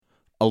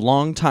a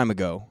long time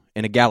ago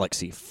in a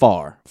galaxy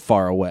far,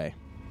 far away.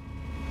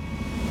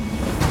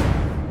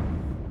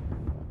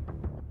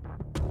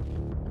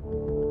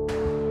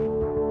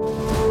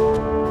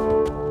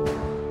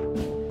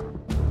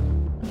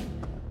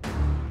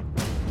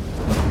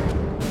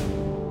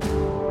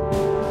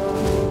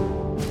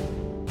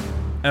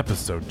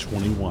 Episode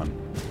 21.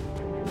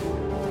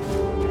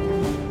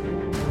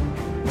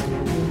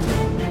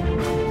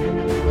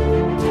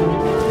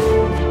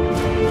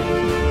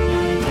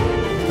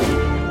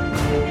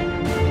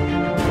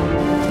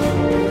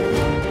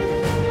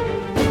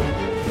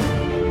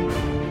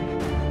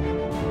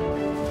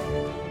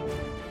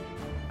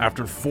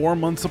 After 4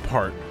 months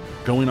apart,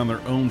 going on their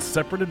own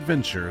separate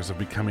adventures of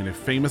becoming a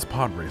famous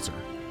pod racer,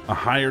 a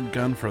hired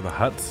gun for the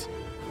Hutts,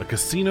 a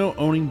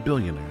casino-owning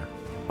billionaire,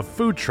 a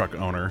food truck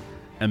owner,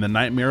 and the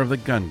nightmare of the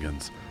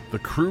Gungans, the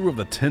crew of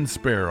the Tin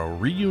Sparrow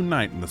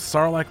reunite in the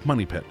Sarlacc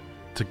Money Pit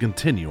to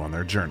continue on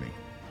their journey.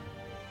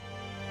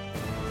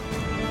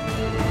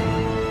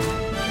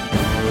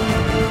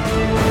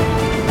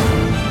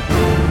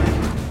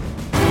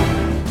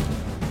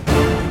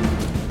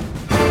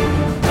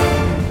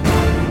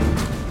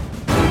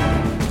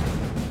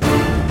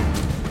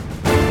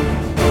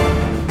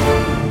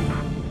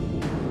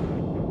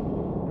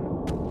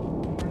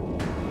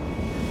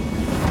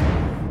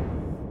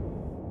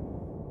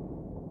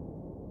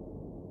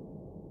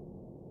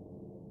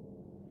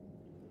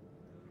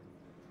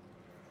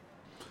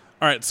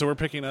 All right, so we're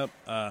picking up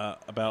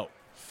about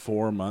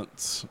 4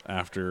 months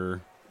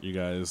after you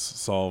guys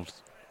solved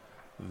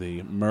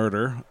the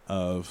murder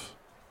of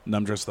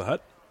Numdress the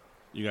Hutt.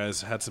 You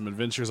guys had some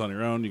adventures on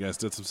your own. You guys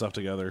did some stuff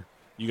together.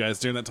 You guys,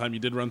 during that time,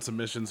 you did run some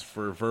missions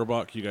for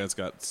Verbach. You guys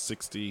got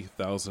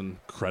 60,000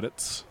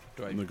 credits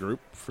in the group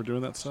for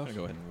doing that stuff. I'm going to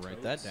go ahead and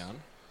write that down.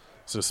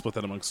 So split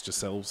that amongst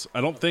yourselves. I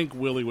don't think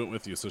Willie went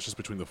with you, so it's just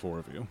between the four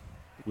of you.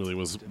 Willie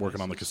was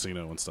working on the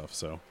casino and stuff.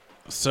 So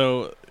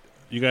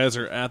you guys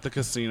are at the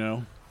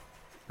casino.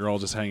 You're all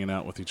just hanging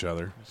out with each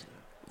other.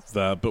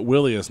 But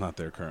Willie is not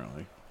there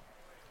currently.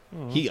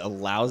 He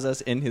allows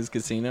us in his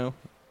casino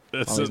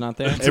while he's not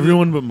there?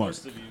 Everyone but Mark.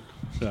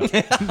 Yeah.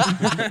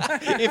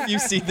 If you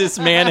see this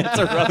man, it's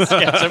a rough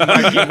sketch of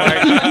Marky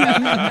Mark.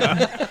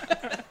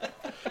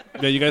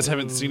 Yeah, you guys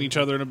haven't seen each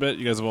other in a bit.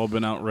 You guys have all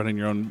been out running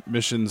your own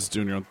missions,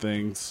 doing your own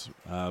things.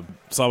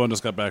 Salvan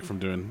just got back from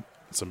doing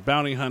some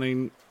bounty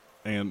hunting,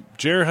 and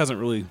Jer hasn't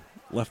really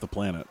left the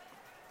planet.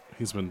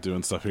 He's been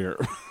doing stuff here.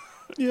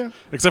 Yeah.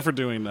 Except for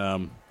doing...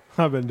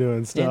 I've been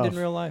doing stuff. And in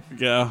real life.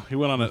 Yeah, he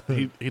went on a...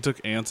 he took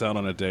Ants out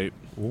on a date.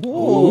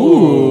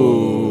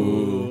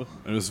 Ooh.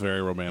 It was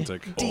very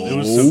romantic. It It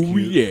was so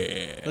cute.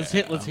 Yeah. Let's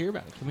hear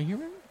about it. Can we hear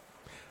about it?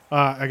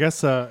 I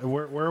guess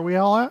where are we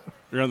all at?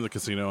 You're in the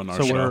casino in our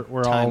So show.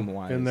 we're all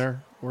Time-wise. in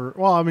there.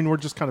 We're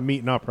just kind of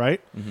meeting up,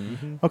 right?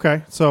 Mm-hmm.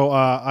 Okay. So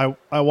I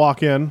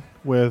walk in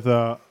with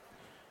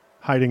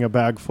hiding a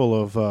bag full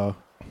of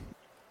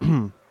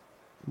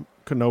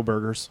Cano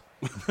burgers.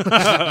 You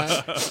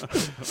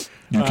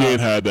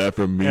can't hide that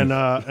from me.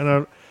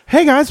 And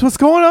hey guys, what's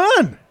going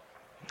on?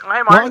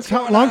 Hey, Mark.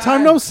 Long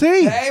time no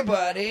see. Hey,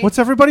 buddy. What's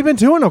everybody been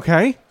doing?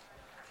 Okay.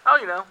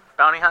 Oh,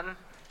 bounty hunting.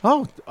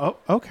 Oh,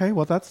 okay.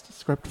 Well, that's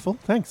descriptive.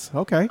 Thanks.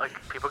 Okay.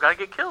 Like, people gotta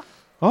get killed.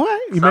 All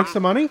right. You make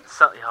some money?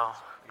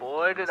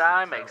 Boy, did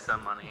I make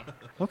some money.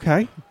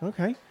 Okay.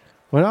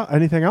 Well,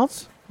 anything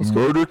else?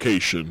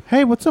 Murdercation.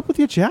 Hey, what's up with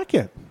your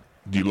jacket?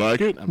 Do you like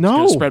it? I'm No. just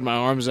going to spread my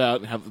arms out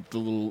and have the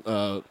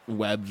little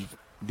webbed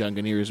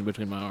Gungan ears in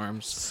between my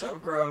arms. So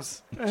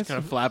gross. Just kind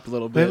of flap a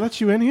little They bit.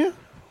 let you in here?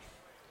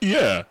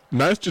 Yeah.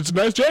 Nice. It's a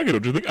nice jacket.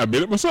 Don't you think? I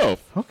made it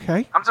myself.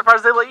 Okay. I'm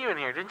surprised they let you in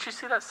here. Didn't you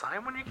see that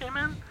sign when you came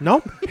in?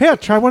 Nope. Here,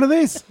 try one of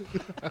these.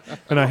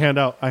 And I hand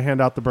out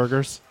the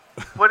burgers.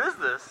 What is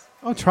this?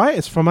 Oh, try it.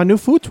 It's from my new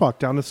food truck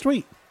down the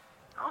street.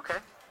 Okay.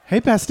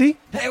 Hey, bestie.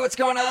 Hey, what's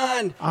going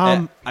on?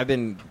 I've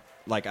been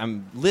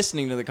I'm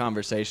listening to the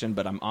conversation,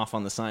 but I'm off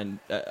on the side,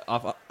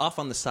 off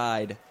on the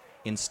side,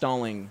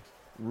 installing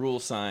rule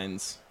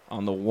signs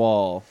on the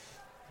wall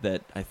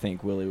that I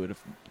think Willie would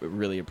have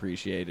really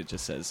appreciated. It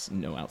just says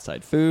no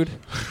outside food.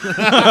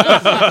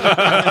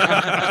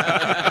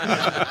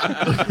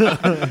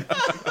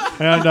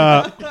 And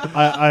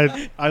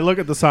I look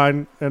at the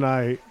sign and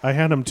I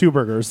hand him 2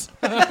 burgers.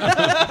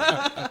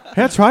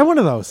 Hey, try one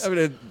of those. I'm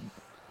gonna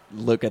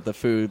look at the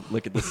food,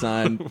 look at the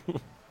sign,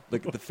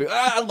 look at the food.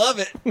 I love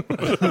it.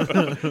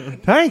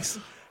 Thanks.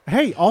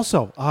 Hey,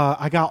 also,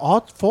 I got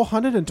all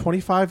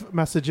 425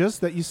 messages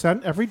that you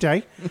sent every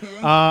day.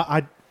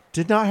 I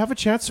did not have a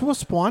chance to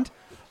respond,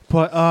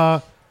 but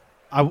I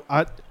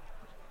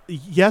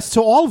yes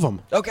to all of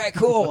them. Okay,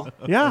 cool.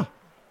 Yeah.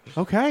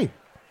 Okay.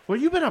 What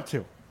have you been up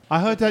to? I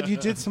heard that you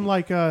did some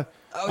yeah.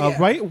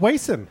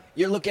 racing.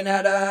 You're looking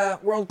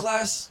at world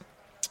class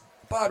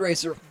pod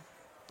racer.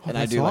 And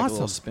I that's do like a awesome.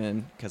 little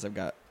spin because I've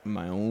got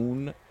my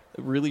own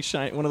really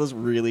shiny, one of those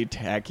really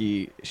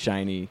tacky,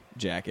 shiny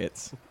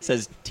jackets. It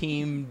says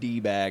Team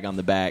D-Bag on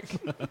the back.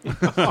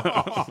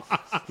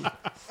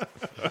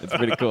 It's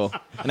pretty cool.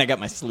 And I got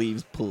my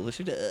sleeves pulled up.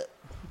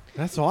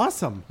 That's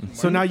awesome.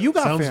 So now you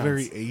got Sounds fans.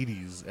 very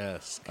 80s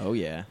esque. Oh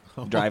yeah,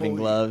 driving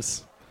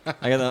gloves.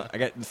 I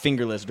got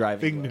fingerless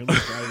driving.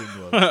 Fingerless driving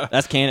glove.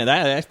 That's canon.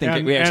 I think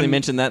And- we actually and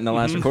mentioned that in the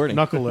last recording.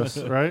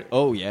 Knuckleless, right?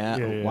 Oh yeah.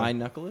 Yeah. Why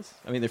knuckleless?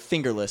 I mean they're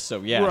fingerless,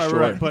 so yeah, right, sure.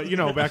 right. But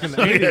back in the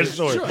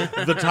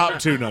 80s, The top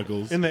two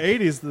knuckles. in the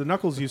 80s, the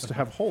knuckles used to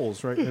have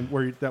holes, right? And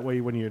that way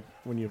when you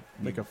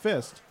make a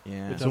fist,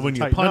 Yeah. It So when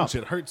you tighten punch,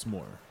 up. it hurts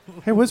more.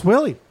 Hey, where's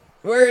Willie?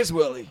 Where is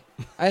Willie?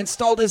 I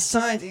installed his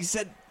signs. He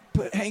said,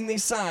 hang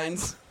these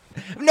signs. I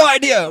have no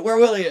idea where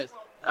Willie is.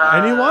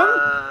 Anyone?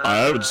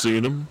 I haven't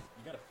seen him.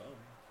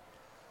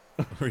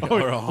 Hey,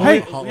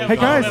 hey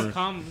guys,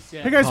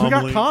 Yeah. hey guys, we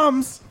got Calmly.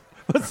 comms.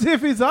 Let's see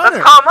if he's on Let's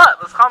it. call him up.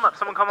 Let's call him up.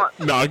 Someone call him up.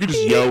 No, I could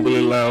just yell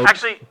really loud.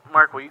 Actually,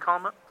 Mark, will you call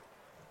him up?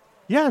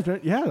 Yeah, I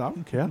don't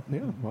care. Yeah,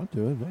 I'll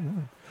do it. Why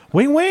not?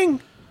 Wing,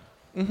 wing.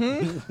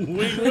 Wing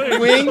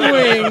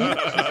wing.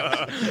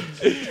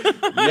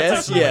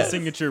 Yes, yes.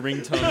 Signature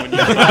ringtone when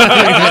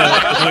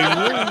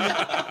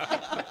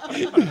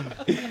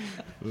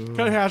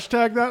Can I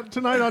hashtag that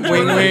tonight on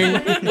Wing Twitter?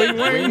 wing.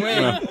 Wing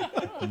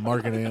wing.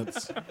 Market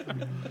ants.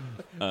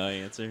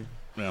 answer.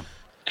 Yeah.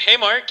 Hey,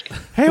 Mark.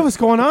 Hey, what's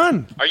going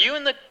on? Are you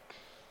in the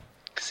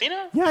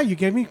casino? Yeah, you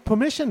gave me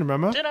permission,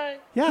 remember? Did I?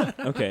 Yeah.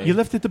 Okay. You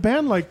lifted the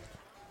ban like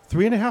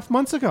 3.5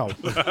 months ago.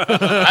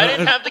 I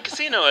didn't have the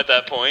casino at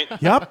that point.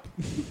 Yep.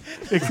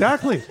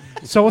 Exactly.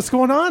 So what's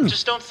going on?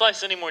 Just don't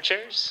slice any more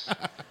chairs.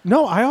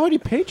 No, I already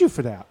paid you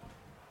for that.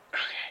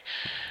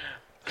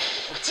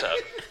 What's up?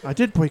 I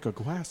did break a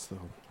glass,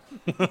 though.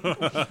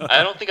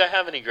 I don't think I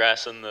have any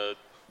grass in the...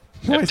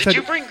 No, I Did said,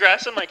 you bring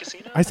grass in my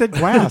casino? I said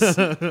glass.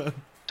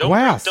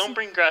 glass. Don't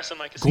bring grass in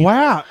my casino.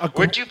 Glass.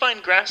 Where'd you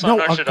find grass No,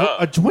 on our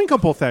a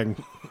drinkable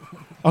thing.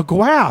 A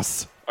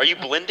glass. Are you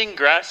blending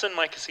grass in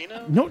my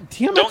casino? No,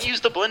 damn Don't it.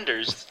 use the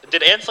blenders.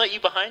 Did Ants let you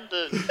behind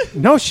the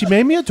No, she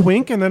made me a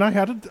drink, and then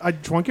I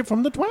drank it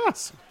from the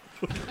glass.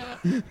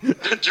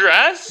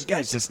 grass? You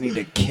guys just need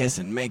to kiss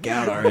and make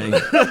out already.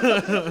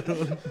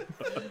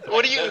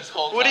 What do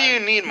you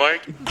need,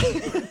 Mark?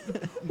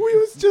 We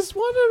was just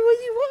wondering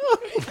where you were.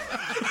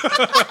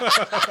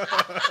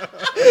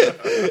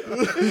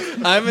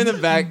 I'm in the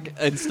back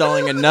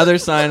installing another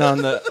sign on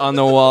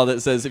the wall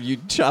that says if you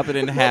chop it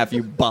in half,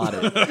 you bought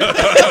it.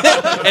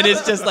 And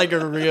it's just like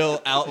a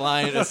real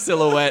outline, a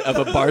silhouette of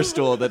a bar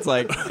stool that's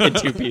like in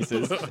two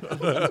pieces.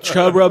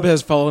 Chub Rub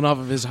has fallen off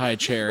of his high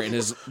chair and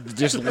is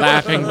just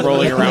laughing,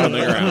 rolling around on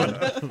the ground.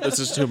 This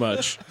is too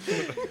much.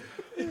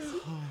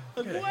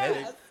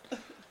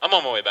 I'm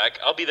on my way back.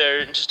 I'll be there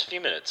in just a few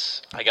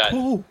minutes. I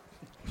Cool.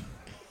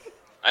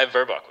 have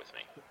Verbach with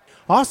me.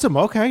 Awesome.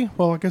 Okay.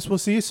 Well, I guess we'll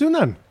see you soon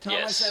then. Tell him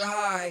I Yes. said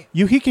hi.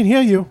 He can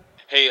hear you.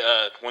 Hey,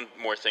 one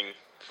more thing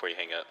before you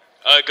hang up.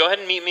 Go ahead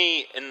and meet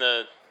me in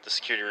the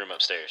security room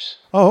upstairs.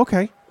 Oh,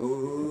 okay.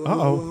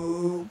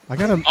 Uh-oh. I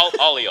got him.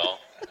 All of y'all.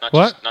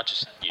 What? Not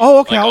just you. Oh,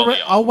 okay. Like, all of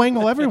y'all. I'll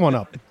wangle everyone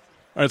up.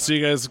 All right, so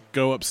you guys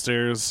go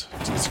upstairs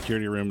to the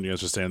security room, and you guys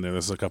just stand there.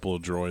 There's a couple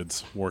of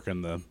droids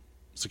working the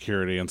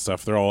security and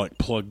stuff. They're all like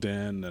plugged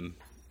in and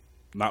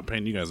not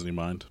paying you guys any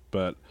mind.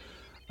 But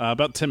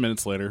about 10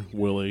 minutes later,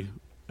 Willie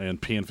and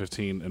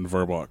PN15 and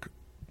Verbach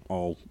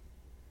all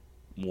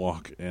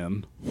walk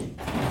in,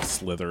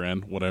 slither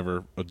in,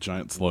 whatever a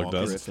giant slug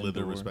does.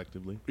 Slither,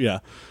 respectively. Yeah.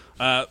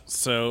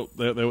 So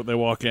they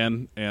walk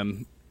in,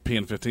 and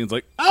PN15's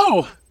like,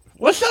 "Oh,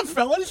 what's up,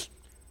 fellas?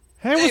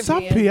 Hey, what's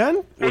up,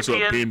 PN? What's up,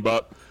 Ian.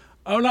 Beanbot?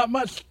 Oh, not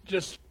much.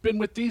 Just been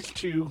with these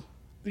two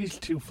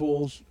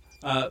fools.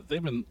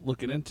 They've been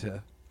looking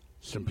into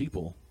some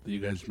people that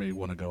you guys may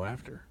want to go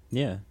after."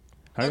 Yeah.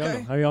 How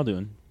Okay. y'all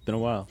doing? Been a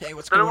while. Hey,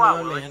 what's Been a going while,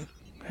 on, Willie. man?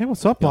 Hey,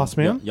 what's up, boss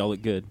man? Y'all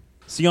look good.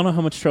 So y'all know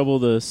how much trouble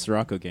the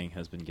Sirocco gang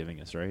has been giving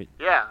us, right?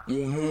 Yeah.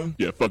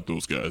 Yeah, fuck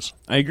those guys.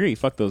 I agree.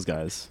 Fuck those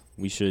guys.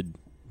 We should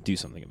do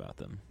something about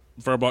them.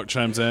 Verbach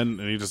chimes in,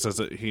 and he just says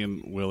that he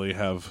and Willie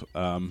have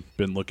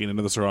been looking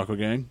into the Sirocco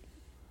gang,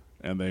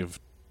 and they've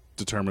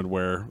determined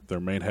where their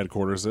main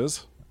headquarters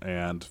is,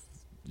 and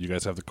you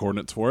guys have the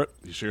coordinates for it.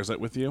 He shares that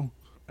with you,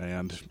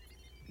 and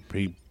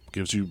he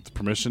gives you the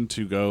permission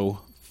to go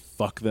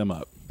fuck them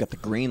up. Got the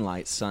green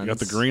light, son. You got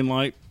the green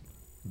light.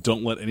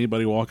 Don't let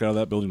anybody walk out of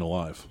that building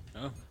alive.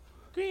 Oh.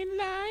 Green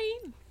light.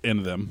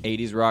 End them.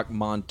 80s rock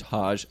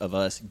montage of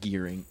us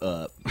gearing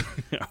up.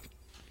 Yeah.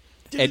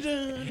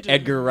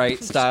 Edgar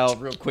Wright style,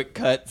 real quick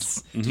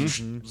cuts.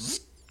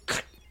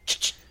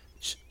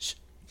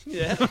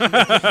 Yeah.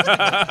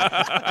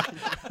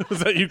 Was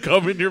that you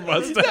combing your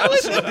mustache? That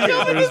was such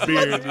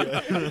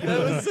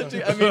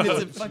a, I mean,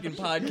 it's a fucking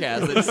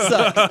podcast. It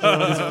sucks.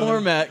 This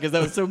format, because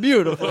that was so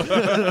beautiful.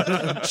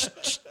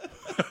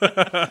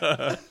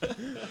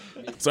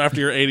 So after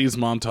your 80s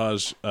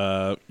montage,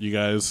 you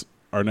guys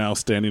are now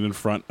standing in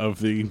front of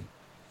the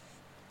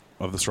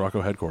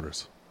Sirocco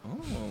headquarters.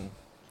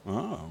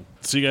 Oh.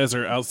 So you guys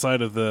are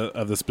outside of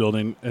this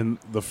building, and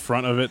the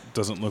front of it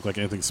doesn't look like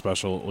anything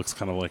special. It looks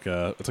kind of like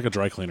a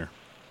dry cleaner.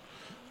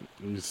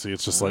 You see,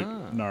 it's just like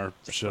Nar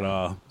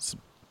Shaddaa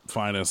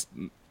finest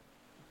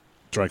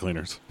dry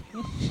cleaners.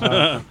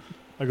 I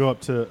go up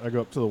to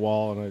the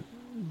wall and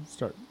I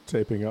start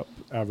taping up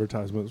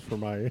advertisements for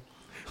my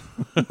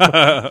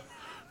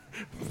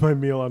my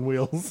Meal on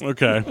Wheels.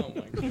 Okay. Oh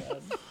my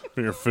god.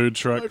 For your food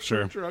truck,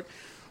 sure.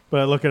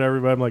 But I look at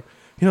everybody. I'm like,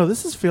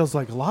 this feels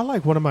like a lot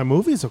like one of my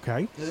movies.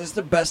 Okay. Is this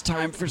the best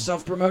time for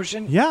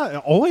self-promotion?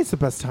 Yeah, always the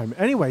best time.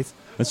 Anyways,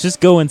 Let's just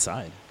go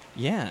inside.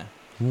 Yeah.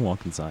 We'll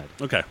walk inside.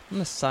 Okay. I'm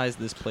going to size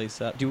this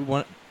place up. Do we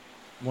want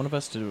one of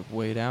us to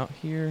wait out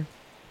here?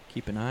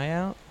 Keep an eye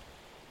out?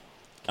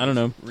 I don't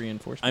know.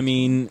 Reinforcements? I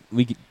mean,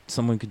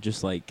 someone could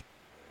just like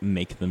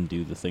make them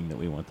do the thing that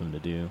we want them to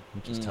do.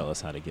 Just tell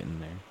us how to get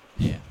in there.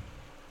 Yeah.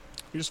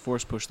 You just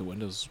force push the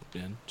windows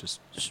in.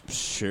 Just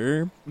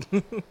Sure.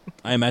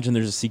 I imagine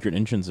there's a secret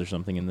entrance or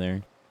something in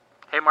there.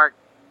 Hey, Mark.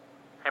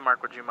 Hey,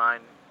 Mark, would you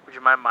mind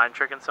mind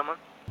tricking someone?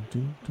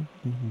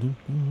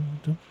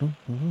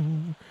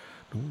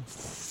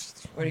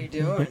 What are you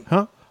doing?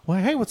 huh?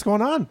 Well, hey, what's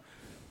going on?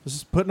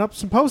 Just putting up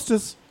some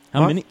posters.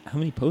 How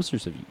many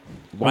posters have you?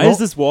 Why is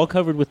this wall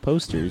covered with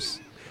posters?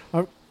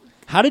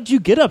 How did you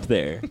get up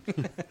there?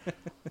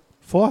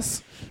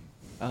 Force.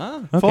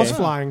 Okay. Force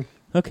flying.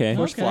 Okay.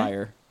 Force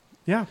flyer.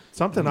 Yeah,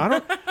 something. I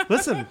don't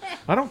listen.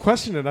 I don't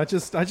question it. I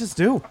just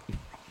do.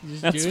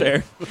 That's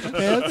fair.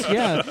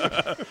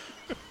 Yeah.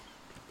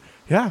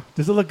 Yeah.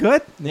 Does it look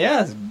good?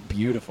 Yeah, it's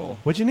beautiful.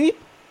 What'd you need?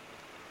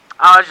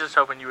 I was just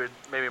hoping you would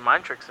maybe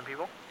mind trick some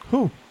people.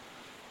 Who?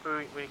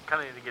 We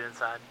kind of need to get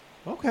inside.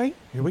 Okay,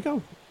 here we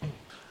go.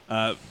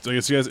 So I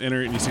guess you guys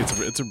enter and you see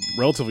it's a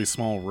relatively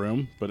small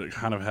room, but it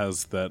kind of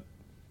has that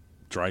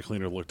dry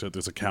cleaner look to it.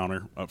 There's a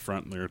counter up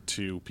front, and there are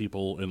two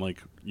people in like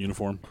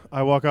uniform.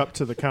 I walk up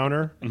to the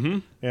counter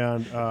and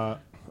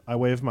I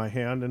wave my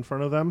hand in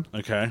front of them.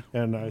 Okay.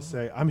 And I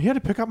say, "I'm here to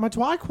pick up my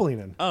dry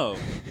cleaning." Oh.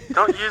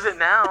 Don't use it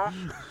now.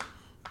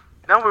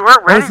 No, we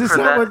weren't ready for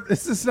that.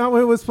 Is this not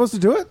what it was supposed to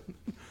do it?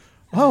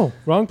 Oh,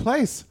 wrong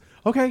place.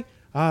 Okay.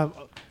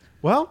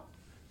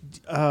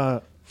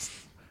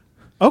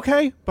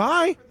 Okay,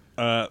 bye.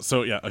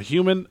 So yeah, a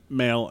human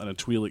male and a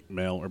Twi'lek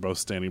male are both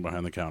standing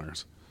behind the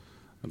counters,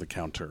 at the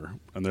counter,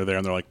 and they're there,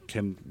 and they're like,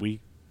 "Can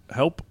we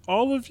help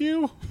all of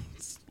you?"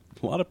 It's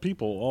a lot of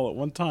people all at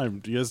one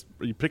time.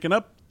 Are you picking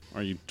up?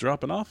 Are you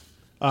dropping off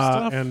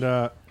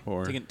stuff?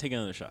 Or take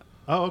another shot.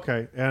 Oh,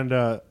 okay. And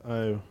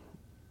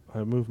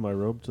I move my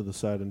robe to the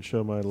side and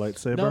show my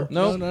lightsaber.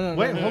 No.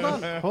 Wait,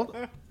 hold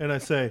on. And I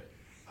say,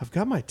 "I've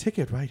got my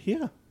ticket right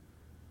here."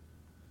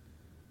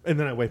 And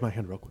then I wave my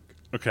hand real quick.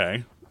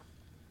 Okay.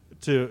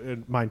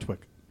 To mind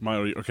twick.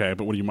 Okay,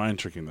 but what do you mind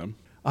tricking them?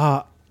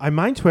 I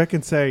mind twick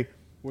and say,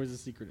 where's the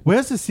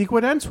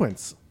secret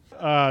entrance?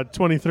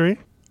 23.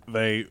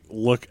 They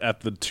look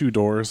at the two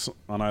doors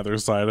on either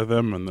side of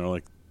them, and they're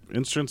like,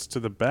 "Entrance to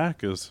the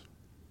back is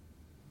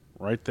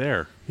right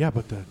there." Yeah,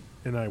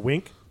 and I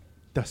wink.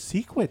 The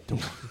secret door.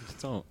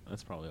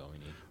 That's probably all we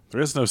need. There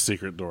is no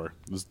secret door.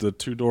 There's the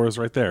two doors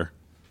right there.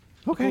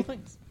 Okay. Cool,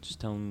 just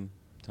tell them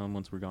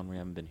once we're gone we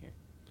haven't been here.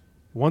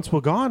 Once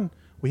we're gone,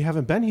 we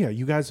haven't been here.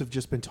 You guys have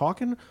just been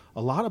talking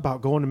a lot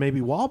about going to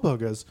maybe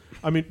Wahlburgers.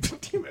 I mean,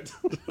 damn it.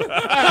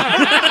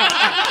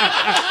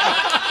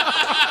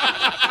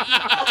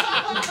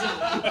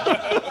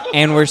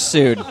 And we're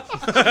sued. Try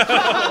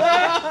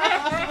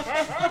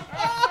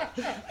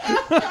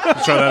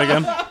that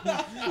again.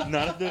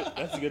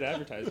 That's a good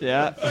advertisement.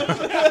 Yeah.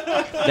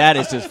 That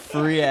is just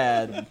free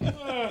ad.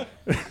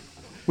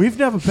 We've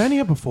never been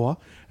here before,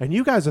 and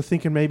you guys are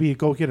thinking maybe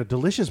go get a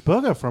delicious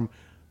burger from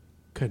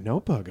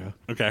Burger.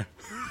 Okay.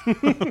 All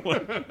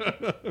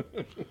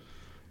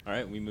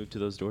right, we move to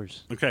those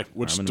doors. Okay,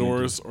 which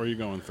doors are you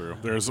going through?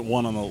 There's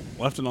one on the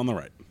left and on the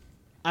right.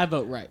 I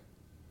vote right.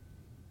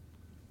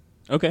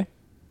 Okay.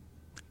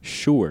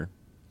 Sure.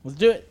 Let's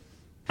do it.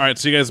 All right,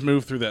 so you guys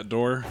move through that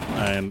door,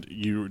 and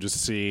you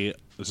just see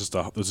there's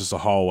just a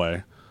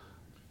hallway.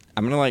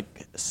 I'm going to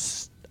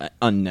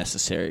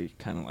unnecessary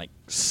kind of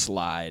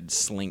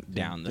slink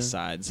down the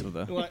sides of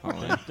the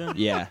hallway.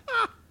 Yeah.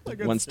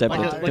 One step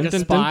at a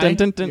time.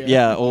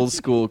 Yeah, old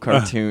school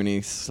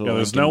cartoony. Yeah,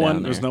 there's no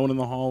one. There's no one in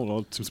the hall. Well,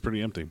 it seems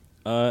pretty empty.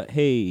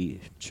 Hey,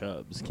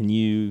 Chubbs, can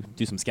you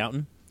do some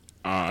scouting?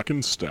 I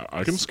can scout.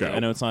 I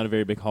know it's not a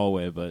very big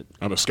hallway, but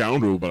I'm a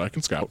scoundrel, but I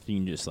can scout. You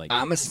can just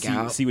I'm a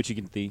scout. See what you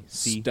can see.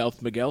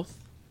 Stealth Miguel,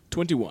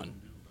 21.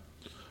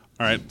 All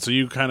right, so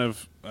you kind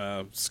of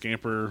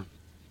scamper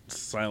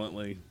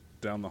silently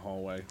down the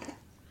hallway.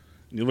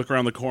 And you look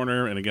around the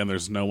corner, and again,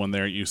 there's no one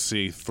there. You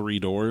see 3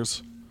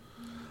 doors.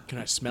 Can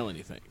I smell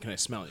anything? Can I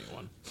smell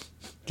anyone?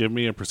 Give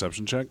me a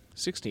perception check.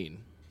 16.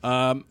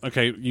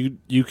 Okay,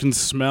 you can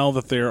smell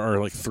that there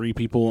are 3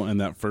 people in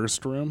that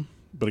first room,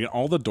 but again,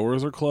 all the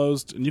doors are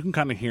closed, and you can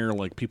kind of hear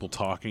people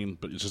talking,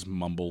 but it's just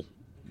mumble,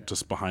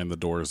 just behind the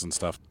doors and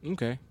stuff.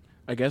 Okay,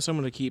 I guess I'm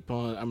gonna keep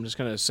on. I'm just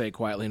gonna say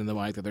quietly into the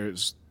mic that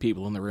there's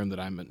people in the room that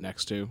I'm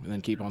next to, and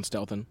then keep on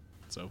stealthing.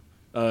 So,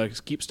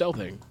 keep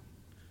stealthing.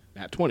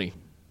 At 20.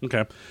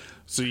 Okay,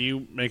 so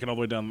you make it all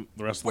the way down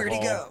the rest of the hall.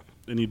 Where'd he go?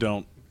 And you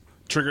don't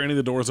trigger any of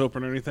the doors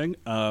open or anything.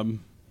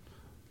 And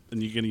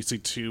you see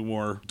 2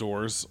 more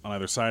doors on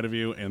either side of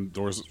you and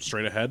doors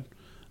straight ahead.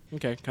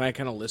 Okay, can I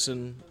kind of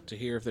listen to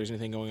hear if there's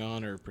anything going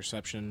on or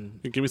perception?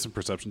 Give me some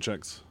perception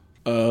checks.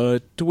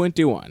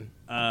 21.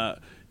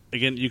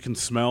 Again, you can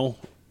smell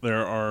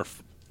there are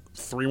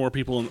 3 more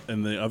people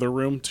in the other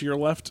room to your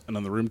left, and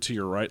in the room to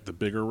your right, the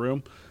bigger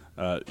room,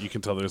 you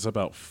can tell there's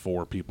about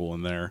 4 people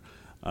in there.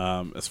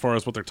 As far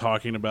as what they're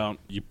talking about,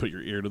 you put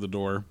your ear to the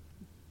door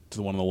to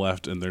the one on the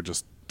left, and they're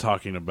just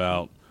talking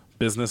about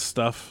business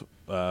stuff,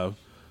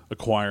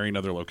 acquiring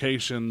other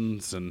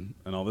locations and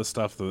all this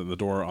stuff. The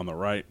door on the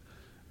right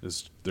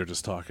they're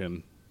just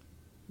talking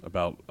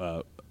about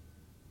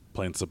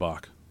playing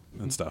sabacc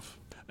and stuff.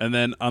 And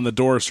then on the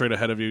door straight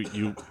ahead of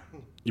you,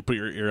 you put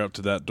your ear up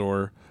to that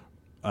door,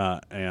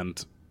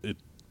 and it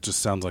just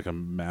sounds like a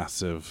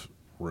massive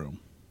room.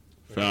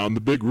 Found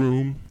the big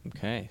room.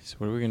 Okay, so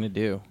what are we going to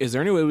do? Is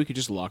there any way we could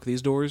just lock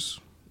these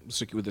doors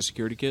with the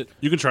security kit?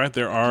 You can try it.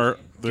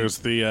 There's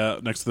the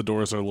next to the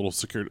doors are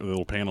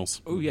little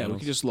panels. Oh, yeah, we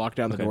could just lock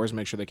down the doors and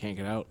make sure they can't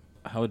get out.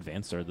 How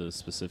advanced are those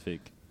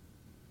specific?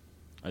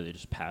 Are they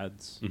just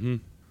pads?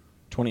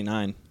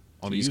 29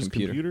 On to a use used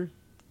computer?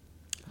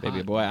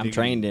 Baby boy, I'm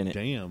trained in it.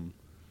 Damn.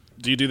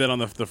 Do you do that on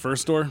the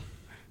first door?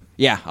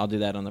 Yeah, I'll do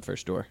that on the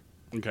first door.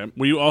 Okay.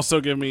 Will you also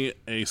give me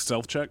a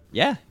stealth check?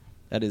 Yeah,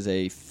 that is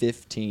a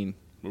 15.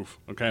 Oof.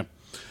 Okay.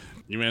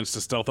 You managed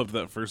to stealth up to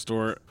that first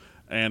door,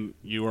 and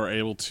you are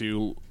able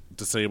to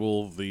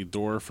disable the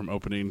door from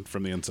opening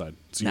from the inside.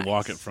 So you Nice.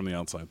 lock it from the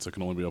outside, so it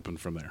can only be opened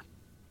from there.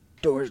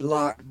 Door's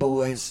locked,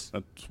 boys.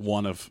 That's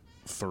 1 of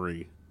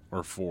 3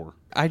 or 4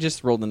 I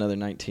just rolled another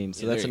 19,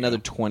 so Yeah, that's there you another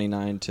go.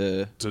 29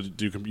 to to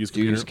use use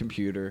computer.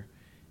 computer,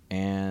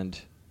 and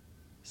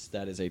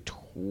that is a Yeah,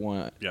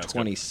 it's good.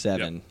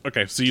 27. Yeah.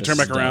 Okay, so you Just turn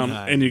back stealth. around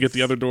and you get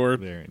the other door.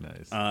 Very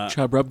nice.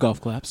 Chub rub golf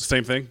claps.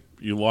 Same thing.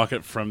 You lock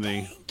it from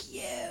the.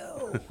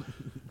 And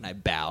I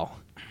bow.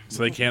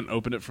 So they can't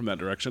open it from that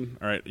direction.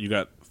 All right, you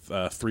got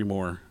 3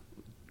 more.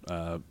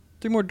 3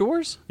 more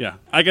doors? Yeah,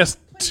 I guess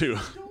 2.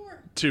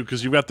 2,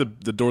 because you've got the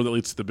door that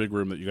leads to the big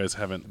room that you guys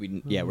haven't.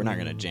 We're not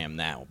going to jam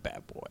that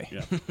bad boy.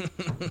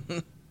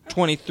 Yeah.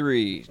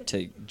 23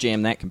 to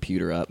jam that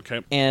computer up.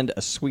 Okay. And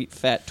a sweet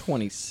fat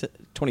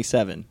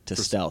 27 to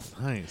stealth.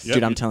 Nice. Dude,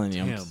 Yep. I'm telling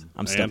you, Damn.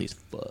 I'm stealthy as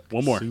fuck.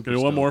 One more. Super Give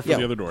me one more for Yo.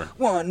 the other door.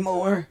 One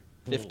more.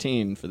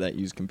 15 for that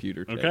used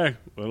computer. check. Okay,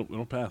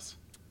 it'll pass.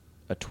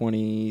 A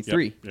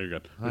 23. Yep, you're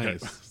good. Okay,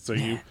 Nice. so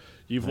you've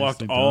Nicely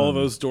locked all of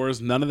done. those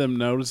doors. None of them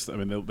notice. I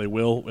mean, they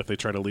will if they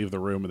try to leave the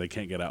room and they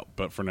can't get out.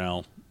 But for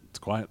now, it's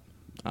quiet.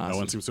 No Awesome.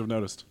 one seems to have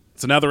noticed.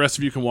 So now the rest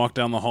of you can walk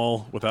down the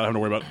hall without having to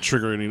worry about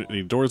triggering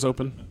any doors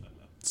open.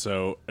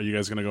 So are you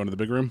guys going to go into the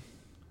big room?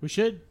 We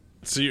should.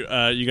 So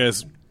you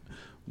guys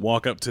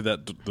walk up to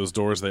those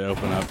doors. They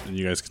open up, and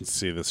you guys can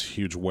see this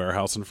huge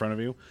warehouse in front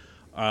of you.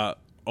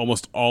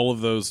 Almost all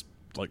of those,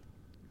 like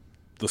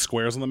the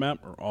squares on the map,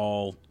 are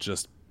all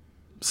just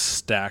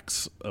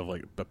stacks of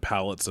like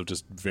pallets of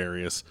just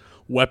various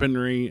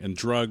weaponry and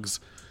drugs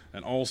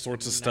and all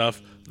sorts of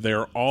stuff.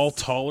 They're all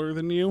taller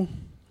than you.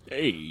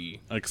 Hey.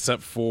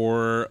 Except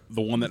for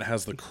the one that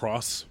has the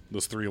cross,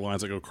 those 3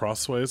 lines that go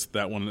crossways.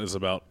 That one is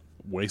about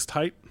waist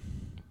height.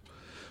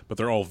 But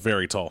they're all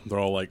very tall. They're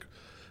all like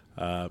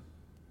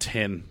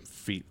 10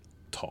 feet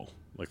tall.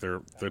 Like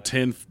they're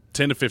 10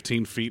 to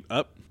 15 feet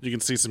up. You can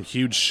see some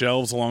huge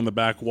shelves along the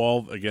back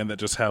wall, again, that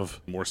just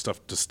have more stuff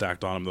just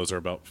stacked on them. Those are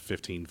about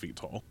 15 feet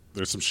tall.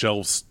 There's some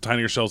shelves,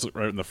 tinier shelves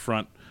right in the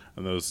front,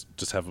 and those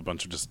just have a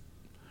bunch of just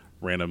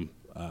random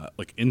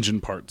like engine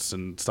parts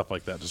and stuff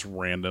like that, just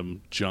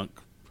random junk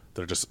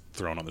that are just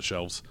thrown on the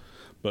shelves.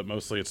 But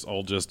mostly it's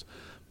all just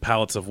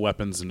pallets of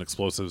weapons and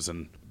explosives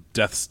and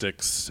death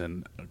sticks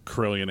and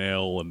Carillion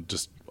ale and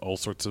just all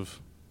sorts of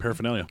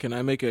paraphernalia. Can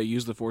I make a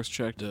use the force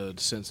check to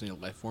sense any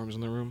life forms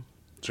in the room?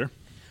 Sure.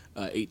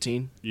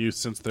 18. You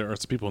sense there are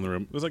some people in the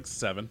room. There's like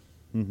 7.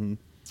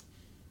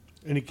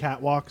 Any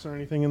catwalks or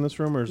anything in this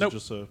room, or is Nope. it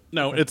just a?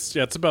 No, it's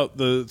about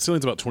the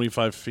ceiling's about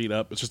 25 feet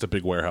up. It's just a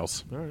big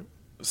warehouse. All right.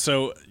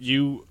 So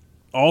you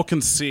all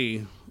can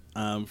see,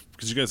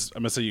 because you guys,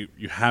 I'm going to say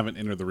you haven't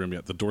entered the room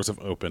yet. The doors have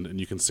opened, and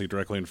you can see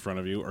directly in front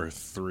of you are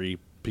 3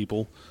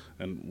 people,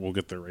 and we'll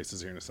get their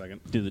races here in a second.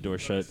 Do the door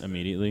shut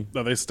immediately?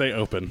 No, they stay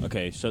open.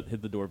 Okay,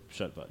 hit the door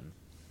shut button.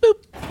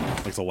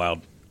 Makes a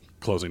loud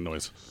closing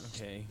noise.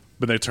 Okay.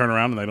 But they turn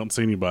around, and they don't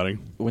see anybody.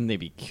 Wouldn't they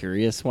be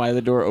curious why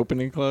the door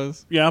opened and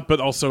closed? Yeah, but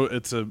also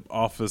it's an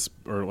office,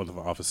 or not an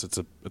office, it's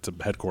a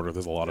headquarter.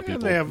 There's a lot of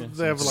people. They have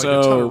like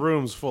So- a ton of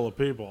rooms full of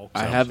people.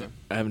 I have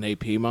an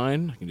AP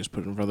mine. I can just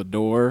put it in front of the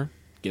door,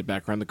 get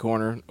back around the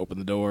corner, open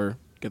the door,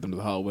 get them to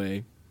the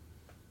hallway.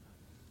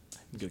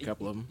 Get a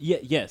couple of them. Yeah.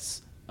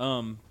 Yes.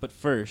 But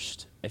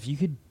first, if you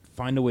could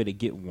find a way to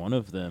get one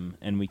of them,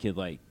 and we could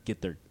like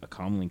get a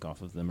comm link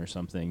off of them or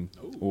something,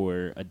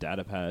 or a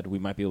data pad, we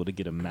might be able to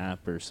get a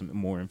map or some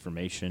more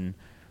information,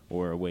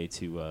 or a way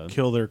to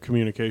kill their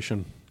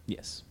communication.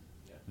 Yes.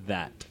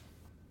 That.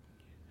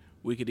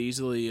 We could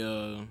easily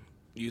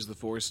use the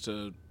force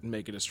to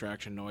make a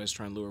distraction noise,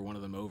 try and lure one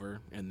of them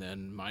over, and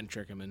then mind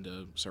trick them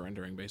into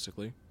surrendering,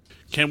 basically.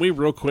 Can we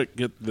real quick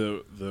get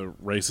the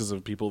races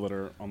of people that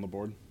are on the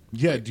board?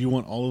 Yeah, do you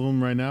want all of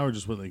them right now or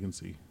just what they can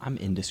see? I'm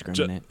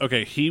indiscriminate.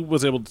 Okay, he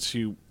was able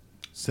to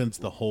sense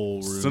the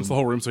whole room. Since the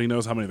whole room, so he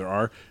knows how many there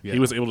are. Yeah. He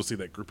was able to see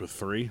that group of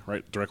 3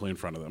 right directly in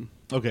front of them.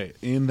 Okay,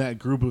 in that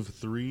group of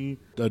 3,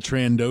 a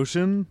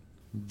Trandoshan,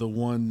 the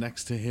one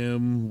next to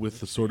him with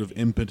the sort of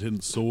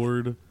impotent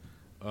sword,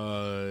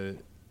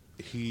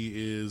 he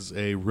is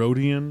a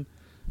Rhodian,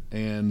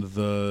 and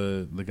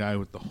the guy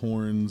with the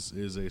horns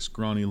is a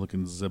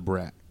scrawny-looking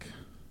Zabrak.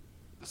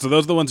 So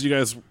those are the ones you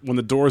guys, when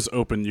the doors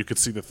open, you could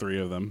see the 3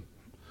 of them,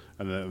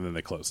 and then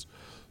they closed.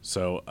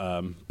 So,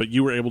 but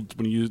you were able to,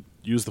 when you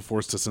used the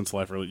force to sense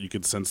life earlier, you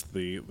could sense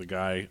the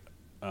guy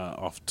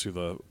off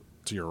to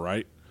your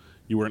right.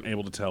 You weren't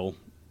able to tell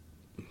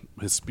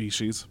his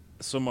species.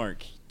 So,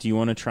 Mark, do you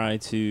want to try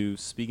to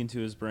speak into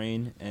his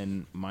brain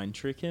and mind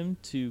trick him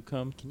to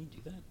come? Can you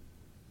do that?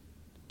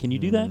 Can you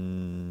do that?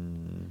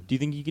 Do you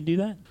think you can do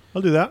that?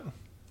 I'll do that.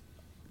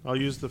 I'll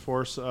use the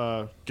force.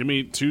 Give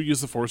me 2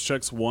 use the force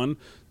checks. 1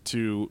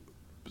 to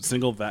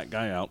single that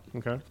guy out.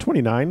 Okay.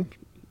 29.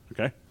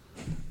 Okay.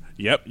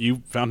 Yep,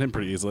 you found him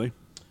pretty easily.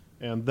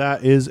 And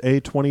that is a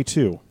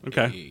 22.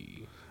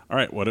 Okay. All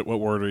right. What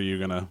word are you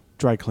gonna?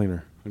 Dry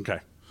cleaner. Okay.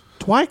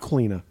 Dry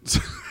cleaner.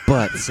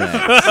 Butt sex.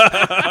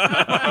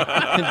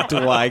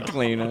 Dry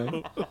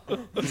cleaner.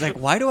 He's like,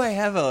 why do I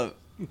have a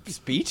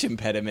speech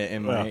impediment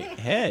in my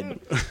head?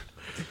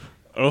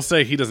 I will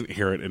say he doesn't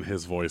hear it in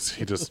his voice.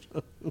 He just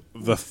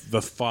the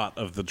thought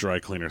of the dry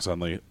cleaner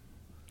suddenly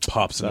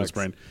pops in his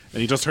brain,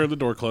 and he just heard the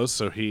door close,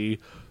 so he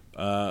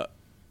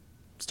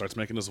starts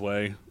making his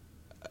way.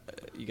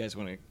 You guys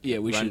want to? Yeah,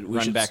 we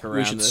run should back around.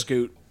 We should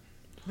scoot.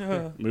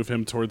 Move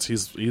him towards.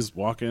 He's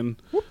walking,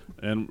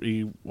 and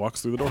he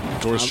walks through the door.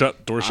 Door's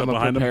shut. Door's shut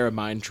behind him. Prepare a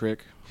mind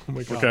trick. Oh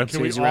my God. Okay.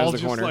 Can we He's around all the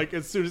just corner. like,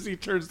 as soon as he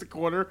turns the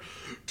corner,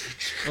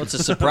 Well, it's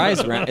a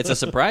surprise round. It's a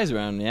surprise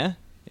round. Yeah,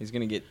 he's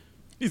gonna get.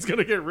 he's going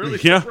to get really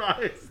Yeah.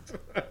 surprised.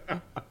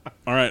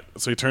 All right.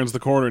 So he turns the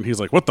corner, and he's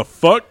like, "What the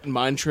fuck?"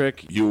 Mind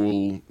trick. You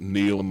will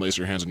kneel and place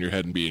your hands on your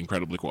head and be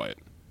incredibly quiet.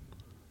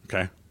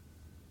 Okay.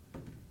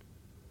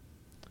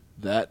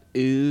 That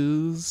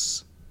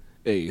is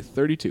a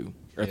 32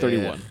 or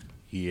 31.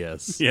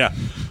 Yes. Yeah.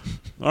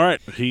 All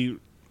right. He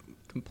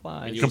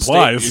Complies.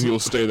 complies. And you'll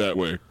stay that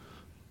way.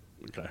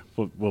 Okay,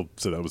 we'll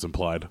say that was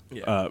implied.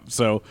 Yeah.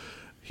 So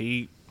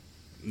he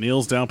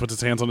kneels down, puts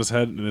his hands on his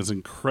head, and is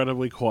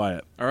incredibly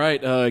quiet. All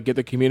right, get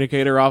the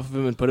communicator off of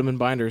him and put him in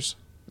binders.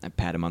 I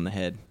pat him on the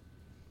head.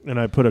 And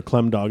I put a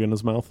clem dog in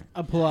his mouth.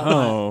 I'll pull out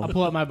Oh. I'll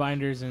pull out my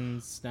binders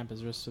and snap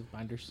his wrists with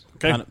binders.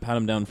 Okay. Pat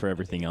him down for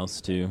everything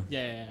else, too.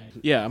 Yeah.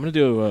 Yeah, I'm gonna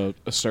do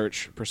a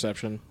search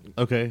perception.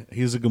 Okay,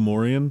 he's a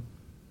Gamorrean.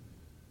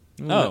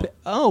 Oh.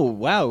 Oh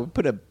wow!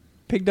 Put a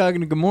pig dog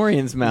in a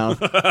Gamorrean's mouth.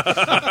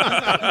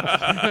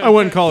 I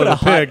wouldn't call it a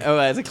pig. Oh,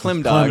 it's a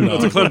clem dog.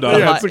 It's a clem dog.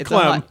 Yeah, it's a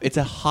clem. It's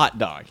a hot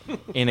dog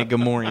in a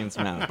Gamorrean's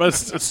mouth. But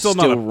it's still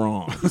not a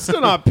wrong.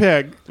 Still not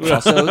pig.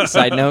 Also,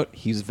 side note,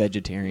 he's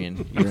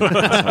vegetarian. You're an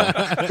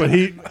asshole. But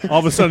he, all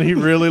of a sudden, he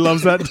really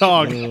loves that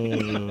dog.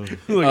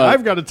 He's like,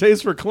 I've got a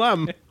taste for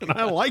Clem, and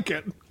I like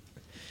it.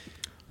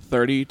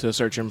 30 to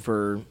search him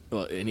for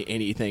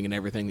anything and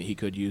everything that he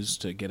could use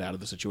to get out of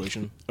the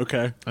situation.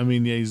 Okay. I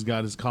mean, yeah, he's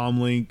got his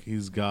comlink,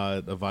 he's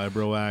got a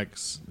vibro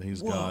axe,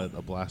 he's got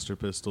a blaster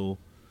pistol.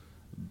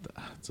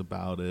 That's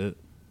about it.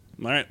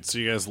 All right. So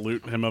you guys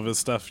loot him of his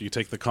stuff. You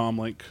take the comm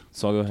link.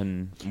 So I'll go ahead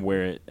and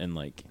wear it and,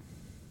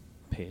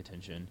 pay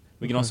attention.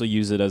 We can also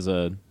use it as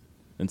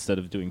instead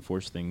of doing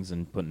force things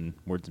and putting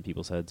words in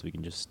people's heads, we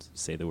can just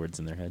say the words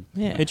in their head.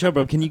 Yeah. Hey,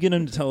 Chubbo, can you get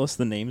him to tell us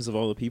the names of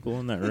all the people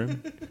in that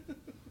room?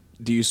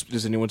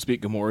 Does anyone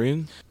speak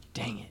Gamorrean?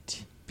 Dang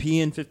it.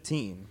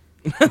 PN15.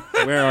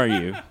 Where are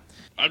you?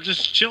 I'm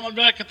just chilling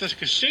back at this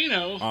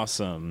casino.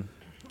 Awesome.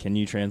 Can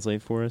you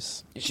translate for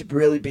us? You should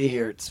really be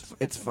here.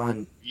 It's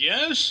fun.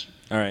 Yes?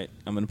 All right.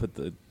 I'm going to put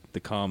the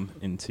comm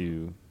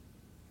into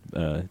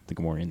the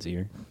Gamorrean's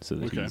ear so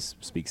that he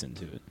speaks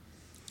into it.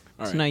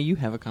 All So right. now you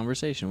have a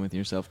conversation with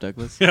yourself,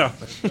 Douglas. Yeah.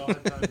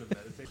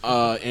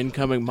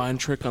 Incoming mind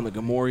trick on the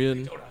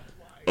Gamorrean.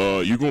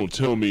 You're going to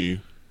tell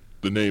me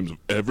the names of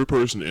every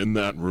person in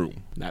that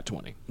room. Nat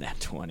 20. Nat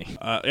 20.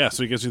 Yeah.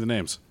 So he gives you the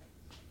names.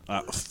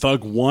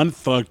 Thug 1,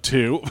 Thug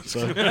 2. That's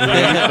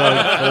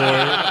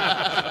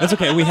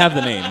okay. We have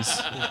the names.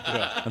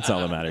 That's all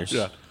that matters.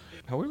 Yeah.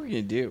 How are we going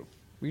to do?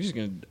 We're just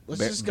going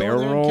Let's to just go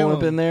barrel in there and roll kill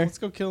up him. in there? Let's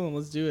go kill him.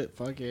 Let's do it.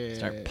 Fuck it.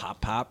 Start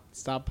pop.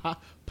 Stop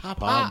pop. Pop,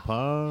 Pop.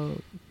 pop.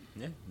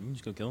 Yeah, you can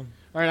just go kill him.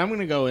 All right, I'm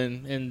gonna go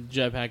in and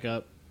jetpack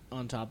up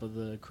on top of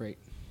the crate.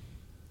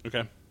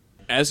 Okay.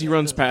 As he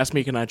runs past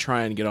me, can I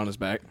try and get on his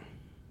back?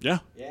 Yeah.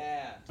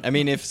 Yeah. I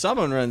mean, if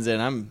someone runs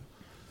in, I'm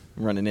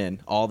running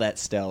in. All that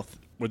stealth.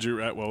 Would you?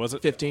 What was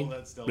it? 15.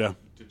 Yeah.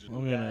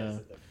 I'm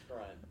gonna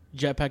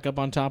jetpack up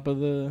on top of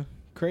the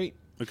crate.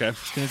 Okay.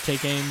 Just gonna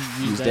take aim,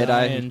 Use that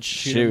Deadeye, and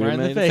shoot him right in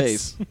the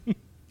face.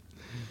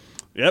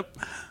 Yep.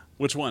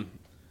 Which one?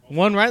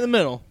 One right in the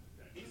middle.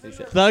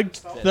 Thug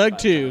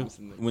 2.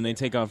 When they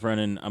take off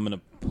running, I'm going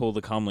to pull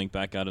the comlink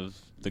back out of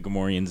the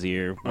Gamorrean's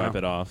ear, wipe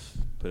it off,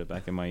 put it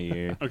back in my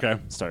ear. Okay.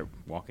 Start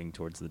walking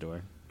towards the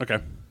door. Okay.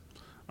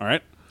 All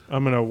right.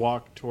 I'm going to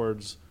walk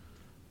towards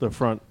the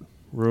front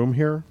room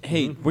here.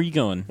 Hey, where you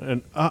going?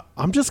 And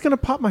I'm just going to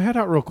pop my head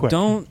out real quick.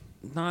 No.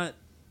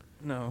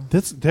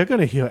 They're going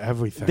to hear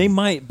everything. They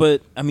might,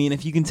 but, I mean,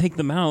 if you can take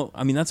them out,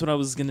 I mean, that's what I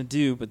was going to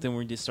do, but then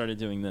we just started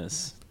doing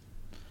this.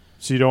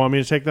 So you don't want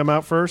me to take them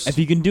out first? If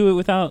you can do it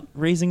without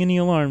raising any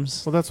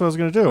alarms. Well, that's what I was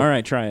going to do. All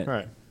right, try it. All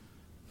right.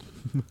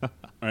 All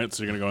right,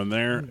 so you're going to go in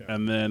there,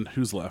 and then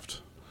who's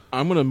left?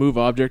 I'm going to move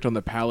object on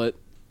the pallet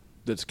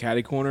that's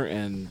catty corner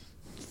and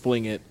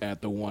fling it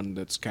at the one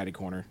that's catty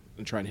corner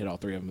and try and hit all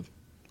three of them.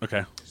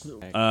 Okay.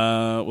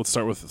 Let's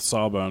start with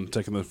Sawbone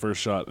taking the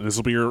first shot. And this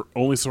will be your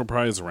only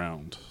surprise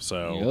round.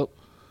 So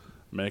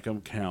make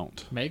them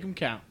count. Make them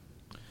count.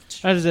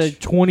 That is a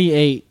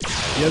 28.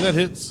 Yeah, that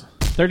hits.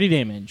 30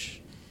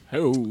 damage.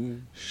 Oh.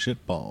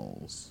 Shit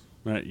balls.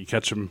 All right, you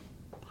catch him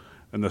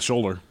in the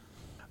shoulder.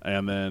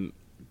 And then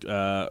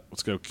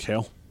let's go,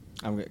 Kale.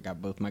 I've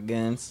got both my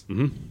guns.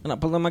 Mm-hmm. And I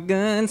pull out my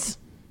guns.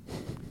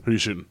 Who are you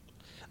shooting?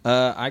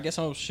 I guess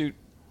I'll shoot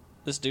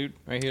this dude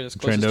right here. That's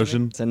closest to me.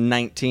 Trandoshan? It's a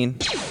 19.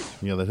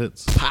 Yeah, that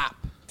hits. Pop.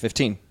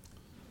 15.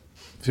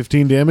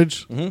 15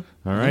 damage?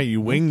 Mm-hmm. All right,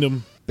 you winged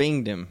him.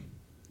 Binged him.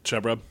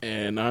 Chebrub.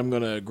 And I'm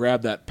going to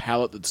grab that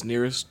pallet that's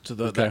nearest to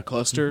that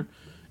cluster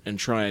and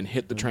try and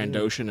hit the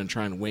Trandoshan and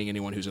try and wing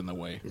anyone who's in the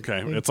way.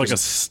 Okay, it's like a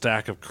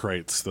stack of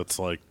crates that's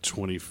like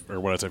 20, or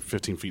what I say,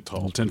 15 feet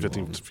tall. 10,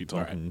 15 feet tall.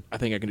 All right, I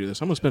think I can do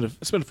this. I'm going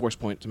to spend a force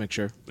point to make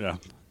sure. Yeah.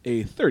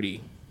 A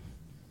 30.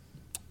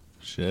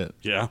 Shit.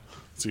 Yeah.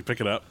 So you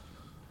pick it up.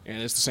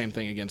 And it's the same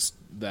thing against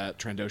that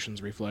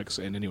Trandoshan's reflex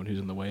and anyone who's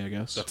in the way, I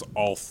guess. That's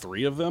all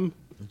three of them?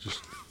 Just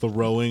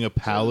throwing a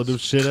pallet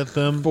of shit at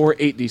them? For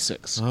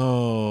 8d6.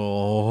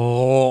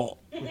 Oh.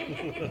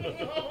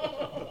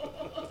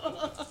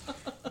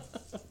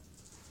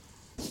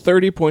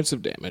 30 points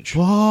of damage.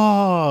 Fuck.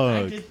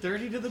 I did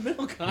 30 to the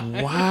middle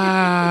guy.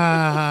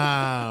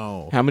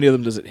 Wow. How many of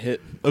them does it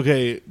hit?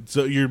 Okay,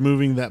 so you're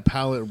moving that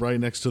pallet right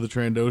next to the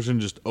Trandoshan,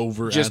 just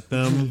over at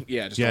them?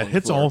 Yeah, just it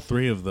hits all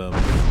three of them.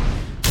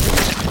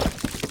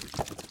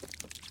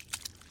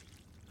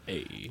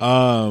 Hey.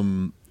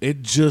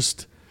 It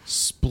just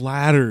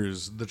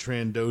splatters the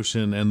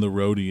Trandoshan and the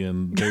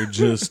Rhodian. They're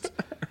just...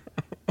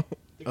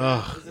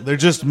 they're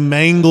just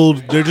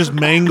mangled. They're just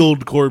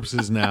mangled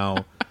corpses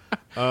now.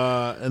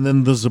 And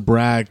then the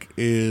Zabrak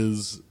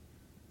is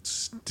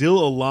still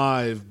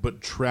alive,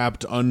 but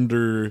trapped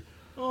under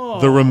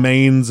the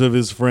remains of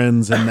his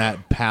friends in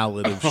that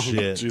pallet of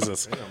shit.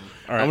 Jesus. All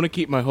right. I'm going to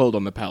keep my hold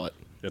on the pallet.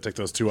 Yeah, take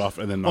those two off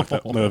and then knock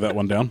that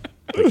one down.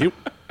 Thank you.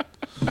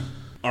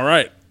 All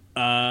right.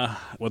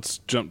 Let's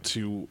jump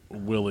to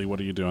Willie. What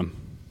are you doing?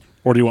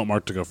 Or do you want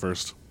Mark to go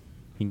first?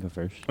 He can go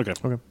first. Okay.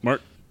 Okay.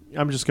 Mark?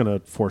 I'm just going to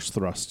force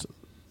thrust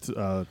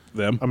them.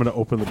 I'm going to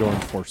open the door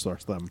and force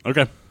thrust them.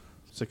 Okay.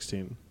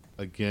 16.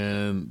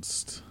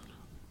 Against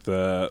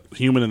the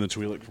human and the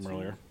Twi'lek from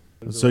earlier.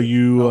 So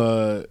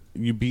you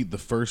beat the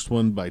first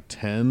one by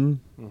 10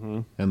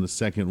 and the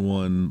second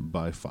one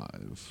by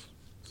 5.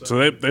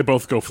 So they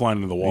both go flying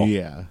into the wall.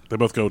 Yeah. They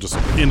both go just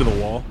into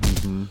the wall.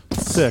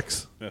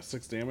 6. Yeah,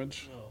 6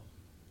 damage.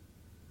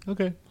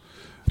 Okay.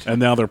 And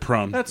now they're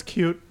prone. That's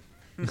cute.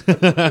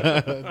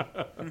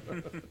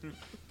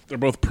 They're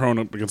both prone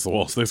up against the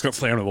wall, so they just got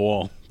slammed into the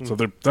wall. So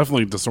they're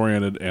definitely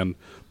disoriented and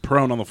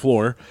prone on the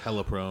floor.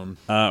 Hella prone.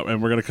 And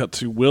we're going to cut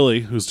to Willie,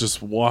 who's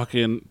just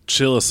walking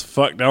chill as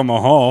fuck down the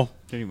hall.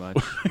 Pretty much.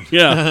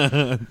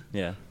 Yeah.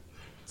 Yeah.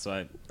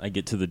 So I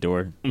get to the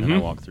door and I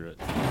walk through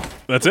it.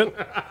 That's it?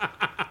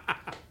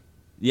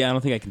 Yeah, I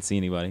don't think I can see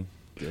anybody.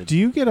 Good. Do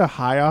you get a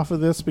high off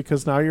of this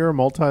because now you're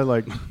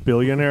a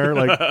billionaire?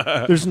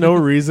 Like, there's no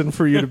reason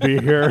for you to be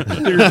here.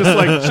 You're just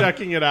like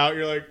checking it out.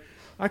 You're like,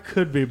 I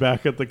could be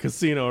back at the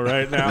casino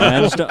right now.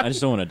 I just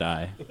don't want to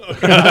die.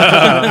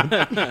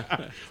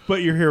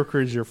 But you're here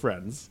because you're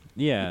friends.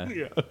 Yeah.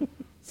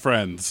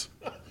 Friends.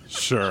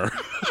 Sure.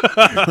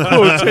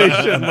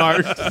 Quotation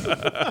marks.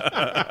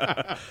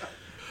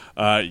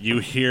 You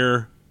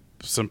hear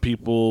some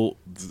people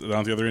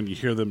on the other end. You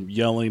hear them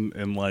yelling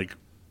and like,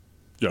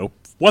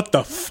 what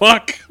the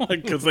fuck?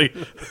 Like, because they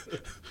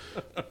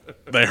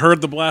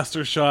heard the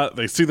blaster shot.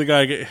 They see the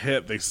guy get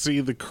hit. They see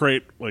the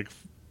crate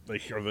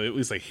at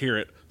least they hear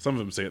it. Some of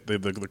them say it.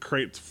 The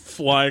crates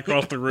fly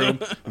across the room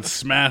and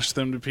smash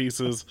them to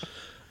pieces.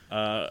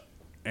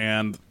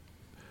 And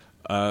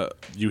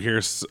you hear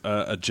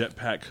a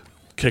jetpack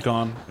kick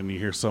on, and you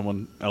hear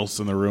someone else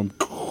in the room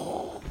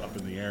up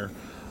in the air.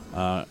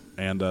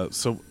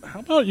 So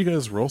how about you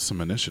guys roll some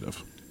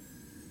initiative?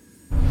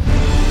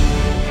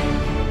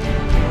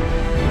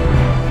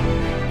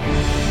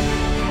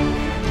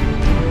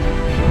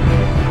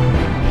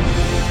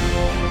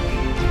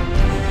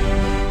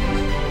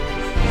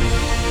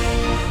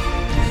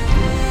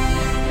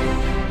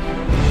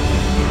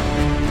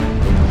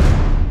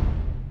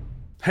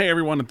 Hey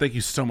everyone, and thank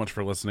you so much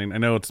for listening. I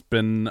know it's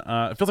been,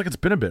 it feels like it's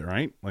been a bit,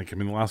 right? Like, I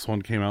mean, the last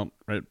one came out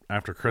right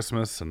after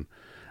Christmas, and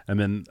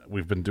then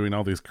we've been doing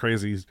all these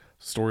crazy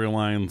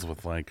storylines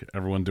with like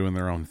everyone doing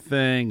their own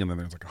thing, and then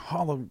there's like a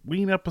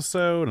Halloween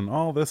episode and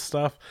all this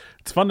stuff.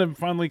 It's fun to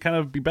finally kind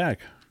of be back,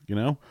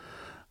 and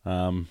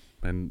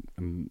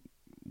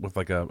with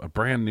like a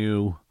brand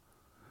new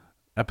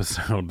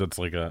episode that's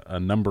like a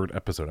numbered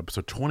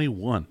episode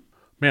 21.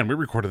 Man, we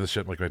recorded this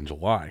shit like in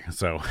July,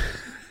 so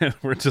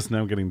we're just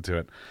now getting to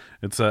it.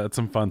 It's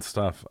some fun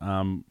stuff.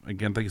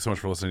 Again, thank you so much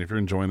for listening. If you're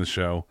enjoying the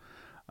show,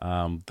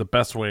 the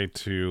best way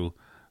to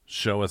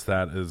show us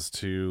that is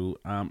to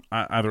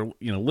either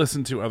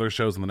listen to other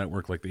shows on the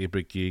network like the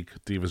 8-Bit Geek,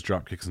 Divas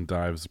Drop Kicks and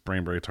Dives,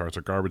 Brainberry Tarts,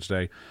 or Garbage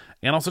Day,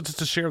 and also just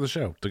to share the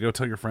show, to go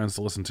tell your friends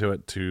to listen to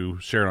it, to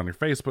share it on your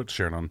Facebook, to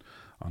share it on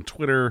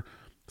Twitter,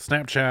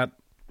 Snapchat,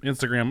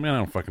 Instagram. I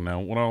don't fucking know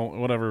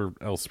whatever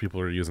else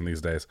people are using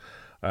these days.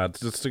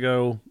 Just to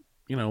go,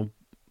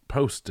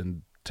 post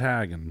and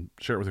tag and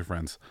share it with your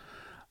friends.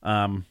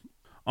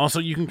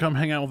 Also, you can come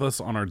hang out with us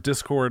on our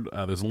Discord.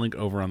 There's a link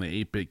over on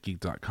the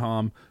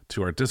 8bitgeek.com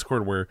to our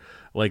Discord where,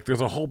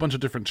 there's a whole bunch of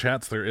different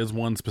chats. There is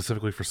one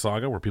specifically for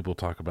Saga where people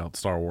talk about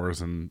Star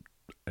Wars and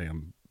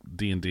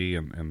D&D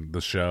and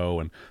the show.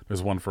 And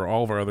there's one for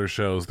all of our other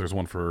shows. There's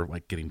one for,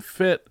 getting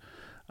fit.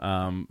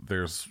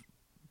 There's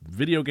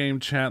video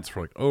game chats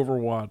for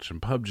Overwatch and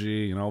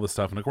PUBG and all this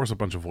stuff, and of course a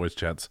bunch of voice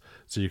chats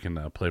so you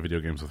can play video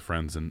games with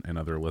friends and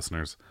other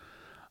listeners.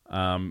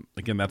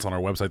 Again, that's on our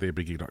website,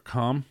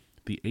 the8bitgeek.com,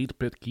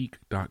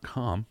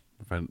 the8bitgeek.com,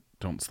 if I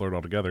don't slur it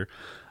all together.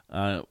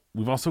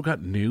 We've also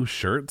got new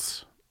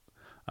shirts.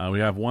 We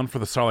have one for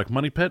the Sarlacc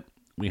Money Pit.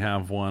 We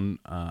have one,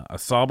 a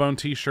Sawbone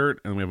t-shirt,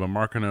 and we have a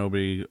Mark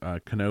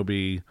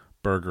Kenobi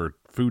Burger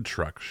food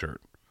truck shirt.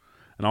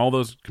 And all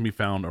those can be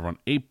found over on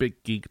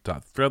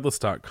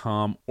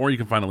 8bitgeek.threadless.com, or you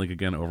can find a link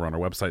again over on our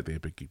website,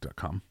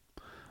 the8bitgeek.com.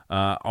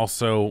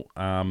 Also,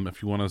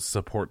 if you want to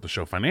support the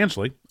show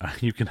financially,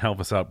 you can help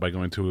us out by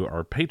going to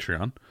our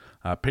Patreon,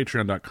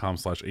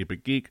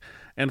 patreon.com/8bitgeek.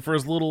 And for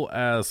as little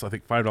as, I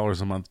think,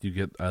 $5 a month, you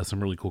get some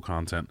really cool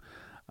content.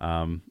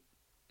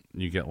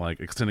 You get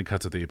extended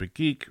cuts at the 8-Bit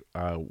Geek.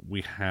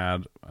 We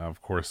had,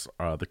 of course,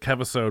 the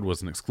Kevasode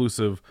was an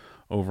exclusive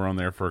over on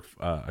there for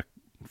a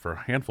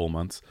handful of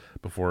months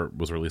before it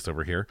was released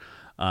over here.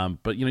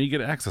 But you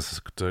get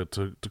access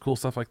to cool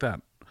stuff like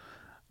that.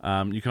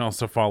 You can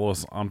also follow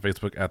us on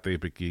Facebook at the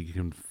 8-Bit Geek. You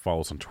can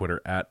follow us on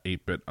Twitter at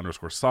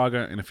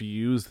 8bit_saga. And if you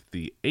use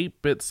the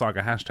 8-Bit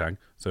Saga hashtag,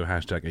 so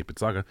hashtag 8-Bit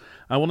Saga,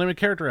 I will name a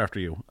character after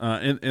you.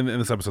 In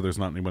this episode, there's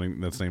not anybody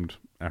that's named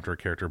after a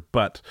character,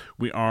 but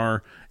we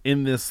are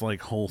in this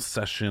whole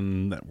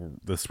session that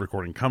this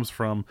recording comes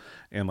from,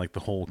 and the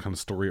whole kind of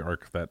story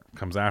arc that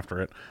comes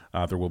after it.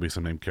 There will be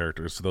some named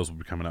characters, so those will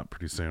be coming up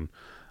pretty soon.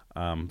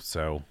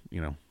 So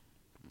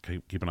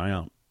keep an eye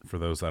out for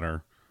those that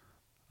are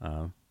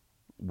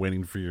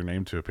waiting for your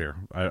name to appear.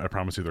 I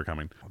promise you they're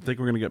coming. I think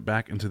we're going to get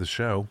back into the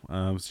show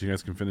so you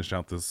guys can finish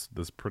out this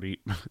pretty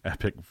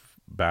epic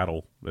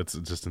battle. It's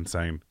just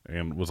insane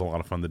and was a lot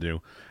of fun to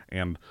do.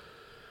 And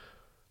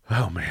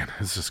oh man,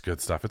 it's just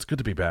good stuff. It's good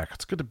to be back.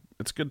 It's just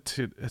good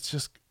to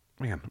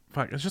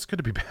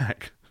be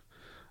back.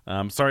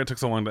 Sorry it took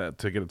so long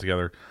to get it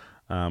together.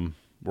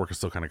 Work is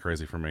still kind of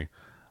crazy for me.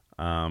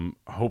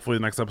 Hopefully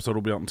the next episode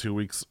will be out in 2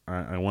 weeks.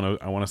 I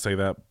want to say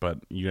that, but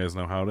you guys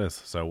know how it is,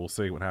 so we'll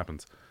see what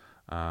happens.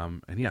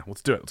 And yeah,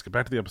 let's do it. Let's get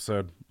back to the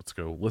episode. Let's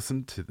go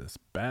listen to this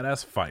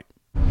badass fight.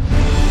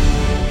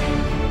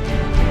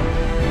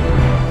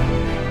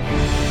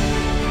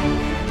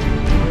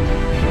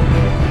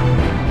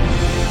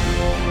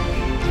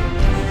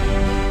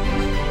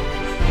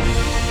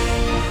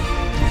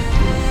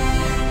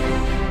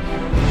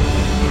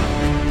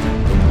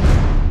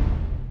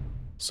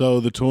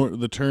 So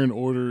the turn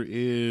order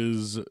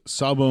is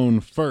Sawbone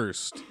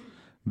first,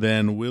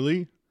 then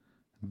Willie,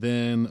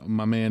 then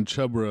my man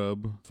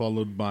Chubrub,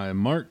 followed by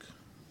Mark,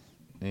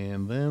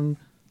 and then,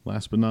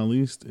 last but not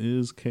least,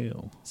 is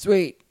Kale.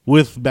 Sweet.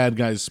 With bad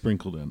guys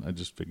sprinkled in. I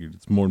just figured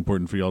it's more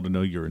important for y'all to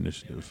know your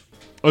initiative.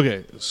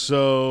 Okay,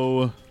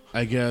 so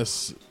I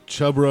guess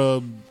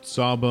Chubrub,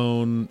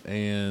 Sawbone,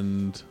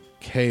 and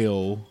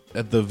Kale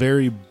at the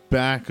very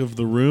back of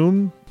the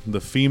room,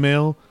 the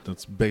female,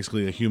 that's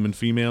basically a human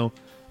female,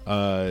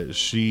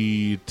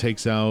 she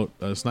takes out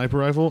a sniper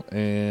rifle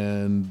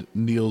and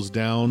kneels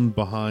down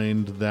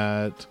behind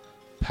that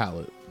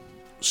pallet.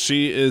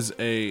 She is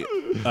a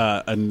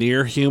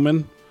near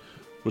human,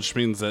 which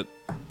means that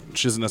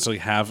she doesn't necessarily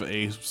have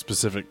a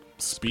specific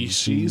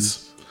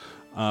species.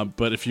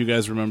 But if you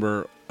guys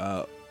remember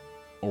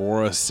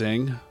Aurora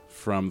Singh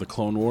from the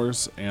Clone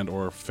Wars and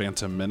or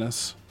Phantom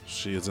Menace,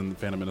 she is in the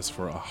Phantom Menace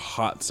for a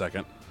hot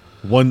second.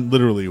 One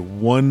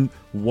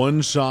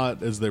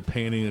shot as they're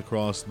panning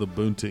across the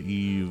Boonta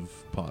Eve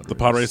pod race. The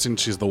pod racing,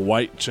 she's the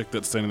white chick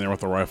that's standing there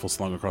with a rifle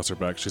slung across her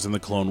back. She's in the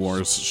Clone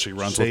Wars. She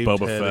runs Shaved with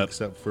Boba head Fett.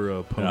 except for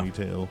a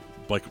ponytail.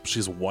 Yeah.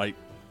 She's white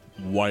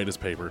as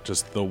paper.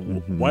 Just the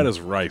white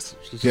as rice.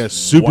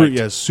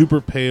 She's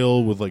super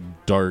pale with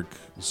dark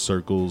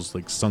circles,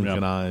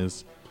 sunken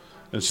eyes.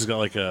 And she's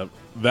got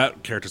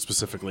that character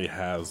specifically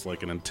has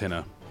an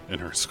antenna in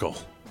her skull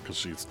because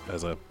she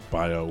has a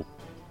bio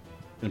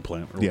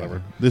implant or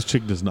whatever. This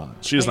chick does not.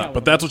 She is not,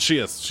 but that's what she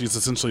is. She's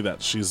essentially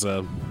that. She's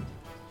no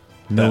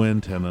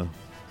antenna.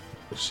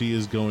 She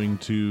is going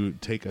to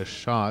take a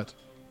shot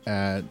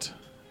at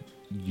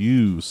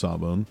you,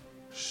 Sawbone.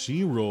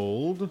 She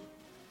rolled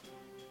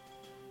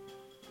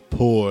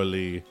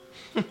poorly.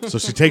 So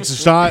she takes a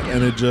shot,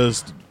 and it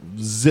just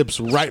zips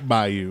right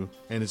by you,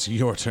 and it's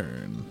your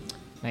turn.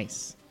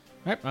 Nice.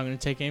 All right, I'm going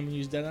to take aim and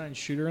use Deadeye and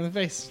shoot her in the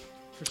face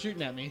for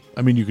shooting at me.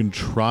 I mean, you can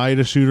try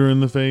to shoot her in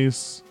the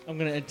face. I'm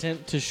going to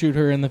attempt to shoot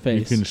her in the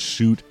face. You can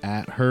shoot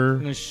at her.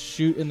 I'm going to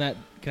shoot in that.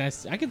 I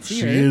can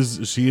see She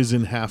her. She is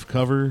in half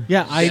cover.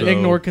 Yeah, I so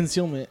ignore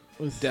concealment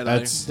with Deadeye.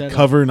 That's Deadeye.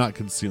 cover, not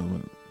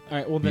concealment. All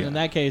right, well, then in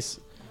that case,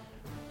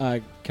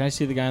 can I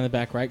see the guy in the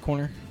back right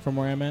corner from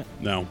where I'm at?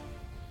 No.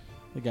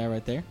 The guy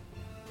right there?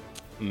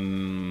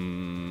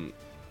 I'm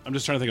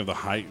just trying to think of the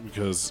height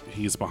because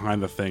he's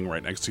behind the thing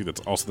right next to you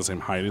that's also the same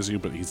height as you,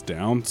 but he's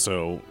down,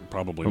 so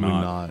probably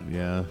not.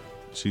 Yeah.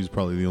 She's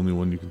probably the only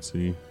one you can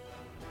see.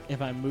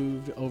 If I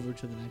moved over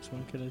to the next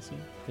one, could I see?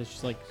 Because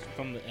she's like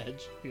from the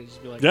edge. You could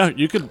just be like, Yeah,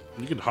 you could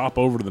hop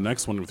over to the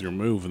next one with your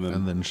move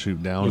and then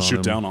shoot down. You'll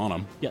shoot down on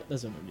him. Yeah,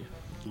 that's what I'm gonna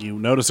do. You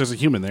notice there's a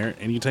human there,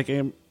 and you take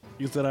aim,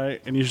 use that eye,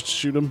 and you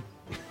shoot him.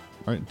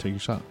 All right, take your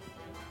shot.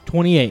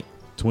 28.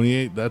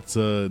 28. That's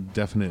a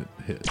definite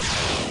hit.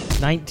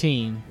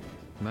 19.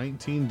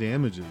 19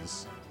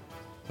 damages.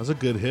 That's a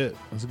good hit.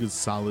 That's a good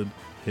solid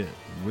hit.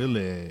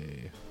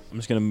 Really. I'm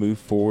just gonna move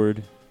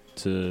forward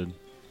to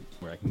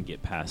where I can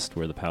get past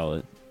where the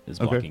pallet is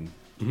blocking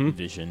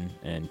vision.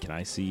 And can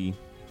I see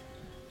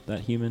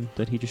that human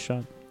that he just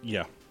shot?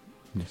 Yeah.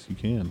 Yes, you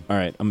can. All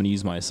right, I'm gonna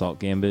use my assault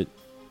gambit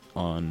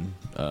on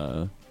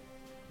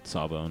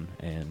Sawbone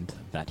and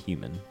that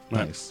human.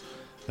 Nice.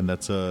 And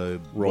that's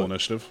a roll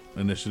initiative.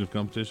 Initiative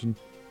competition.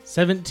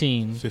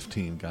 17.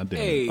 15. Goddamn.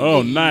 Hey.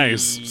 Oh,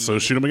 nice. So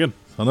shoot him again.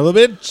 Son of a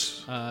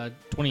bitch.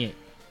 28.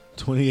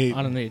 28.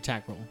 On the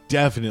attack roll.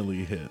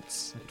 Definitely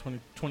hits.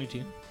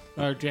 22.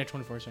 Or yeah,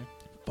 24. Sorry.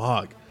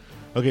 Fuck.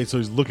 Okay, so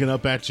he's looking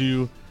up at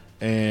you,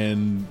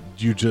 and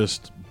you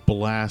just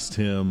blast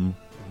him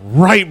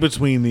right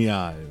between the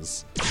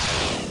eyes,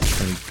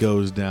 and he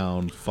goes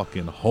down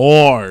fucking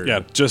hard.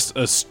 Yeah, just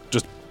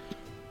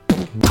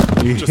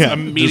Yeah,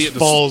 immediate just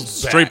falls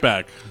straight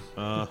back.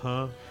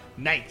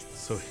 Nice.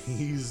 So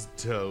he's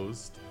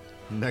toast.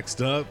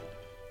 Next up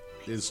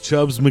is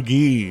Chubbs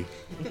McGee.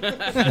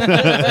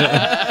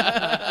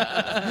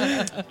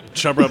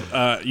 Chubb,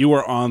 you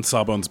are on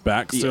Sawbone's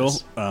back still,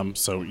 Yes.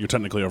 so you're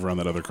technically over on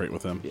that other crate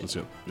with him.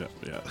 Yeah.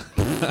 Yeah.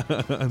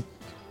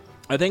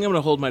 I think I'm going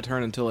to hold my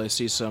turn until I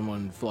see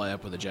someone fly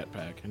up with a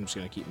jetpack. I'm just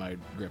going to keep my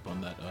grip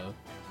on that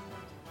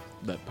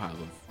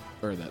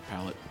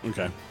pallet.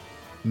 Okay.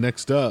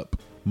 Next up,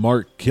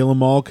 Mark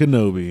Killamal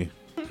Kenobi.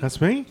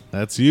 That's me?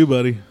 That's you,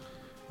 buddy.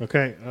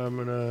 Okay, I'm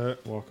going to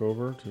walk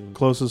over to the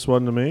closest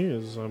one to me.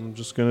 I'm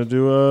just going to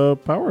do a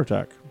power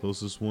attack.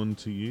 Closest one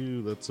to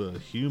you, that's a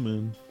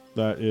human.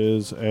 That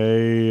is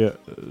a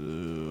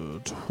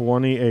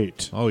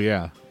 28. Oh,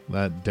 yeah.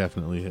 That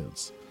definitely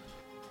hits.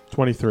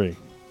 23.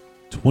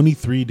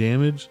 23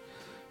 damage?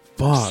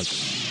 Fuck.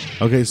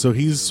 Okay, so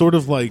he's sort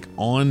of like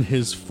on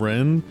his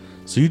friend,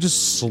 so you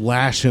just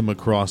slash him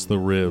across the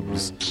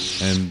ribs,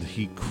 and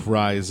he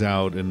cries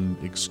out in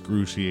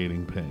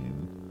excruciating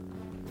pain.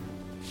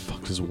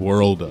 Fucked his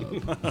world up.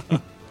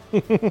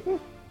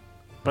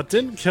 But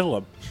didn't kill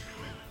him.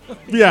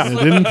 Yeah. It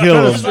didn't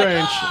kill him.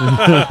 Strange.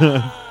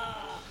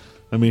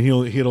 I mean,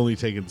 he had only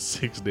taken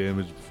 6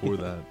 damage before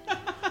that.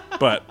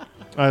 But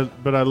I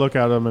look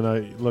at him and I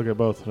look at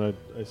both and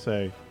I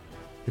say,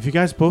 if you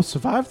guys both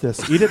survive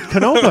this, eat it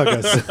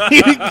Canoburgers.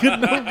 Eat it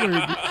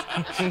Canoburgers.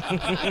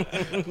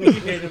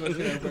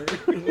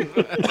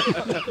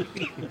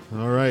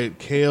 All right,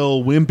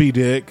 Kale Wimpy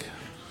Dick.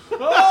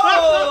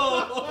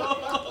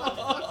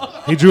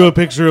 He drew a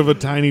picture of a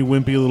tiny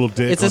wimpy little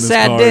dick. It's on a his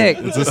sad card. dick.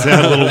 It's a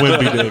sad little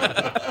wimpy dick.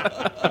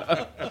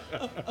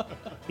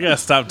 You gotta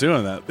stop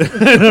doing that.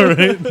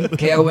 Right?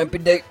 Kale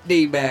Wimpy Dick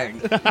D-bag.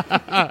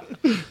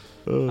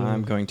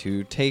 I'm going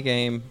to take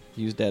aim,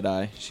 use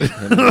Deadeye, shoot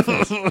him in the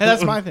face. Hey,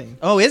 that's my thing.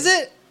 Oh, is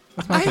it?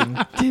 That's my thing.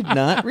 Did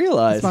not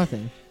realize. That's my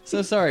thing.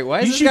 So sorry. Why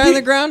is You this shoot guy on pe-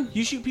 the ground?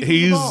 You shoot people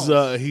in the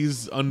balls.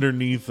 He's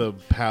underneath a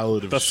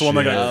pallet of That's the shit.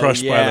 one that got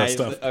crushed by that he's-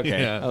 stuff.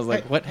 Okay. Yeah. I was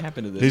like, what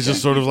happened to this? He's guy?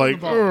 just sort of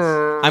like,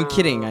 I'm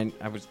kidding.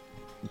 I was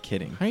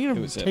kidding. How are you It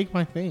going was to it. take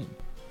my thing?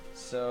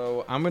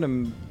 So I'm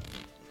gonna.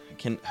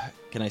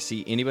 Can I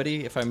see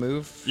anybody if I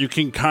move? You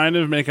can kind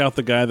of make out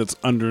the guy that's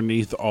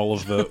underneath all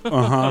of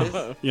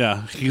the.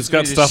 Yeah, he's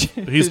got stuff.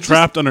 He's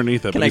trapped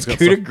underneath it. Can but I he's got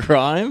coup de stuff.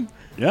 grace him?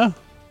 Yeah.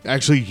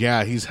 actually,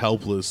 yeah, he's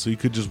helpless. So you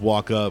could just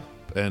walk up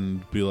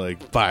and be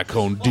like, "Via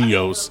con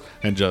Dios,"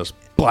 and just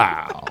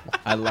plow.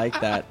 I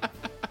like that.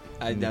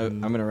 I know.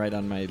 I'm gonna write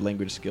on my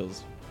language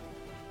skills,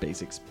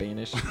 basic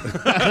Spanish.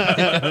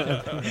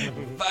 Via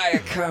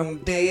con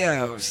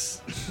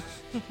Dios.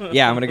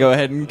 Yeah, I'm gonna go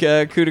ahead and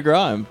coup de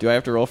grace him. Do I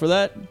have to roll for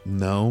that?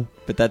 No,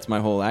 But that's my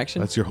whole action.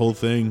 that's your whole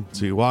thing.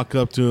 So you walk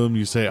up to him,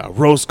 you say,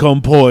 "Arroz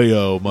con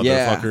pollo,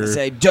 motherfucker." Yeah,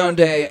 say, "Donde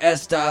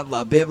está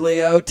la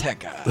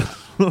biblioteca?"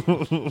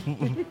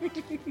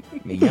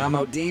 Me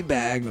llamo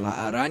D-bag, la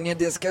araña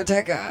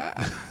discoteca.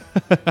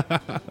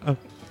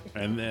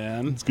 And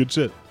then It's good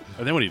shit.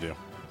 what do you do?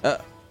 Uh,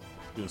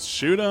 You just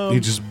shoot him. He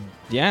just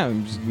Yeah,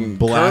 I'm just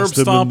Blast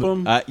him stomp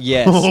in the- him.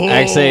 yes,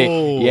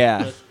 actually,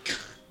 yeah.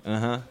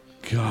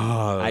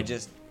 God. I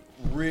just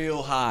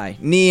real high,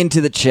 knee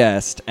into the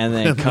chest, and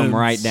then come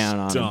right down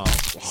on him.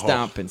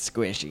 Stomp and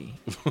squishy.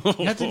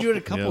 You have to do it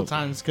a couple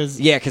times because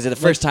Yeah, because the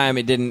first time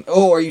it didn't.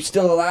 Oh, are you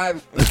still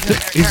alive?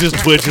 He's just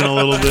twitching a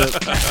little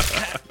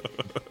bit.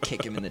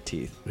 Kick him in the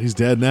teeth. He's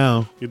dead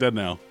now. You're dead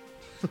now.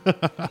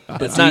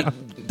 It's not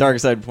Dark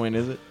Side Point,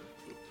 is it?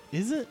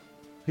 is it?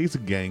 He's a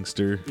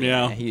gangster.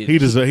 Yeah, He had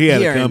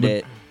it earned coming.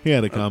 it. He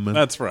had it coming.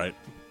 that's right.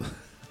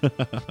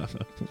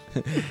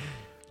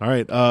 All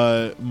right,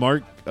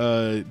 Mark,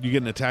 you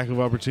get an attack of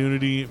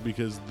opportunity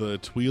because the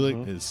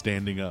Twi'lek is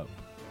standing up.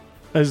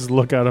 I just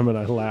look at him and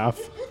I laugh.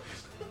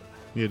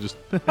 Yeah, just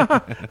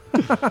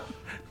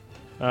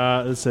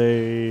It's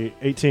a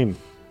 18.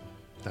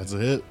 that's a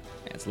hit.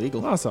 That's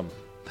legal. Awesome.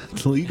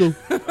 It's legal.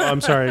 Oh,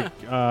 I'm sorry.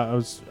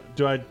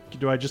 Do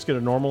I just get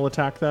a normal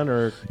attack then,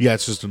 or Yeah,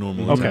 it's just a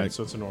normal okay? attack.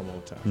 So it's a normal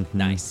attack.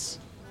 Nice.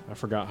 I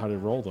forgot how to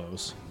roll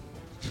those.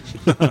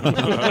 Big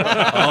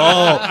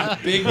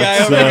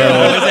guy over here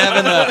always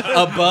having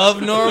the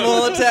above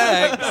normal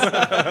attacks.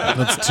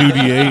 That's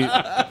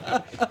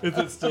 2d8. Is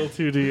it still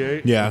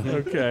 2d8? Yeah.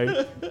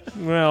 Okay.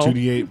 Well,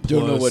 2d8 plus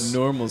Don't know what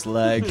normal's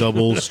like.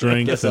 double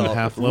strength Guess and I'll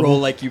half roll level.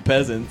 like you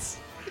peasants.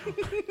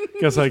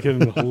 guess I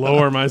can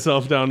lower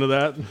myself down to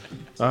that.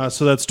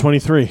 So that's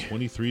 23.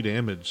 23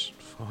 damage.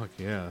 Fuck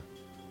yeah.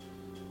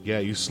 Yeah,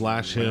 you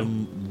slash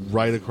him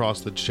right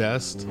across the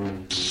chest,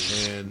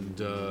 and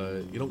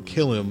you don't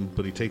kill him,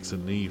 but he takes a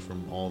knee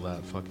from all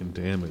that fucking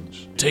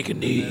damage. Take a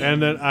knee.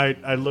 And then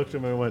I looked at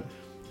him and went,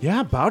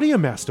 "Yeah, bow to you,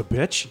 master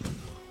bitch."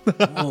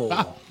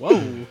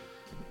 Whoa.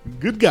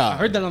 Good guy. I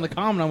heard that on the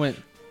comm and I went,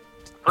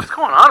 What's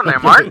going on in there,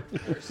 Mark?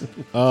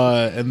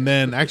 And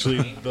then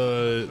actually,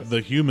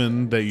 the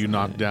human that you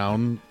knocked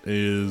down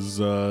is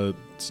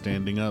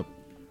standing up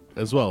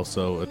as well.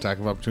 So attack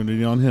of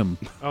opportunity on him.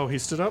 Oh, he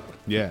stood up?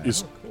 Yeah.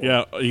 He's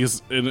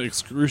in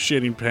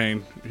excruciating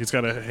pain. He's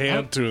got a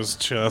hand to his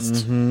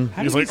chest.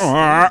 He's like,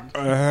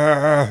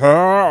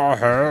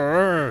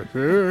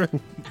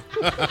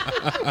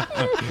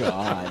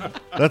 God.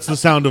 That's the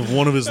sound of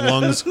one of his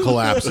lungs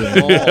collapsing.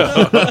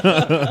 What's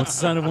the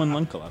sound of one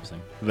lung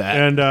collapsing? That.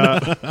 And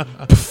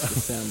The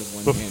sound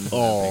of one hand.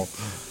 Oh.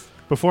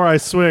 before I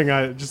swing,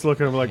 I just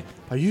look at him like,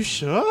 "Are you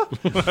sure?"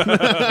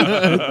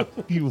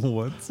 You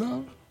want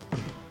some?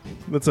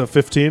 That's a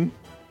 15,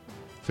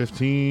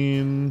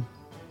 15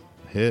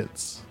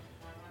 hits.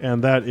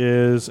 and that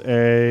is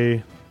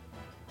a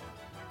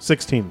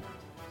 16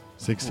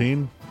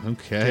 16?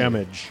 Okay.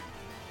 damage.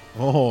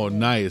 Oh,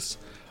 nice.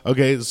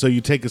 Okay, so you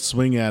take a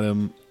swing at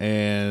him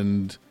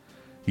and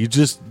you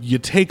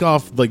take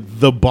off like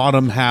the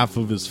bottom half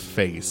of his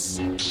face.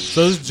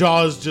 So his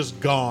jaw is just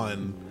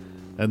gone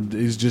and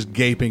he's just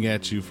gaping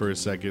at you for a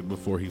second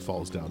before he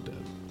falls down dead.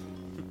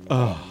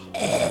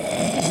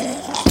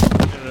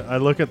 I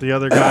look at the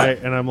other guy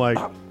and I'm like,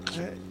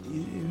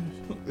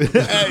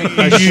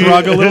 I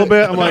shrug a little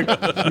bit. I'm like,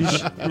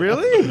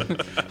 really?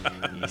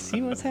 You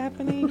see what's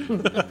happening?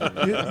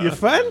 You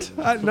friend?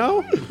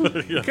 No?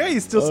 Okay,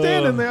 he's still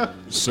standing there.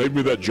 Save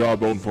me that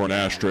jawbone for an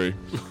ashtray.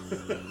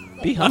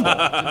 Be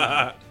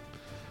humble.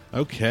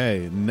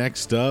 Okay,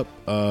 next up,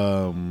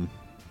 that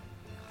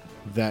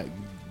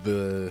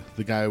the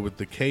guy with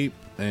the cape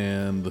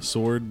and the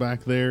sword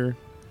back there,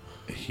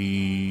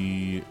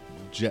 he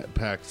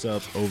jetpacks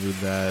up over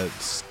that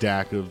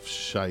stack of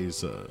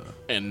shiza.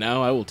 And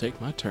now I will take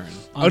my turn.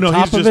 on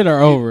top of it or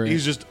over it?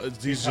 He's just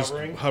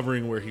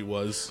hovering where he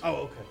was. Oh,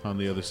 okay. On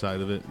the other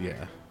side of it,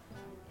 yeah.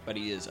 But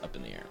he is up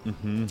in the air.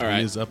 Mm-hmm. All right.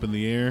 He is up in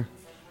the air.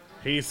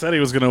 he said he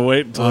was going to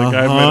wait until the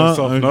guy made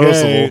himself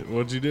noticeable.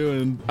 What you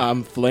doing?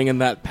 I'm flinging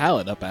that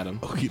pallet up at him.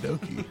 Okie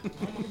dokie.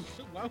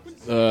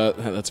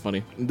 That's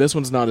funny. This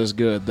one's not as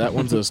good. That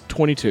one's a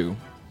 22.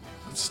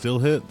 It still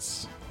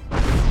hits.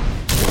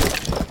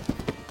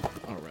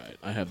 All right,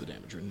 I have the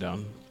damage written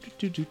down.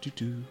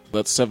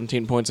 That's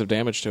 17 points of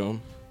damage to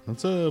him.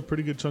 That's a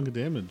pretty good chunk of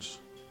damage.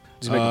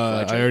 Let's make a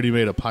fly check. I already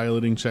made a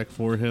piloting check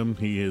for him.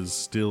 He is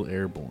still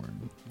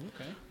airborne.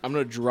 I'm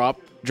gonna drop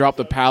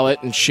the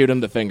pallet and shoot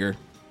him the finger.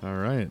 All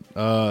right.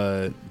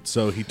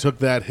 So he took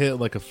that hit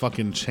like a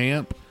fucking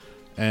champ,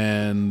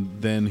 and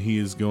then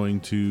he's gonna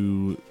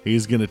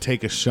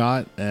take a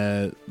shot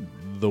at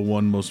the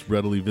one most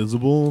readily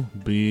visible,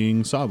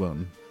 being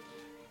Sawbone.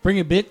 Bring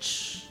it,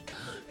 bitch.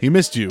 He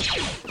missed you.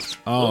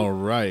 All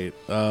right.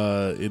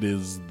 It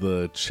is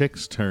the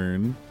chick's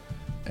turn,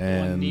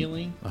 and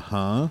kneeling.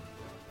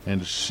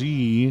 and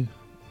she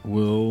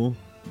will.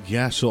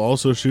 Yeah, she'll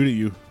also shoot at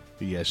you.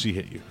 Yeah, she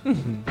hit you.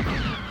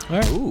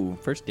 Ooh,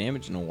 first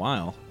damage in a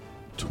while.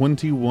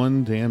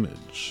 21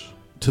 damage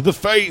to the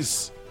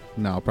face.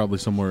 Now, probably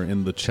somewhere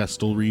in the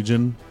chestal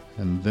region.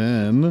 And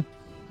then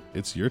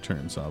it's your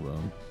turn,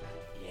 Sawbone.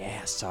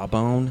 Yeah,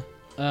 Sawbone.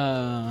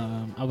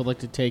 I would like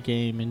to take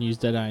aim and use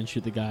Deadeye and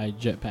shoot the guy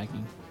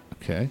jetpacking.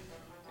 Okay.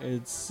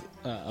 It's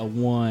a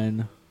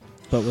 1,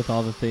 but with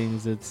all the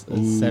things, it's a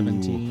Ooh,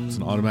 17. It's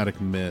an automatic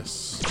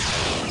miss.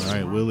 All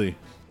right, Willie.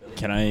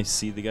 Can I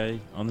see the guy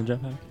on the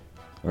jetpack?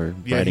 or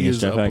Yeah, riding he his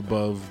is up jetpack?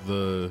 above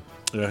the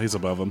he's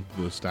above him.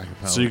 stack of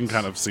pallets. So you can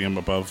kind of see him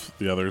above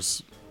the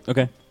others.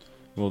 Okay.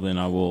 Well, then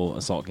I will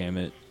assault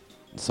gambit,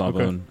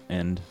 Sawbone,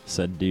 and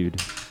said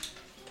dude.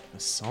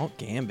 Assault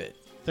Gambit.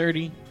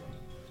 30.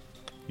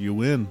 You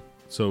win.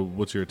 So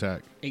what's your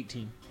attack?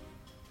 18.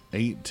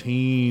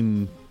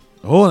 18.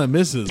 Oh, that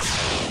misses.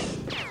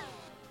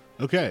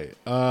 Okay.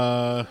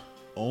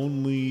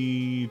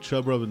 Only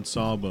Chubrub and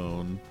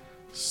Sawbone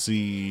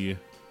see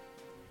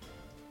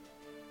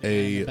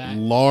a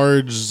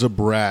large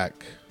Zabrak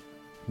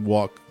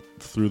walk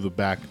through the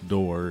back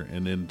door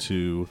and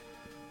into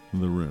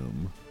the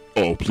room.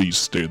 Oh, please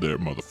stay there,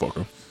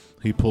 motherfucker.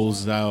 He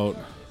pulls out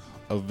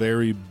a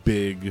very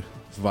big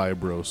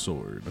vibro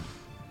sword.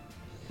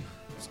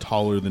 It's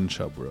taller than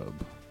Chubrub.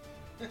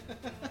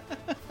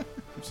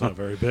 It's not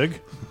very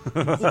big.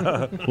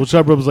 Well,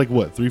 Chubrub's like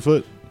what, 3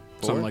 foot?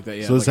 Something like that,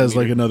 yeah. So this like has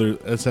like another.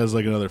 This has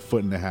like another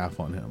foot and a half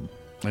on him.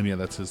 And yeah,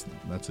 that's his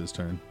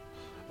turn.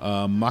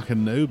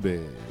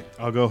 Makanobe.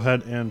 I'll go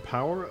ahead and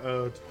power.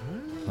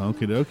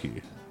 Okie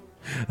dokie.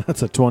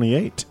 That's a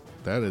 28.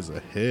 That is a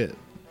hit.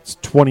 It's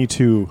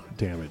 22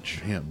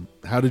 damage. Damn.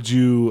 How did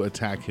you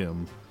attack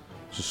him?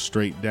 Just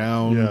straight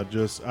down? Yeah,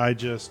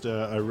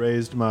 I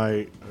raised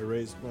my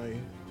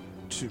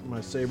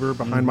saber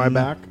behind my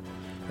back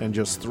and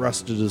just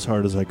thrust it as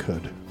hard as I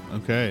could.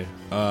 Okay.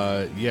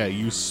 Yeah,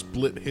 you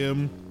split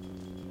him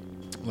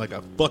like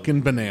a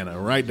fucking banana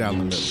right down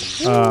the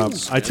middle.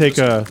 I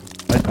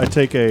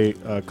take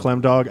a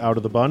clam dog out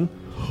of the bun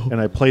and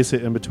I place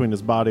it in between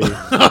his body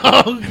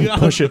and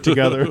push it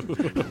together.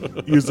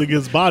 Using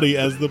his body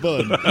as the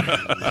bun.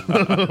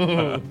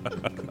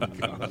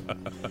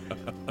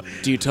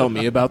 Do you tell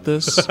me about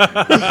this?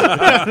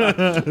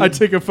 I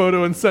take a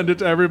photo and send it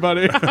to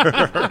everybody.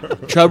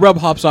 Chubrub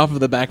hops off of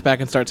the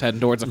backpack and starts heading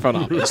towards the front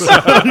office.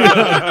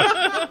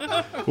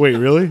 Wait,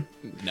 really?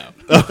 No.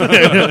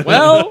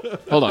 Well,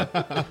 hold on.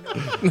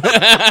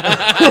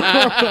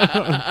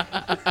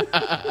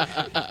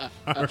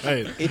 All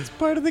right. It's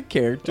part of the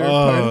character,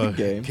 part of the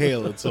game.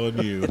 Kale, it's on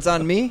you. It's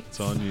on me? It's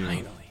on you.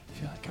 Finally. I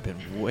feel like I've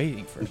been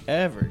waiting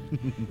forever.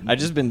 I've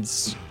just been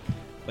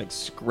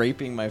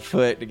scraping my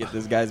foot to get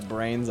this guy's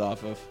brains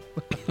off of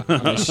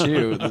my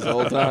shoe this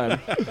whole time.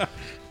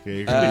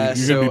 Yeah,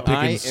 you're gonna be picking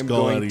I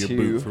skull am out of your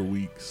going boot to for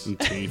weeks. And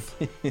teeth.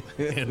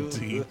 And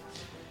teeth.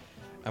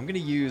 I'm going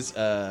to use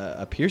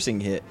a piercing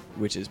hit,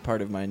 which is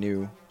part of my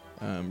new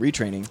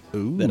retraining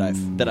Ooh.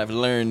 that I've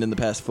learned in the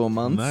past 4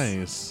 months.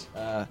 Nice.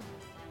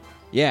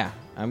 Yeah,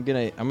 I'm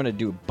gonna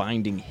do a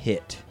binding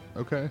hit.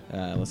 Okay.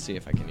 Let's see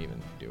if I can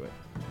even do it.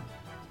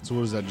 So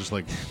what is that? Just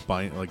like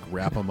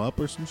wrap them up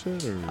or some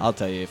shit? Or I'll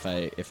tell you if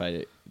I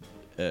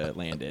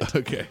land it.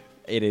 Okay.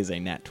 It is a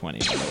nat 20.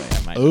 By the way,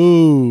 I might.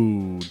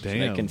 Oh, damn!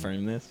 Should I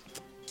confirm this?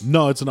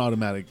 No, it's an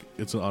automatic.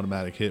 It's an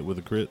automatic hit with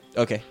a crit.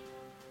 Okay.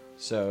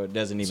 So it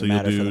doesn't even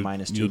matter for the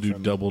 -2. You'll do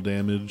from double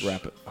damage.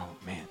 Rapid. Oh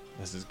man,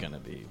 this is gonna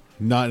be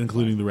not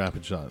including the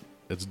rapid shot.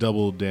 It's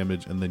double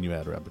damage, and then you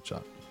add rapid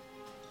shot.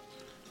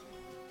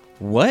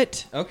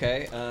 What?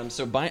 Okay.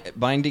 So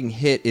binding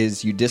hit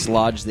is you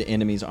dislodge the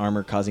enemy's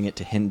armor, causing it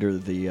to hinder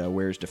the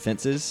wearer's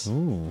defenses.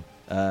 Ooh.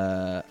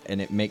 And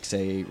it makes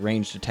a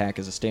ranged attack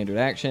as a standard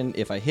action.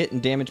 If I hit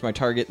and damage my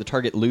target, the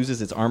target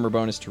loses its armor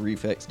bonus to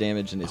reflex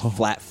damage and is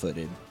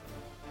flat-footed.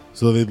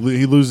 So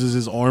he loses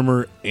his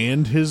armor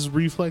and his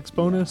reflex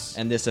bonus?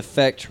 And this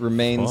effect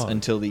remains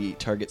until the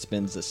target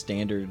spends a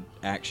standard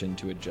action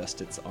to adjust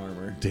its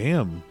armor.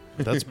 Damn.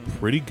 That's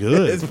pretty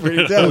good. It's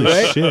pretty tough,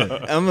 right? Shit.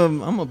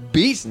 I'm a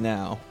beast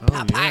now.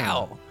 Oh,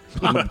 Pow!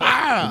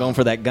 I'm going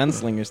for that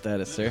gunslinger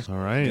status, sir. All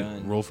right.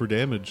 Gun. Roll for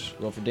damage.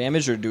 Roll for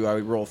damage, or do I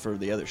roll for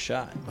the other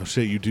shot? Oh,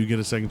 shit. You do get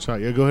a second shot.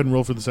 Yeah, go ahead and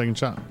roll for the second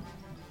shot.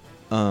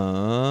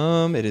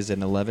 It is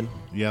an 11.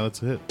 Yeah,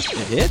 that's a hit.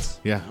 It hits?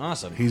 Yeah.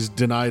 Awesome. He's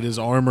denied his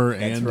armor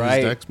and his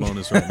dex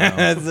bonus right now.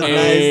 That's a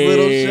nice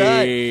little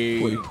shot.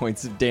 40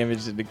 points of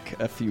damage and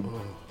a few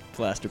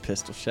blaster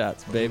pistol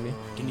shots, baby.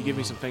 Can you give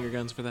me some finger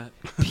guns for that?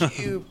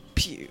 Pew,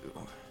 pew.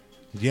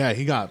 Yeah,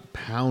 he got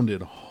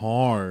pounded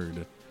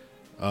hard.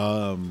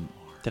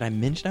 Did I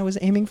mention I was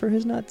aiming for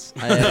his nuts?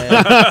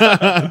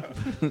 The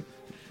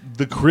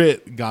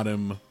crit got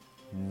him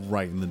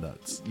right in the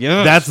nuts.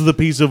 Yes. That's the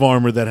piece of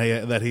armor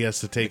that he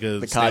has to take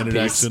a standard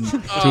codpiece. action to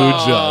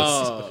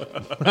adjust.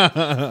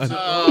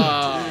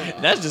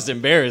 That's just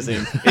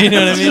embarrassing. You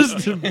know what I mean? It's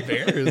just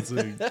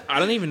embarrassing. I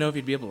don't even know if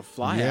he'd be able to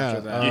fly Yeah.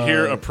 after that. You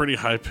hear a pretty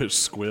high-pitched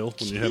squeal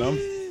when you hit him.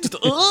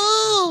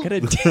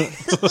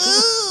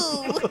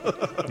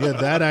 Yeah,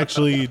 that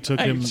actually took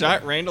him.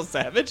 Shot Randall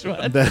Savage.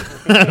 What?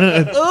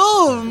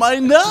 Oh, my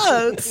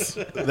nuts!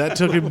 That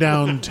took him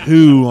down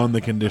 2 on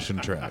the condition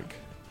track.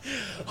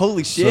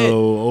 Holy shit! So,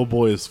 old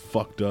boy is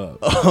fucked up.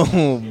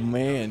 Oh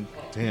man!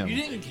 Damn. You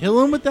didn't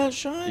kill him with that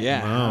shot?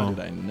 Yeah. Wow. How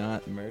did I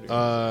not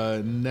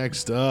murder?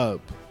 Next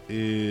up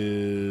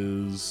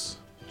is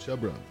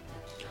Chubra.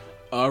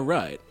 All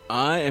right,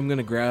 I am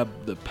gonna grab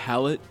the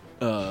pallet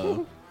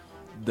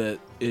that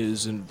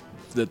is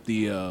that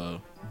the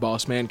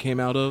boss man came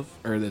out of,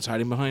 or that's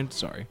hiding behind.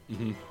 Sorry.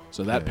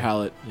 So that Okay.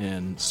 pallet,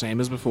 and same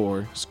as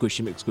before,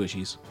 Squishy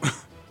McSquishies.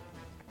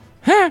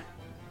 Ha!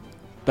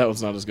 That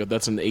was not as good.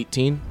 That's an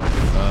 18.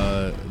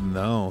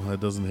 No, that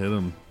doesn't hit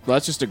him. Well,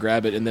 that's just to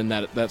grab it, and then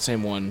that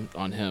same one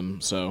on him.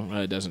 So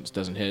it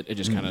doesn't hit. It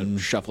just kind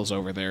of shuffles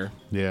over there.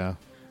 Yeah.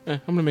 I'm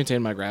gonna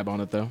maintain my grab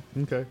on it though.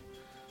 Okay.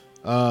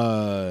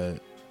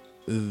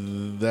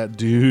 That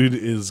dude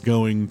is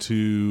going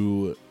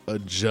to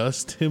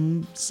adjust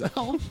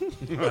himself.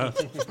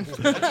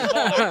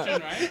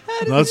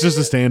 That's just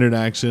a standard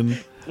action.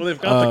 Well, they've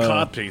got the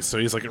cod piece, so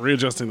he's like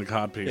readjusting the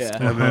cod piece,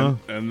 Yeah.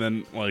 and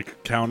then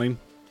like counting.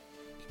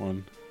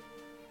 1,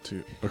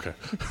 2. Okay.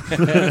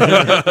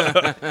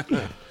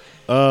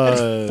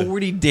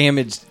 40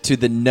 damage to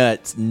the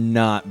nuts,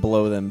 not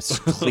blow them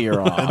clear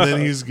off. And then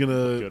he's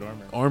gonna Good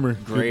armor.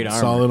 Great Good, armor.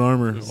 solid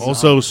armor.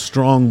 Also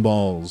strong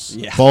balls.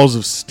 Yeah. Balls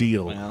of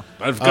steel. Well,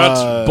 I've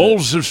got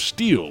balls of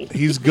steel.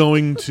 He's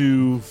going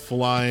to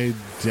fly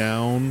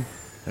down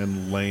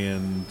and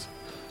land.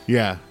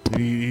 Yeah,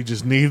 he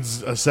just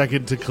needs a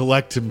second to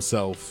collect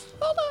himself,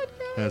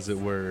 as it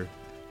were.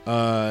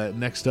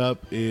 Next up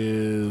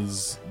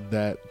is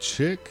that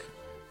chick,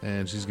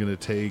 and she's going to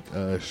take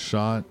a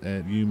shot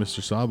at you,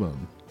 Mr.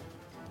 Sawbone.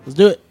 Let's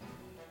do it.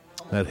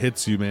 That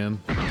hits you, man.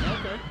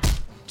 Okay.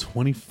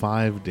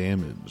 25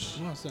 damage.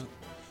 Well, it's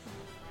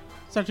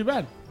not too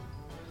bad.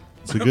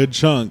 It's a good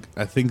chunk.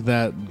 I think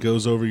that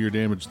goes over your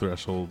damage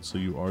threshold, so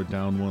you are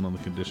down 1 on the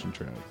condition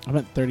track. I'm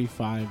at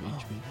 35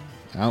 HP.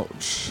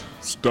 Ouch.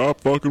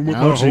 Stop fucking with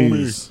my homie.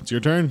 Ouchies. It's your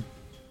turn.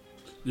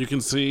 You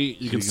can see,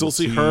 you So can you still can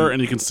see see- her,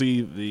 and you can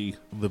see the.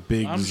 The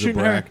big I'm shooting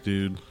her. Zabrak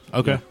dude.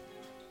 Okay. Yeah.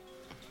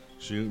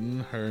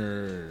 Shooting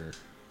her.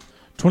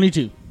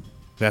 22.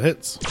 That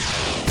hits.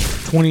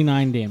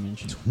 29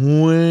 damage.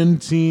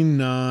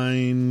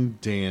 29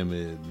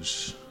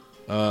 damage.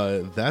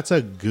 That's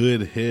a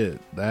good hit.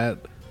 That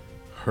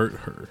hurt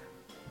her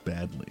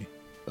badly.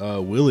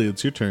 Willie,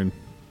 it's your turn.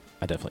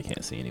 I definitely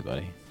can't see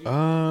anybody. You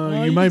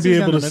you might can see be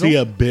down able to the see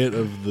middle. a bit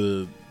of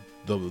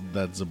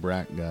that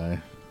Zabrak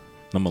guy,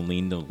 I'm gonna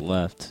lean to the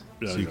left.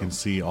 so you can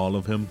see all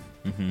of him.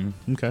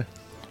 Mm-hmm. Okay.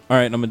 All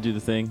right, I'm gonna do the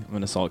thing. I'm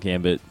gonna assault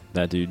gambit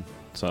that dude,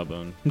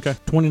 Sawbone. Okay.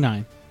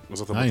 29. Was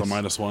that the, Nice. the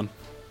 -1?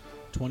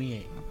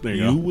 28. There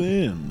You you go.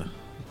 win.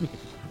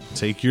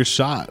 Take your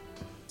shot.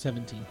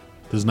 17.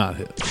 Does not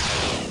hit.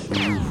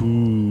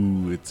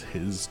 Ooh, it's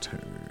his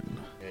turn.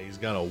 Yeah, he's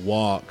got to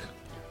walk,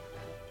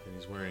 and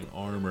he's wearing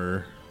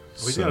armor.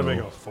 He's got to make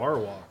a far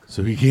walk.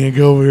 So he can't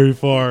go very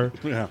far.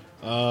 Yeah.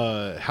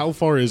 How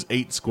far is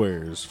 8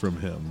 squares from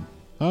him?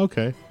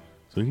 Okay,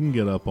 so he can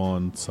get up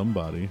on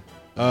somebody.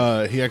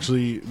 He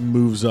actually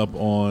moves up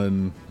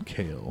on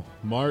Kale.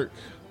 Mark.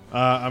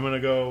 I'm going to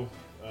go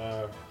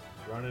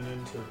running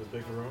into the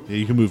big room. Yeah,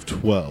 you can move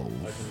 12. I can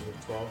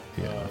move 12.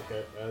 Yeah.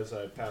 Okay. As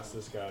I pass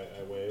this guy,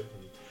 I wave.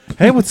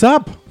 Hey, what's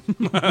up?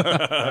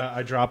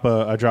 I drop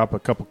a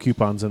couple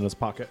coupons in his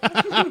pocket.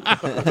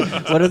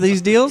 what are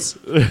these deals?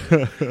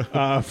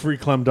 Free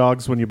Clem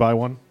dogs when you buy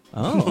one.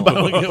 Oh, Buy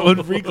one, get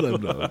one free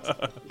Clem dogs.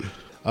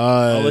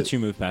 I'll let you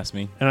move past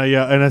me. And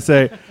I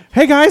say,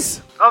 hey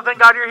guys. Oh, thank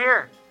God you're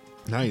here.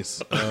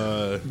 Nice.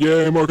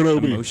 Yeah, Mark and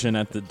Obi. Motion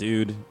at the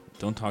dude.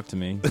 Don't talk to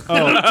me.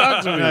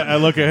 I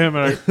look at him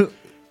and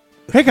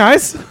hey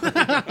guys.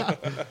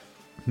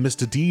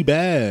 Mr.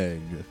 D-Bag.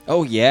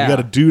 oh yeah. You got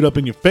a dude up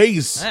in your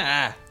face.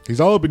 ah,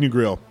 He's all up in your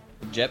grill.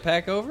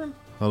 jetpack over him.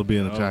 That'll be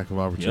an attack of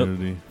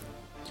opportunity.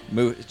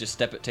 Move. Just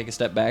take a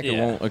step back. It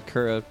Yeah. won't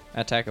occur a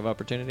attack of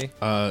opportunity.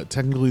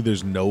 Technically,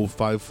 there's no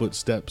 5-foot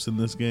steps in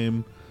this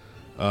game.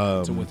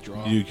 It's a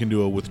withdrawal. You can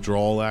do a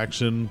withdrawal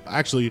action.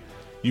 Actually,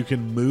 you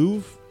can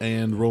move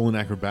and roll an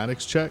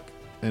acrobatics check.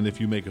 And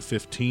if you make a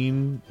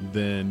 15,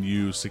 then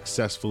you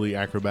successfully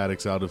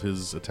acrobatics out of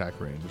his attack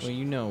range. Well,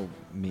 you know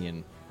me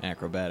and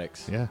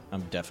acrobatics. Yeah.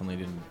 I'm definitely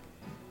didn't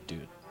do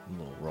a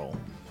little roll.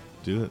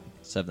 Do it.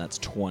 7. That's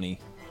 20.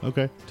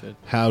 Okay. To-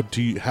 How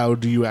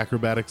do you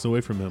acrobatics away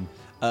from him?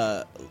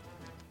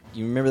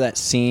 You remember that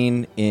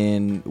scene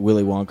in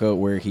Willy Wonka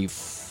where he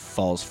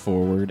falls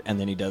forward and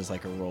then he does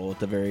like a roll at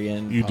the very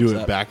end? You pops do it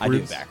up? backwards? I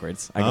do it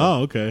backwards. I go,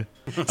 Oh, okay.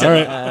 All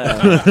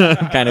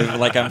right. kind of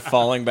like I'm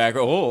falling back.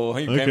 Oh,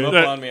 you came Okay.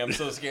 up on me. I'm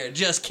so scared.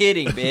 Just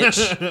kidding,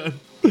 bitch.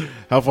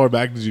 How far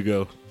back did you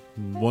go?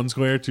 1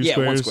 square, 2 yeah,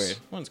 squares?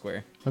 1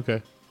 square.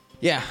 Okay.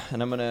 Yeah,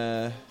 and I'm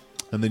gonna.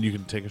 And then you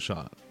can take a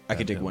shot. I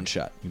can at take him. 1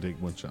 shot. You can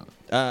take 1 shot.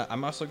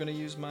 I'm also gonna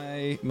use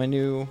my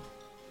new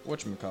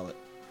whatchamacallit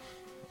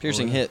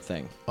piercing yeah. hit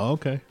thing. Oh,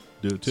 okay.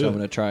 Do it too. So I'm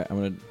gonna try. I'm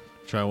gonna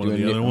try one do of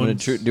a the new- other I'm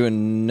ones. gonna do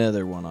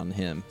another one on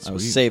him. I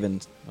was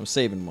Sweet.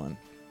 saving one.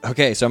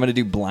 Okay, so I'm gonna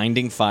do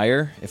blinding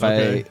fire. If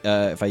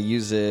I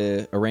use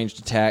a ranged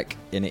attack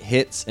and it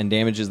hits and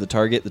damages the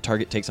target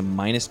takes a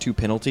 -2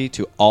 penalty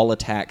to all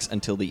attacks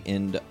until the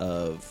end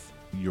of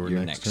your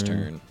next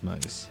turn.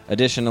 Nice.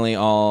 Additionally,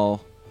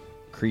 all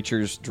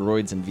creatures,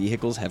 droids, and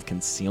vehicles have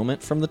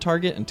concealment from the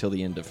target until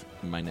the end of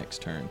my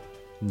next turn.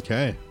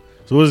 Okay.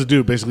 So what does it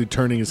do? Basically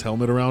turning his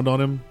helmet around on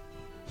him?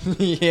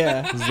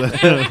 Yeah. Is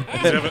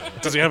that-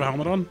 Does he have a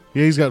helmet on?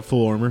 yeah, he's got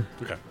full armor.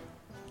 Okay.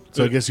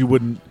 So I guess you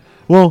wouldn't...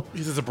 Well,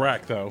 He's a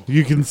Zabrak, though.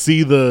 you can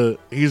see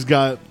he's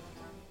got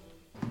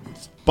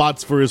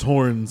spots for his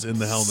horns in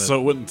the helmet. So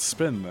it wouldn't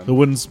spin then. It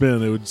wouldn't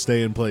spin. It would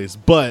stay in place.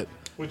 But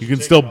you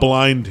can still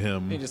blind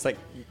him. He just like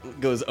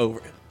goes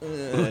over.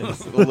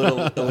 It's a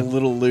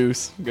little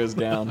loose. Goes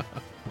down.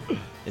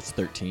 It's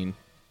 13.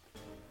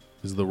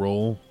 Is the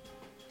roll?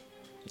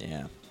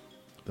 Yeah.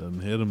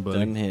 Doesn't hit him, buddy.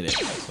 Doesn't hit it.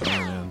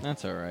 Sorry, man.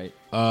 That's all right.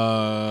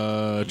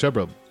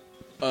 Chubrub.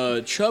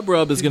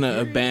 Chubrub is gonna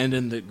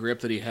abandon the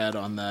grip that he had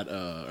on that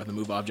or the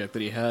move object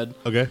that he had.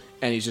 Okay.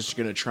 And he's just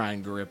gonna try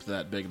and grip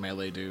that big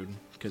melee dude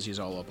because he's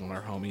all up on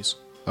our homies.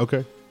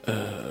 Okay.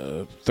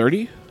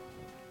 30?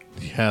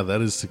 Yeah,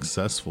 that is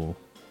successful.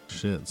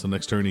 Shit. So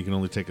next turn he can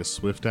only take a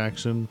swift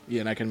action.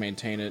 Yeah, and I can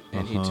maintain it,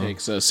 and he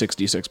takes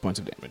 66 points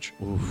of damage.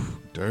 Oof,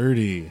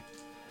 dirty.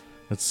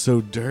 That's so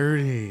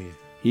dirty.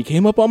 He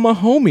came up on my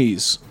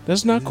homies.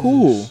 That's not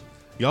cool.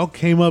 Y'all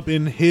came up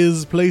in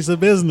his place of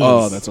business.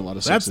 Oh, that's a lot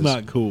of That's sixes.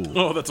 not cool.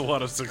 Oh, that's a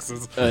lot of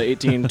sixes.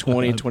 18,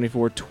 20,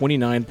 24,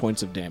 29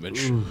 points of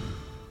damage.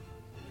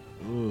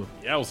 Ooh.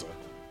 Yowza.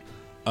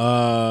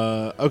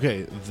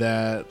 Okay,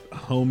 that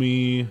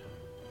homie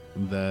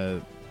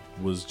that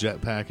was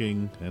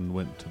jetpacking and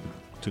went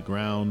to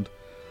ground,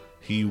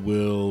 he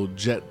will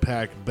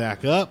jetpack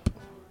back up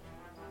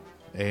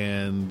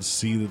and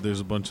see that there's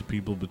a bunch of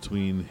people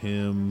between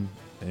him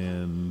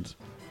and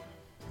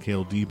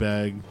Kale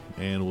D-Bag,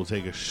 and will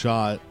take a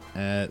shot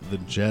at the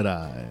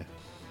Jedi.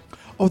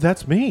 Oh,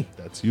 that's me.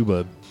 That's you,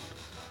 bud.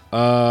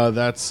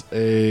 That's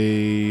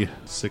a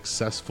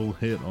successful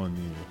hit on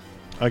you.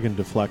 I can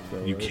deflect,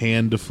 though. You right?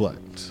 can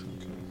deflect.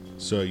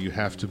 So you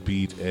have to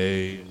beat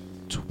a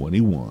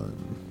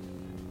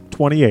 21.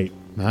 28.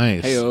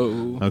 Nice.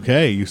 Heyo.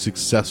 Okay, you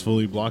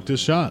successfully blocked his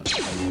shot.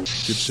 Good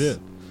shit.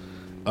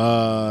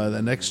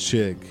 The next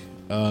chick.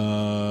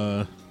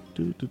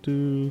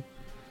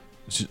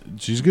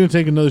 She's going to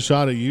take another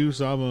shot at you,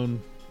 Sabon.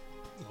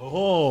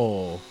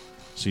 Oh.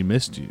 She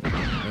missed you.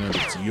 And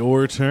it's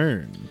your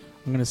turn.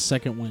 I'm gonna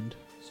second wind.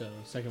 So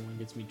second wind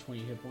gets me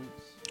 20 hit points.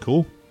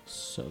 Cool.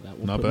 So that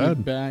will Not put bad.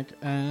 me back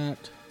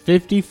at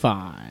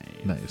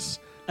 55. Nice.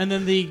 And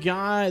then the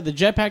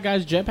jetpack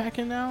guy's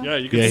jetpacking now? Yeah,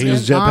 you can Yeah, see he him.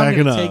 was I'm jetpacking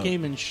gonna up. take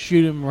aim and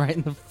shoot him right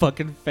in the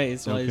fucking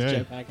face while he's Okay.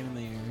 jetpacking in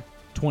the air.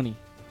 20.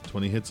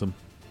 20 hits him.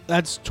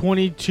 That's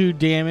 22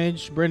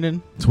 damage,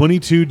 Brendan.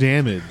 22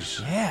 damage.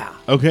 Yeah.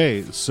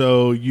 Okay,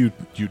 so you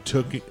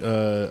took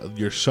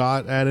your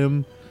shot at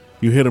him.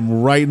 You hit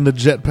him right in the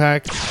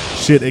jetpack.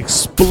 Shit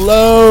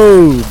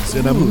explodes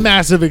in a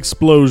massive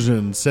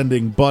explosion,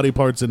 sending body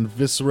parts and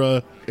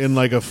viscera in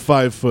like a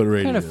 5-foot What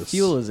radius. kind of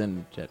fuel is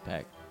in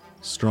jetpack?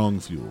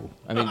 Strong fuel.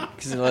 I mean,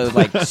 because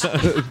like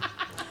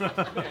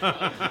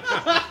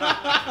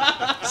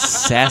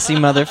sassy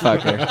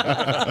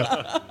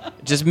motherfucker.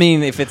 Just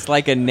mean if it's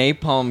like a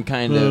napalm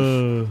kind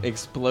of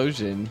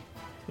explosion.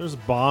 There's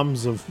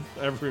bombs of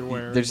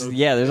everywhere. There's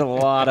a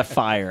lot of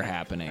fire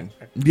happening.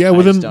 Yeah, I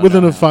within just don't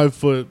within know a how.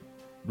 5-foot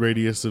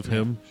radius of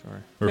him,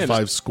 Sure. or Yeah,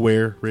 5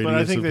 square radius. But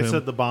I think of they him.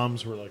 said the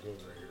bombs were like over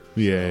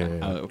here. Yeah.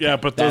 Oh, okay. Yeah,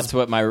 but that's those-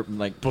 what my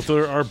like. But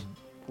there are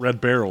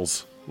red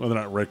barrels. Well, they're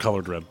not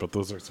red-colored red, but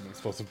those are some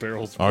explosive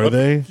barrels. Are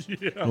they?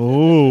 Yeah.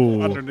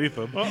 Oh. Underneath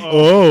them.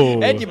 Oh.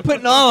 And you're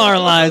putting all our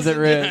lives at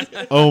risk.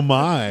 Oh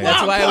my.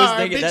 That's why I was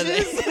thinking that.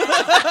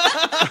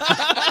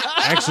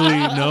 Actually,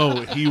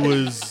 no. He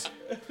was.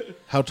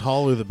 How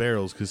tall are the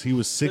barrels? Because he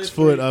was 6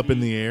 foot up in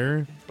the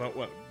air. About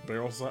what?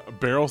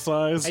 Barrel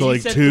size? So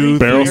like said 2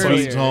 barrel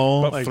feet size. tall.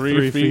 About Like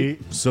 3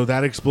 feet. So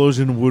that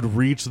explosion would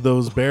reach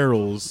those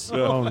barrels.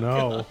 Oh,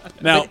 no.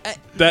 Now,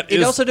 that It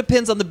is... also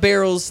depends on the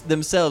barrels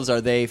themselves.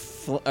 Are they they-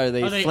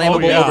 flammable oh,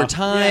 yeah. over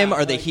time? Yeah,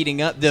 Are they like-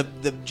 heating up? The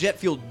jet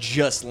fuel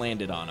just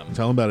landed on them.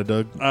 Tell him about it,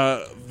 Doug.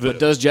 But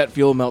does jet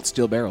fuel melt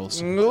steel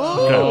barrels?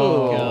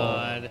 Oh,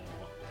 God.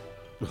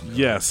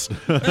 Yes.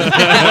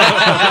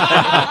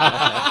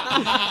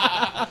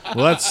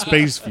 Well, that's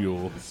space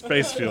fuel.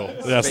 Space fuel.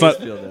 Yeah, it's Space not,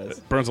 fuel does.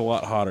 It burns a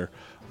lot hotter.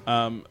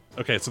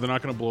 Okay, so they're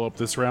not going to blow up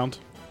this round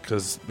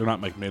because they're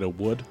not like made of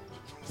wood.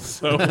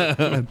 So,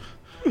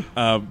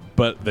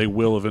 but they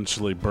will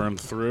eventually burn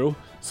through.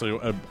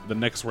 So the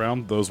next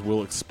round, those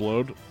will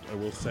explode. I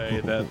will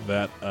say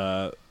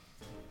that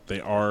they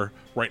are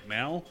right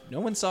now. No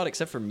one saw it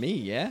except for me.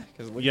 Yeah.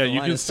 Yeah, you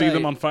can see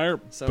them on fire,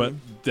 So- but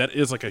that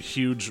is like a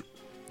huge,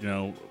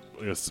 I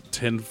guess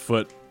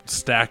 10-foot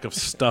stack of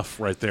stuff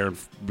right there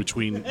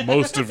between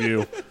most of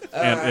you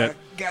and it.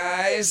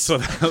 Guys. So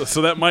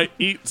that might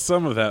eat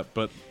some of that,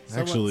 but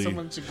Actually,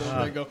 someone should go there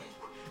and go.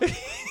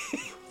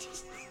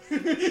 Me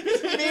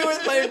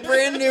with my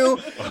brand new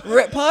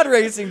pod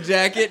racing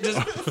jacket, just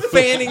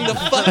fanning the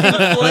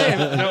fucking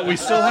flame. No, we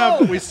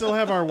still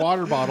have our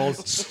water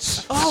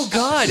bottles. Oh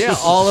God! Yeah,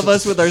 all of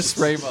us with our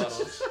spray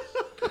bottles.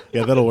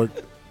 yeah, that'll work.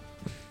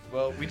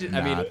 Well, we did.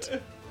 I mean,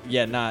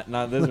 yeah, not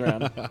this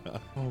round.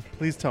 Oh,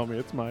 please tell me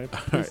it's mine.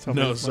 Please tell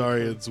me No, it's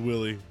sorry, mine. it's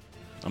Willie.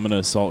 I'm gonna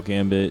assault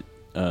Gambit,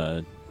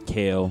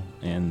 Kale,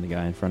 and the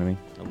guy in front of me.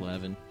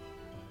 11.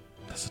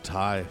 That's a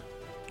tie.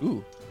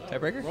 Ooh,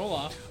 tiebreaker. Roll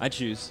off. I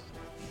choose.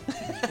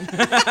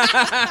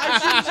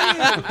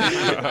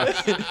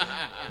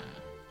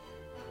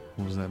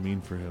 What does that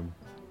mean for him?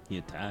 He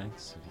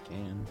attacks if he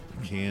can.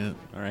 Can't.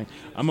 All right.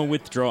 I'm going to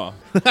withdraw.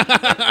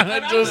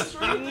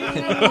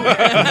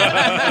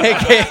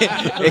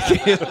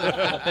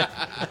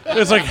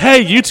 It's like,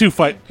 hey, you two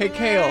fight. Hey,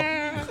 Kale.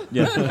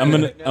 Yeah, I'm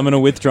gonna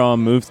withdraw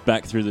and move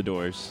back through the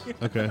doors.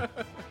 Okay.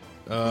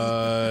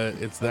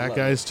 It's that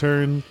guy's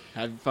turn.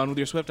 Have fun with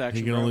your swift action.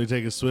 He can bro. only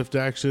take a swift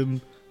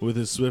action. With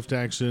his swift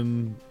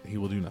action, he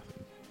will do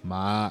nothing.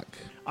 Mock.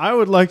 I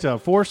would like to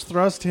force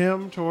thrust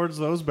him towards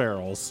those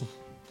barrels.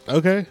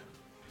 Okay.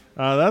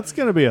 That's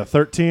going to be a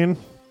 13.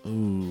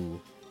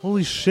 Ooh.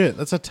 Holy shit,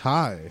 that's a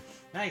tie.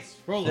 Nice.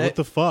 Roll What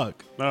the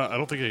fuck? No, I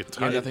don't think he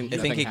Yeah, I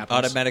think it happens.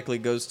 automatically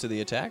goes to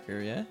the attacker,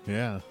 yeah?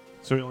 Yeah.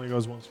 So he only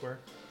goes one square?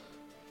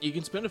 You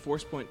can spend a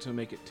force point to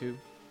make it 2.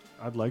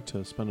 I'd like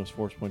to spend a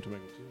force point to make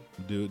it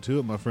 2. Do it to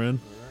it, my friend.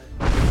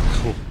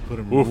 Put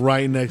him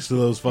right next to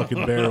those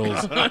fucking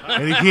barrels.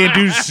 And he can't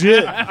do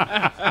shit.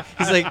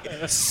 He's like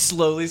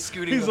slowly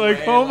scooting He's away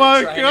like, oh and,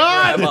 my trying to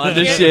God. grab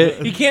onto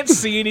shit. He can't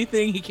see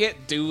anything. He can't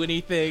do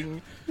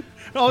anything.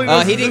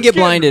 He didn't get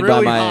blinded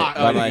really by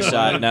hot. my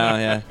shot. No,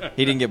 yeah.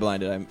 He didn't get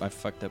blinded. I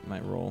fucked up my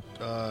roll.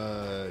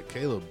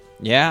 Caleb,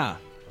 Yeah.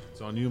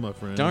 it's on you, my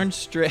friend. Darn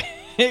straight.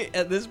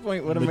 At this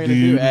point, what am The I going to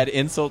do? dude. Add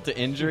insult to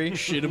injury?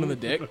 Shoot him in the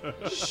dick.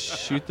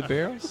 Shoot the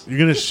barrels? You're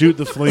going to shoot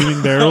the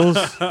flaming barrels?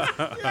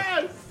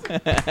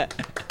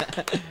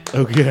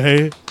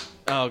 Okay.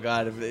 Oh,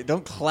 God.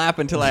 Don't clap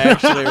until I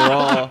actually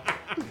roll.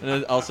 And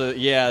then also,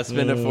 yeah,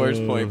 spend a force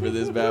point for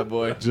this bad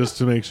boy. Just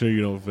to make sure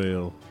you don't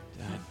fail.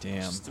 God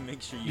damn. Just to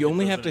make sure You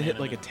only have to hit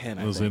like a 10.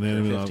 I Those think, or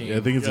inanimate 15. I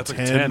think it's Yeah, a it's like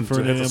 10, 10 for to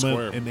an hit the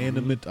square.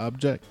 inanimate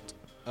object.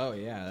 Oh,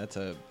 yeah.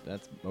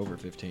 That's over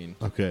 15.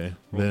 Okay,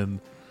 then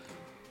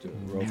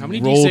How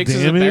many roll d6 is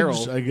a damage.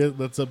 barrel? I guess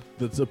that's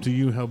up to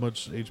you how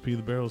much HP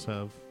the barrels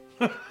have.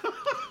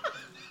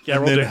 Yeah,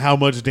 And roll then da- how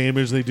much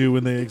damage they do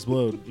when they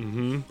explode.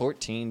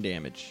 14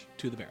 damage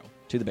To the barrel.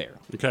 to the barrel.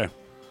 Okay.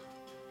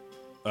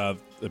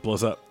 It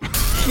blows up.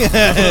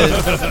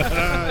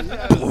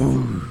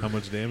 How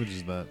much damage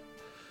is that?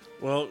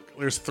 Well,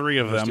 there's 3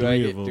 of them. Do I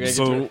Three get, of them. do I get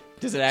So- to,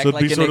 does it act So it'd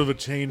like be an sort of a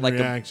chain like a-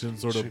 reaction,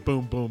 sort of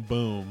boom, boom,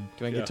 boom.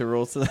 Do I get Yeah. to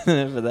roll for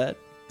that?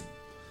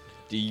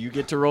 Do you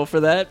get to roll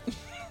for that?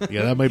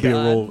 Yeah, that might be a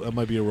God. roll. That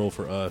might be a roll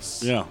for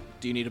us. Yeah.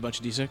 Do you need a bunch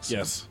of d6?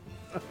 Yes.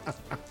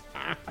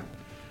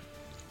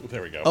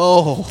 There we go.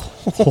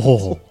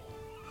 Oh.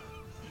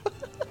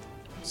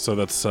 So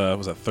that's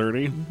was that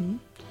 30?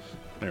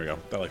 There we go.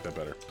 I like that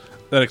better.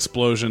 That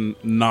explosion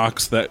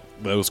knocks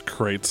those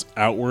crates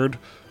outward.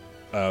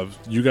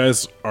 You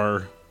guys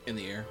are In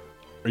the air.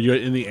 you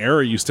in the air? Or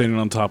are you standing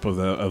on top of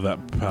that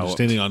I'm pallet?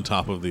 standing on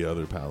top of the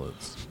other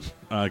pallets.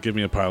 Give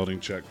me a piloting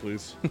check,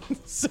 please.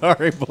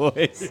 Sorry,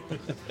 boys.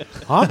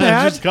 I'm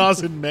Just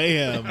causing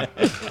mayhem.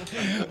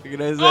 What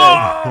can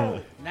I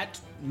say?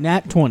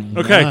 Nat 20.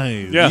 Okay.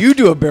 Nice. Yeah. You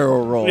do a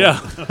barrel roll. Yeah.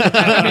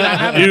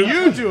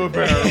 You do a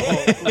barrel.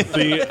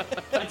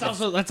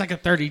 That's like a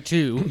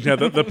 32. Yeah,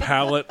 the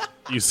pallet,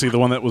 you see the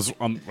one that was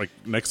on like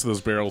next to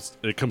those barrels,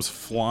 it comes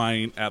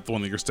flying at the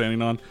one that you're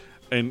standing on,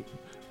 and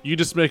you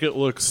just make it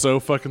look so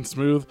fucking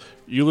smooth.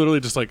 You literally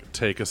just like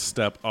take a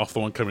step off the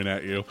one coming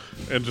at you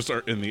and just are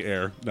in the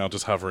air now,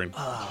 just hovering.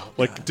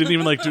 Like didn't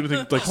even like do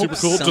anything like super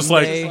cool. Just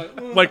someday-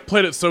 like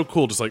played it so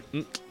cool. Just like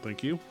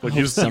thank you. Like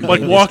you just someday like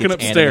this walking gets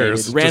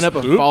upstairs. animated. Ran just,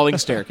 up a oop. falling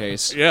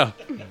staircase. Yeah,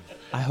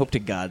 I hope to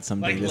God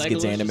someday Like this gets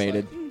Legolas, just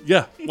animated.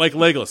 yeah, like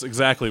Legolas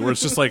exactly. Where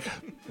it's just like,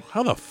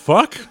 how the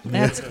fuck?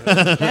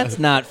 That's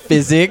not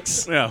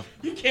physics. Yeah.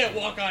 You can't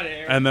walk on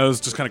air. And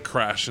those just kind of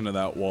crash into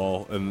that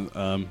wall and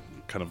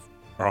kind of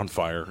are on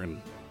fire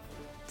and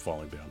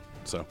falling down.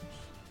 So,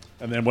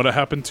 and then what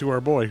happened to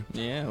our boy?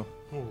 Yeah.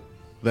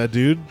 That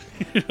dude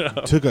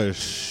took a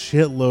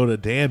shitload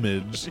of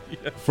damage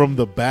from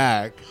the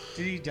back.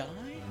 Did he die?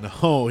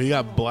 No, he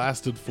got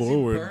blasted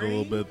forward a buried?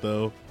 little bit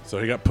though. So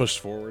he got pushed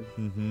forward.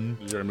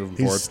 Mm-hmm. You're moving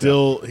He's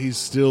forward. he's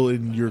still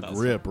in your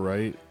grip,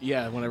 right?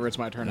 Yeah, whenever it's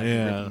my turn, I can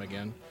Yeah. rip him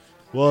again.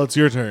 Well, it's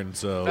your turn,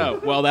 so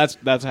Oh, well, that's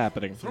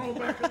happening.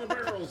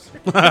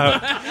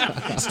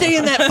 Stay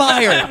in that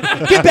fire.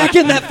 Get back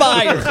in that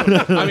fire.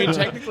 I mean,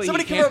 technically,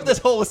 Somebody he cover up can't- this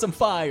hole with some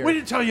fire. We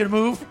didn't tell you to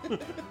move.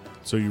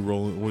 So you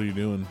rolling? What are you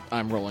doing?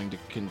 I'm rolling to.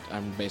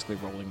 I'm basically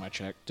rolling my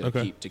check to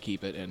Okay.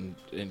 keep it and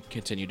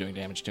continue doing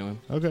damage to him.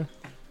 Okay.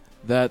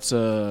 That's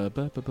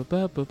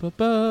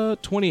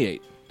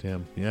 28.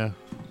 Damn. Yeah.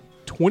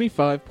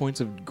 25 points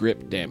of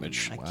grip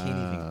damage. I can't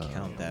even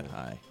count that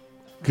high.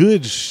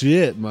 Good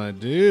shit, my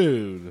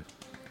dude.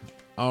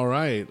 All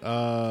right.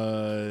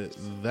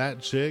 That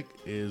chick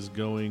is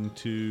going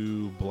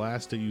to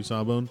blast at you,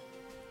 Sawbone.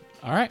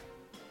 All right.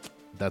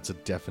 That's a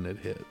definite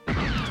hit.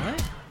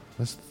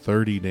 That's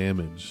 30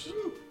 damage.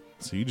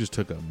 So you just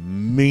took a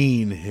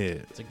mean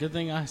hit. It's a good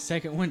thing I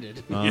second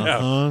winded. Uh-huh.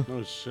 Yeah.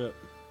 Oh shit.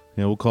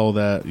 Yeah, we'll call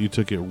that. You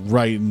took it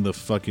right in the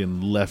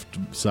fucking left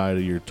side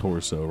of your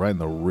torso, right in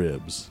the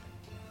ribs.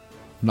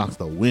 Knocks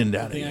the wind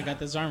out I of think you. I got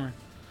this armor.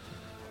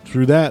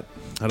 Through that,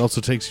 that also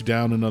takes you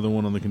down another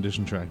one on the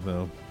condition track,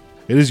 though.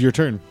 It is your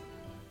turn.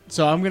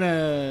 So I'm going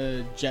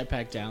to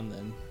jetpack down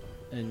then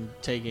and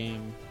take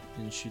aim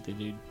and shoot the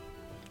dude.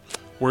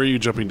 Where are you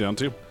jumping down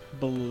to?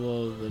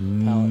 Below the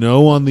pallet.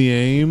 No on the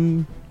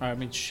aim. I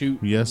mean, shoot.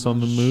 Yes on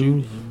the Shoot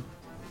move. him.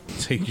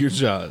 Take your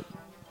shot.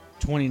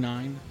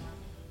 29.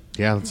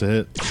 Yeah, that's a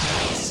hit.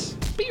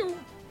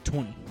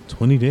 20.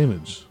 20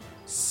 damage.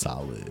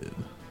 Solid.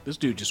 This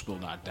dude just will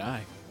not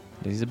die.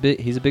 He's a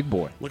big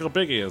boy. Look how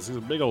big he is. He's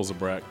a big old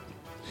Zabrak.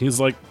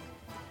 He's like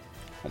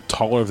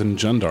taller than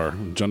Jundar.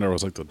 Jundar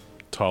was like the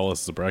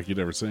tallest Zabrak you'd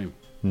ever seen.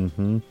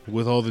 Mm-hmm.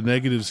 With all the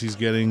negatives he's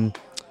getting,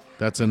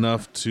 that's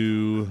enough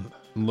to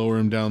lower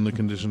him down the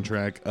condition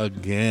track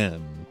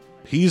again.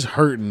 He's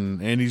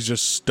hurting, and he's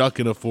just stuck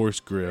in a force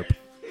grip.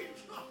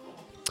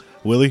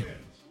 Willie?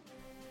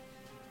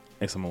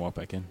 Next time I walk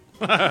back in.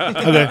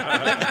 Okay.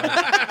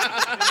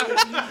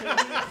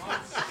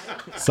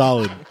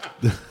 Solid.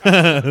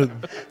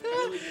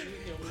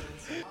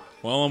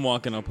 While I'm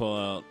walking, I'll pull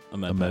out a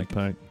med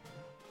pack.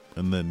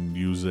 And then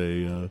use a...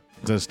 is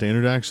that a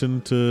standard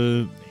action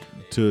to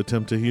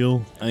attempt to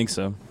heal? I think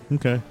so.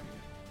 Okay.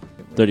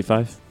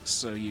 35.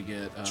 So you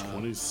get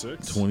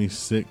 26.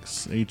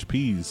 26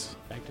 HPs.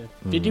 Back to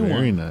 51.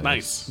 Very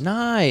Nice.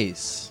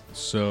 Nice.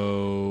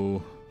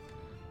 So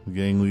the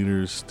gang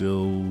leader's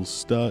still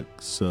stuck,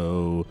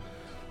 so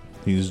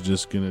he's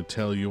just going to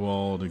tell you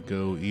all to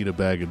go eat a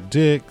bag of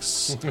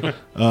dicks.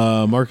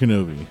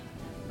 Markinovi.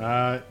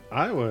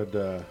 I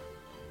would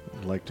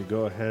like to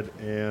go ahead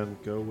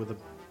and go with a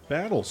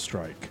battle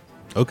strike.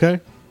 Okay.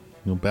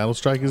 You'll battle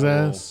strike his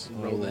ass.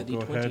 Roll that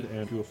D20. Go ahead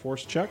and do a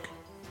force check.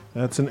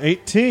 That's an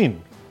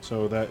 18.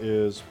 So that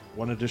is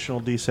one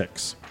additional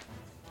D6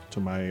 to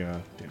my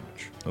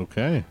damage.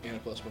 Okay. And a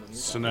 +1 on the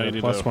So attack. now you And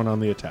need a +1 on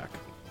the attack.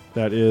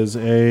 That is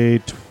a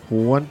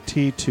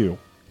 22.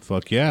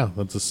 Fuck yeah.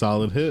 That's a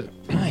solid hit.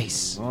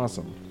 Nice.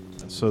 Awesome.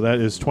 So that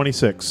is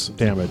 26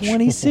 damage.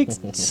 26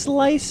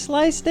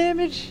 slice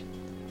damage?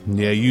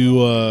 Yeah,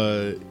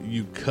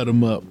 you cut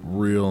him up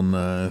real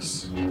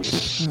nice.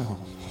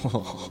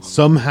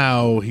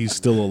 Somehow he's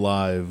still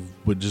alive,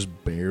 but just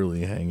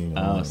barely hanging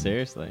on. Oh,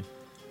 seriously?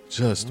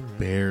 Just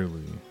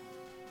barely.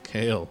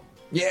 Kale,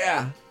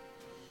 Yeah.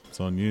 it's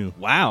on you.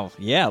 Wow.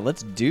 Yeah,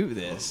 let's do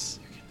this.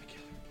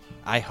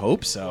 I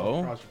hope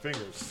so. Cross your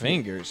fingers.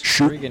 Fingers.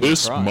 Shoot friggin'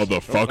 this crossed.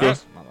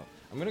 motherfucker.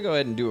 I'm gonna go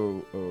ahead and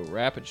do a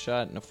rapid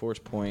shot and a force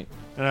point.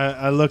 And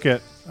I look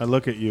at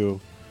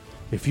you.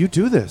 If you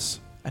do this,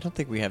 I don't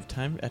think we have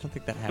time. I don't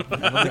think that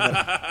happened. I don't think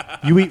that...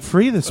 you eat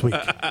free this week.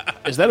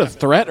 Is that a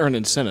threat or an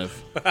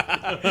incentive?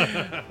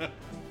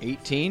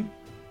 18.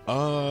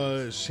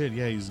 Shit,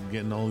 yeah, he's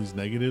getting all these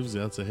negatives.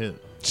 That's a hit.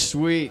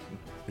 Sweet.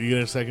 You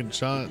get a second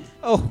shot.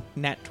 Oh,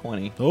 nat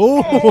 20.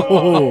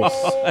 Oh,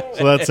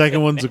 so that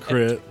second one's a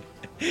crit.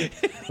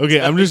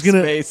 Okay, I'm just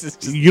gonna. Space is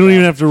just You don't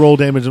even have to roll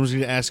damage. I'm just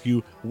gonna ask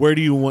you, where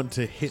do you want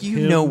to hit him?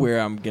 You know where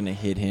I'm gonna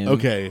hit him.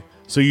 Okay,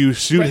 so you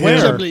shoot him.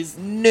 Where?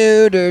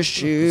 Neuter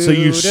shooter. So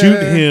you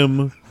shoot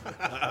him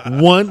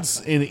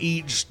once in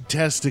each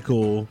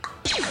testicle,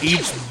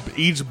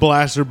 each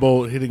blaster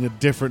bolt hitting a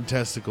different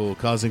testicle,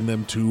 causing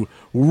them to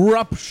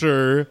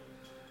rupture,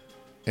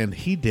 and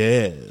he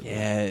dead.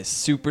 Yeah,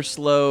 super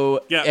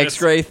slow Yeah,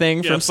 X-ray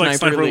thing from it's like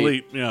Sniper Elite.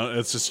 Elite. You know,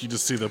 it's just you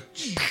just see the.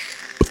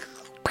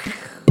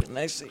 And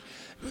I see,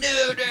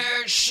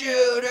 neuter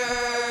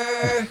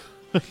shooter.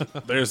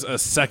 There's a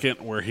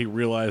second where he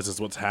realizes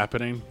what's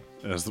happening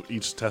as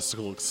each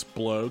testicle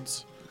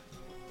explodes,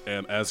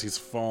 and as he's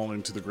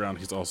falling to the ground,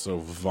 he's also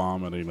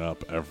vomiting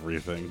up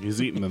everything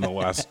he's eaten in the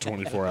last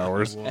 24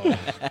 hours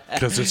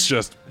because it's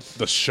just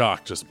the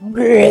shock just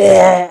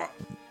And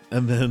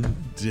then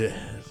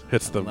dead.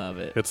 hits the Love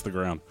it. hits the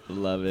ground.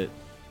 Love it.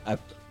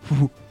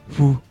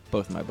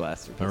 Both my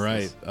blaster All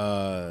pistols.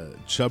 right,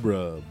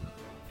 Chubrub.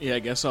 Yeah, I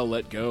guess I'll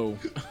let go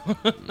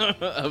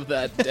of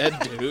that dead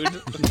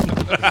dude.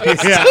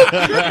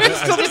 Yeah.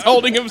 Still just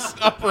holding him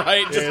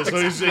upright. Yeah,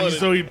 Just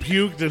so he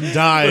puked and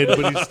died,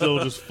 but he's still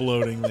just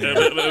floating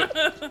there.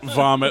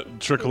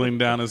 Vomit trickling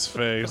down his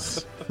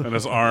face and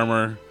his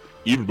armor.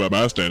 Even by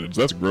my standards,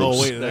 that's gross.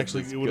 Oh wait,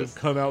 actually, it would have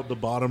come out the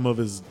bottom of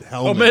his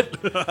helmet.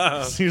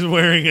 He's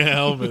wearing a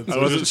helmet. I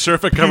so wasn't just sure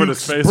if it covered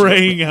his face.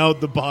 Spraying out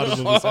the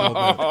bottom of his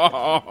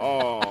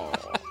helmet.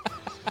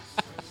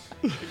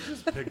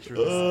 Picture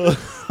It's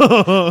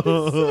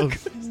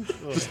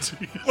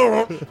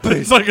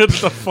like it's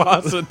the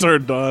faucet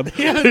turned on.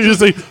 Yeah, you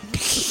just like,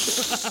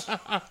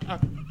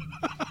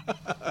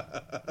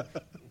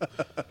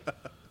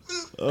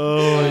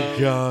 oh my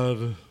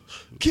god.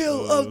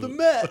 Kill of the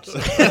Met.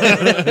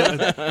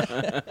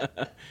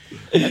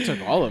 That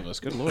took all of us.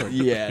 Good lord.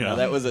 Yeah, no,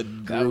 that was a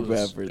group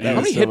effort. How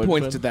many hit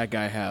points did that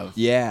guy have?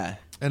 Yeah.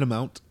 An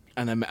amount.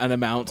 An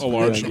amount. A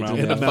large amount.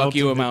 A fuck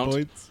you amount.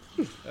 Points.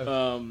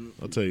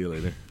 I'll tell you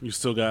later. you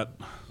still got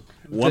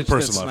one Touch that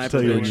person left. sniper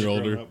Tell you when bitch. you're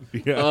older.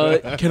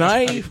 Yeah. Can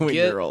I When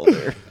get? you're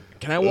older.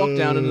 Can I walk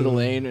down into the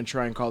lane and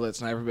try and call that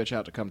sniper bitch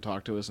out to come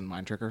talk to us and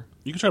mind trick her?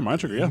 You can try mind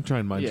trigger, yeah. I'm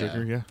trying mind Yeah.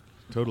 trigger. Yeah,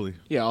 totally.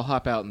 Yeah, I'll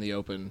hop out in the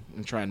open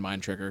and try and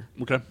mind trick her.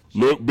 Okay.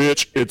 Look,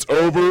 bitch, it's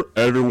over.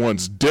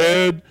 Everyone's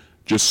dead.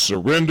 Just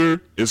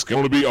surrender. It's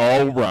going to be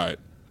all right.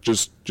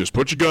 Just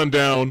put your gun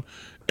down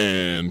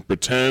and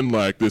pretend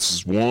like this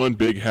is one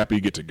big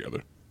happy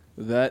get-together.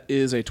 That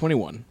is a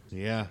 21.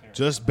 Yeah,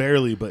 just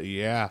barely, but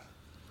yeah,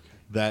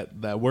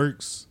 that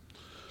works.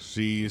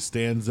 She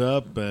stands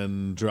up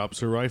and drops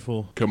her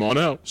rifle. Come on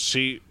out.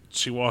 She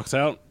walks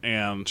out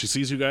and she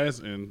sees you guys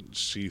and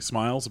she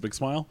smiles, a big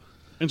smile,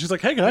 and she's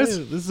like, "Hey guys,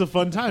 Hey, this is a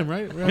fun time,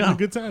 right? We're having a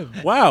good time.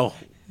 wow,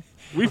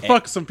 we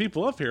fucked some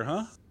people up here,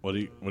 huh? What are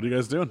you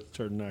guys doing?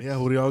 Turn next. Yeah,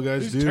 what do y'all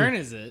guys Whose do? turn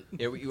is it?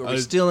 Are we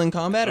still in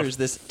combat, or is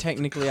this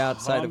technically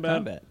outside of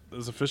combat?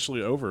 Is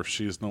officially over.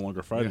 She's no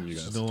longer fighting you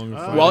guys. She's no longer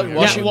fighting. Well, you.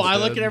 well, She's I dead.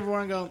 look at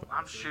everyone and go,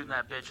 I'm shooting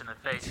that bitch in the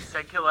face. He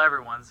said kill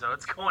everyone, so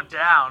it's going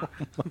down.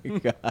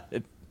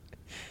 God.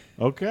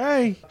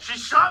 Okay. She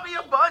shot me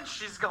a bunch.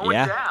 She's going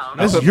Yeah. down.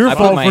 That's your I put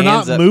fault my for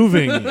hands not up.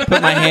 moving.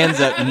 Put my hands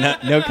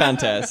up. No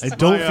contest. I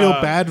don't My, feel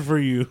bad for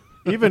you.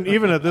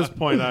 Even at this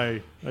point,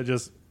 I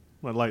just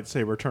my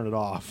lightsaber turn it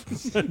off.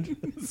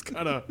 It's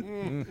kind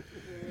of.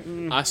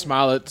 I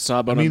smile at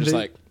Sawbone. I mean, I'm just they-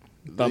 like,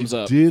 thumbs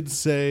up. Did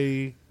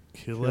say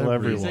kill everyone.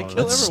 everyone.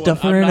 kill Let's everyone.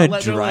 stuff I'm her in not a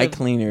letting her dry live.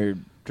 cleaner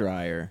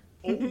dryer.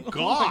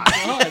 God.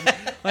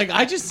 Like,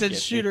 I just said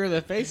shoot her in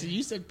the face, and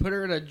you said put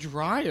her in a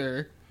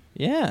dryer.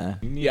 Yeah.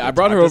 Yeah, I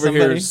brought her over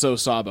here so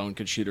Sawbone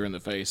could shoot her in the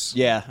face.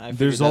 Yeah, I figured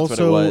There's that's what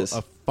it also was.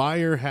 a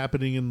fire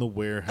happening in the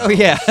warehouse. Oh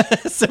yeah,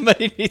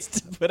 somebody needs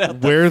to put out.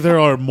 Where there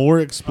are more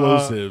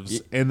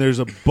explosives, and there's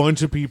a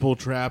bunch of people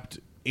trapped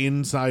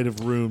inside of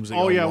rooms. that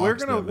Oh y'all yeah, we're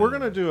locks gonna them we're in.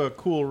 gonna do a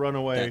cool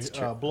runaway That's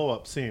true. blow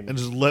up scene. and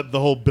just let the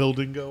whole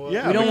building go up.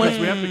 Yeah, We don't want.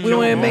 because we have to We kill don't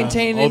want to them all.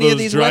 maintain All any of those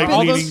these dry weapons.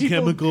 All those cleaning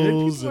people, good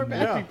chemicals. people or And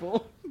bad Yeah.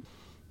 people?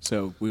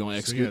 So we want to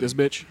execute yeah. this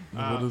bitch.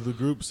 what did the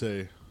group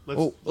say?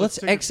 Let's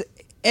take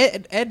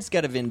a- Ed's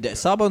got a vendetta.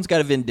 Sawbone's got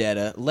a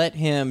vendetta. Let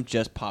him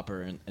just pop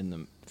her in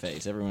the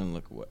face. Everyone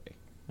look away.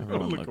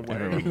 Everyone look away.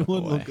 Everyone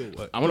look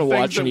away. I'm gonna The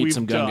watch things and that eat we've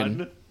some Gungan.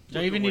 done. Do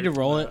I even need to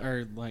roll it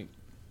or like?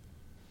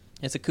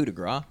 It's a coup de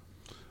grace.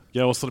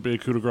 Yeah, let's let it be a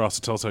coup de grace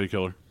to tell us how you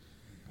kill her.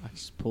 I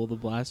just pull the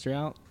blaster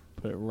out,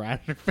 put it right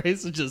in her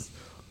face, and just.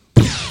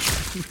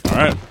 All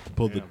right.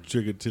 Pull the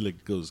trigger till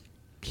it goes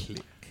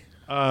click.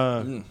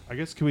 I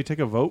guess can we take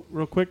a vote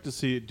real quick to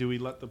see? Do we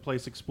let the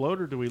place explode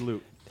or do we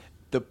loot?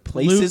 The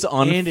place Loot is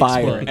on and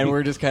fire, explode. and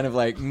we're just kind of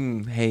like,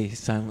 hey,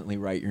 silently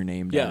write your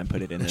name down and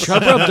put it in this.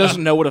 Chub Rub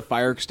doesn't know what a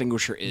fire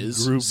extinguisher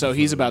is, Group so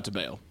he's about to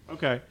bail.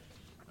 Okay.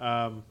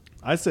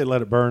 I say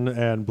let it burn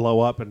and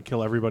blow up and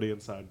kill everybody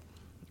inside.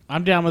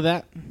 I'm down with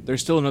that,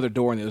 There's still another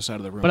door on the other side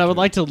of the room. but I would too.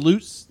 like to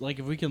loot. Like,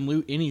 if we can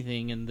loot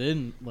anything and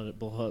then let it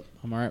blow up,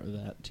 I'm alright with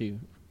that too.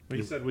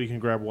 He said we can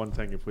grab one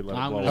thing if we let it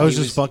I'm blow gonna- I up. was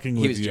He just fucking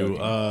he with was you.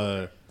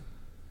 joking.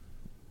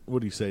 What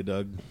do you say,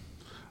 Doug?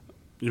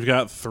 You've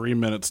got 3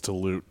 minutes to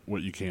loot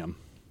what you can.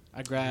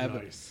 I grab,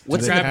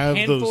 What's they grab have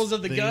handfuls those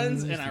of the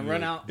guns things and I to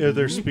run like- out. Are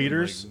there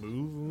speeders?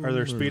 Move Are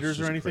there them, speeders it's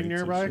or just anything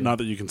crates of nearby? shit? Not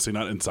that you can see,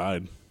 not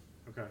inside.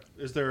 Okay.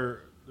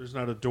 There's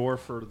not a door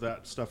for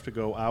that stuff to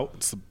go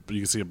out? You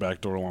can see a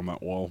back door along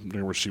that wall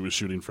near where she was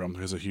shooting from.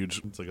 There's a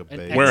huge. It's like a An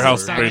bay exit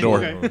Warehouse sign. bay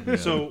door. Okay. Yeah.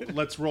 So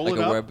let's roll Like it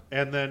a up. web.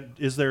 And then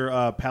is there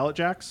pallet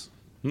jacks?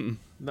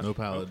 no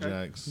pallet Okay.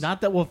 jacks.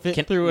 Not that we'll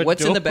fit through a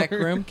What's door. in the back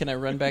room? Can I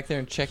run back there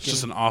and check? It's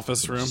just an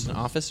office room. Just an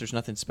office. There's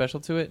nothing special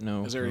to it.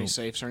 No. Is there any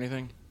safes or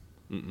anything?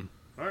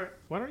 All right.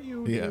 Why don't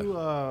you Yeah.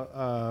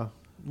 do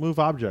move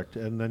object,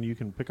 and then you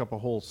can pick up a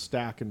whole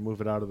stack and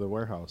move it out of the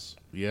warehouse.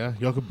 Yeah,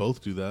 y'all could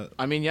both do that.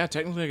 I mean, yeah,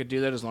 technically I could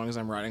do that as long as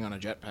I'm riding on a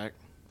jetpack.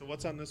 So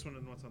what's on this one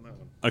and what's on that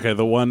one? Okay,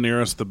 the one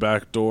nearest the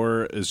back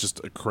door is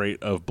just a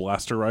crate of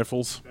blaster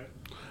rifles,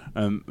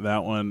 and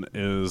that one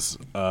is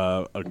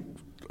a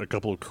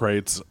couple of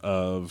crates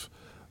of,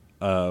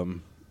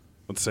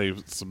 let's say,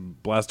 some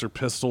blaster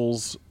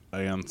pistols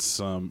and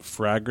some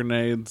frag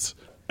grenades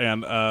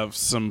and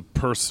some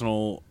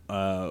personal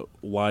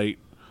light.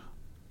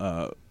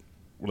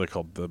 What are they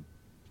called? The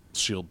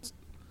shields,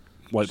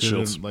 light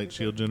shields. Light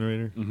shield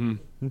generator.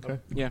 Mm-hmm. Okay.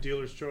 Yeah.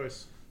 Dealer's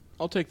choice.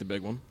 I'll take the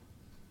big one.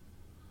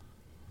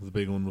 The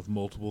big one with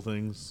multiple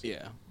things.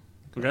 Yeah.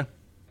 Okay.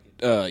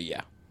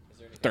 Yeah.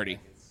 30.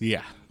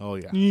 Yeah. Oh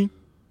yeah.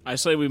 I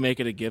say we make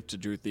it a gift to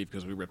Drew Thief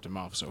because we ripped him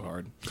off so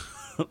hard.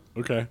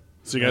 Okay.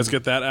 So you guys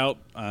get that out.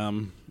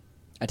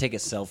 I take a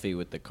selfie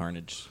with the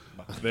carnage.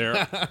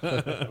 There,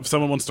 if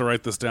someone wants to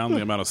write this down,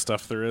 the amount of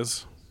stuff there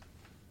is.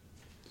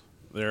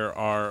 There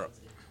are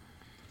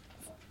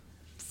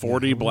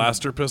 40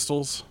 blaster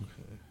pistols.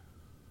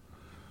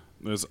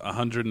 There's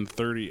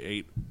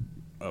 138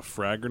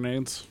 frag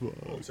grenades.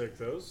 We'll take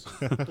those.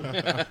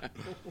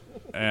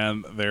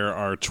 And there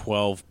are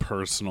 12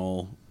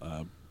 personal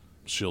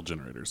shield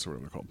generators, or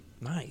whatever they're called.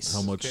 Nice.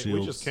 How much Okay, shields?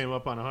 we just came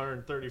up on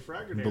 130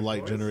 frag grenades. The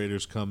light boys.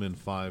 generators come in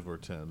 5 or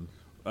 10.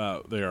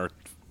 They are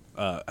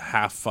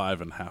half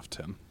 5 and half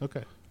 10.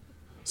 Okay.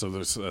 So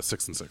there's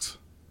 6 and 6.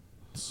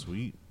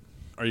 Sweet.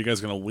 Are you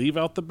guys going to leave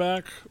out the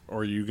back, or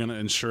are you going to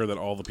ensure that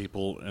all the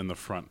people in the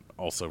front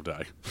also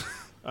die?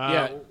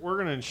 Yeah. We're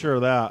going to ensure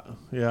that.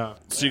 Yeah.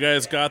 So you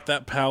guys got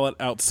that pallet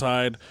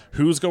outside.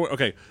 Who's going?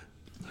 Okay,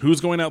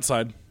 who's going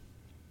outside?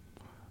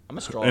 I'm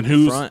a stroll And in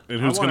who's front.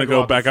 and who's I wanna going to go go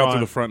out the back out through front.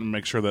 the front and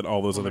make sure that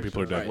all those other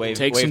people are dead? Wave,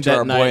 Take wave some to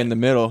our boy detonite. in the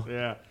middle.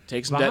 Yeah.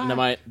 Take some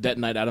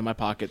detonite out of my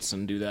pockets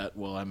and do that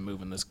while I'm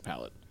moving this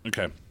pallet.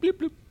 Okay. Beep,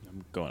 bloop.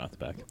 I'm going out the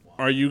back.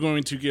 Are you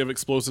going to give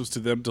explosives to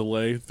them to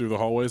lay through the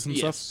hallways and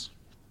stuff?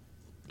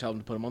 Tell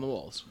them to put them on the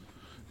walls.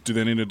 Do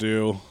they need to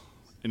do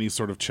any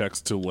sort of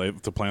checks to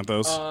plant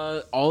those?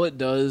 All it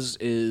does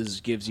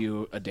is gives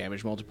you a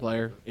damage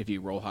multiplier if you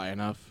roll high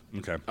enough.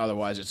 Okay.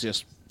 Otherwise, it's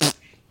just...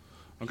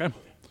 Okay.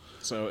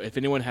 So if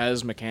anyone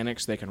has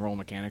mechanics, they can roll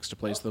mechanics to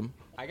place them.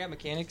 I got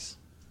mechanics.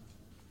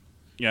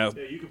 Yeah.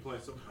 Yeah, you can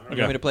place them. You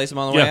want me to place them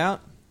on the way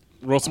out?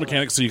 Roll some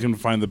mechanics so you can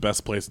find the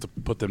best place to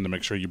put them to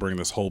make sure you bring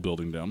this whole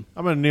building down.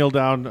 I'm going to kneel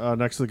down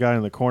next to the guy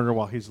in the corner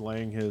while he's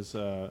laying his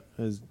I'm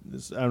just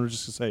going to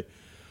say,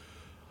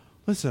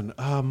 listen,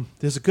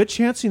 there's a good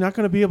chance you're not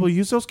going to be able to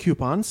use those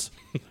coupons,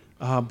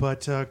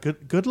 but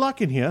good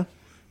luck in here,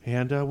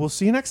 and we'll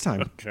see you next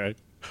time. Okay.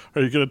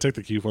 Are you going to take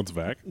the coupons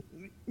back?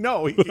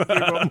 No, he can keep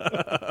them.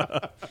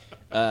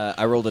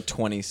 I rolled a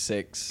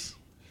 26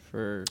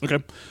 for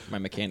my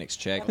mechanics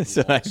check.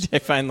 So I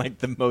find like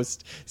the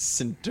most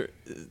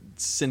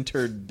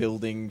centered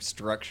building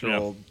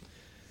structural.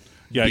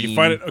 Yeah, you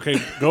find it. Okay,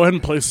 go ahead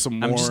and place some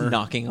more. I'm just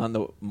knocking on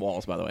the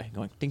walls, by the way,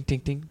 going ding, ding,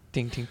 ding,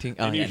 ding, ding, ding.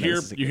 And you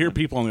hear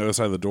people on the other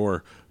side of the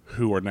door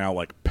who are now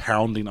like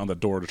pounding on the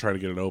door to try to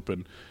get it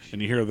open,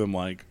 and you hear them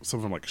like some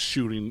of them like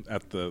shooting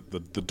at the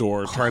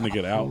door trying to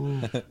get out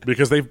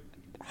because they've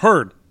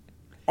heard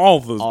all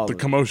the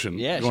commotion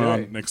going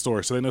on next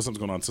door, so they know something's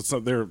going on. So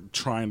they're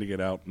trying to get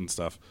out and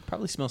stuff.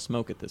 Probably smell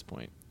smoke at this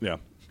point. Yeah.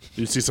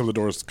 You see some of the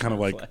doors kind of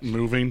like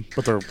moving,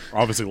 but they're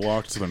obviously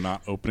locked, so they're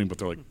not opening, but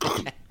they're like...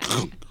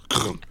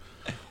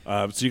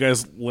 so you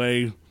guys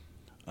lay...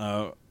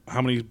 how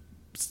many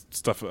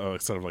stuff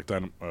instead of like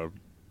dynamite are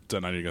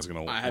you guys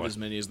going to I have as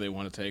many as they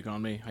want to take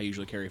on me. I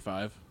usually carry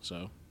 5,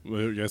 so...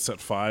 You guys set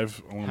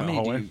 5 along that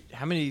hallway?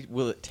 How many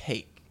will it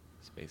take,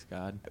 Space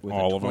God? With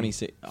all of them?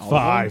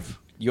 5.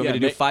 You want me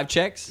to do 5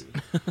 checks?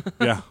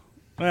 Yeah.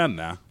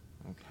 Nah.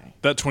 Okay.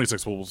 That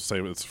 26 we'll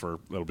say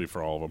that'll be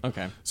for all of them.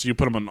 Okay. So you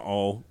put them on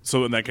all.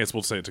 So in that case,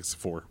 we'll say it takes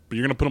 4. But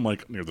you're gonna put them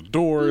like near the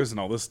doors and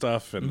all this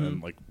stuff,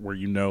 and like where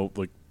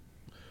like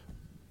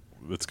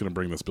it's gonna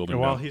bring this building.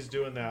 And while down. he's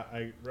doing that,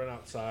 I run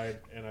outside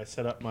and I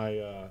set up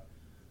my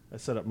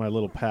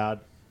little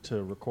pad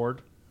to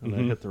record, and I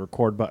hit the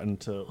record button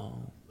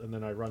and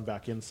then I run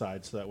back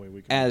inside so that way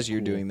we can. As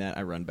you're doing that,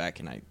 I run back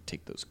and I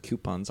take those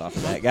coupons off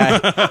of that guy,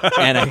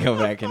 and I go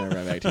back and I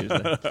run back to you.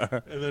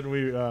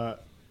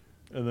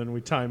 And then we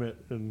time it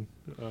and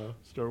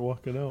start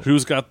walking out.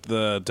 Who's got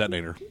the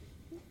detonator?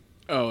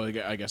 Oh,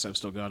 I guess I've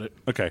still got it.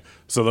 Okay,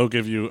 so they'll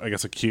give you, I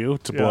guess, a cue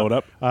to blow it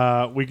up.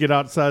 We get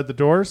outside the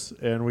doors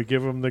and we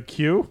give them the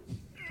cue.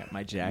 Got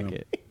my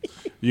jacket.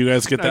 You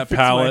guys get that fix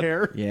pallet. my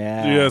hair.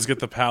 Yeah. You guys get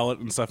the pallet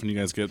and stuff, and you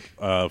guys get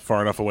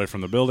far enough away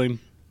from the building,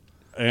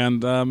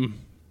 and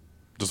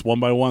just one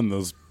by one,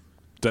 those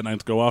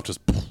detonates go off. Just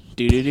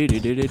as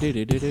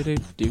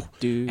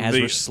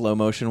we're slow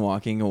motion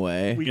walking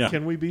away.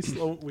 Can we be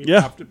slow? We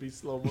have to be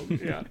slow motion.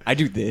 Yeah. I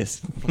do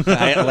this.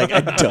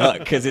 I duck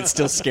because it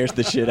still scares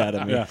the shit out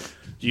of me. Yeah.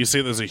 You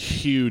see, there's a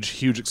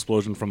huge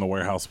explosion from the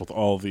warehouse with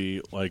all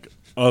the like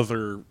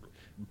other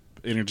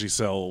energy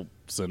cells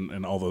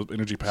and all the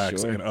energy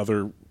packs and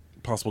other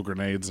possible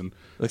grenades and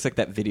looks like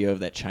that video of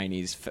that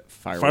Chinese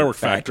firework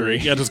factory.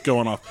 Yeah, just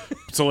going off.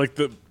 So like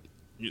the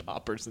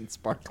poppers and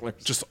sparklers,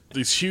 just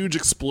these huge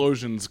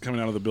explosions coming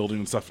out of the building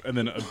and stuff, and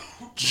then a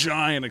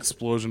giant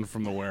explosion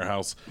from the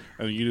warehouse,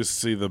 and you just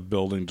see the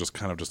building just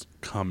kind of just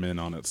come in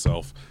on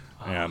itself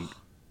and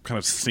kind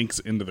of sinks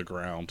into the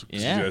ground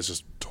because you guys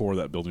just tore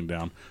that building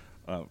down.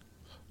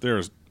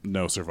 There's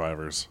no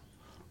survivors.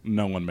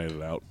 No one made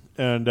it out.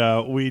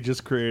 And we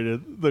just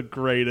created the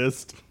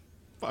greatest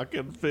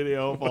fucking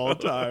video of all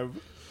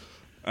time.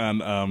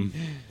 And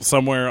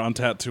somewhere on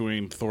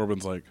Tatooine,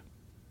 Thorbin's like,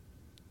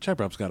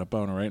 Chebrub's got a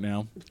boner right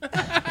now.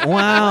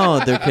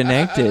 Wow, they're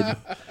connected.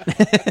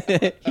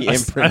 He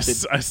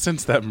imprinted. I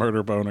sense that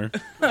murder boner.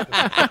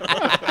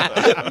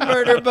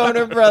 Murder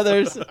boner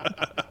brothers.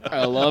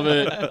 I love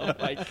it. Oh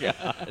my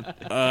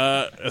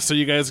god. So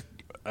you guys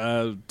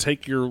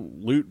take your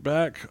loot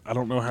back. I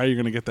don't know how you're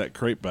going to get that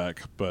crate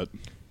back, but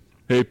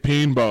hey,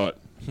 Peenbot,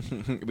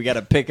 we got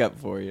a pickup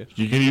for you.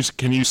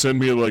 Can you send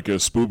me like a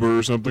spoober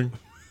or something?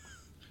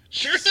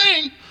 Sure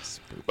thing.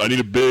 I need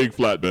a big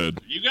flatbed.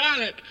 You got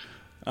it.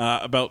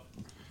 About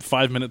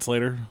 5 minutes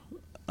later,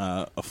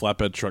 a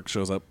flatbed truck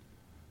shows up.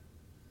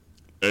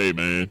 Hey,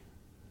 man.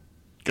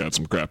 Got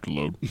some crap to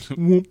load.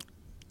 The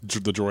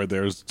droid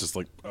there is just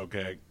like,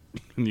 okay.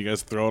 And you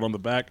guys throw it on the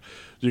back.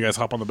 You guys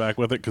hop on the back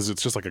with it because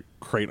it's just like a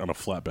crate on a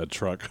flatbed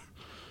truck.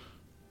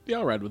 Yeah,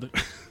 I'll ride with it.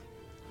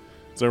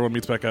 So everyone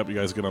meets back up. You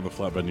guys get on the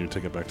flatbed and you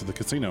take it back to the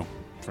casino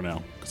for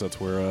now because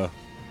that's where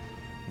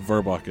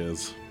Verbach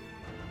is.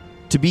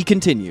 To be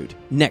continued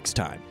next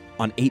time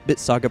on 8-Bit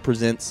Saga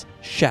Presents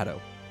Shadow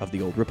of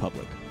the Old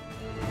Republic.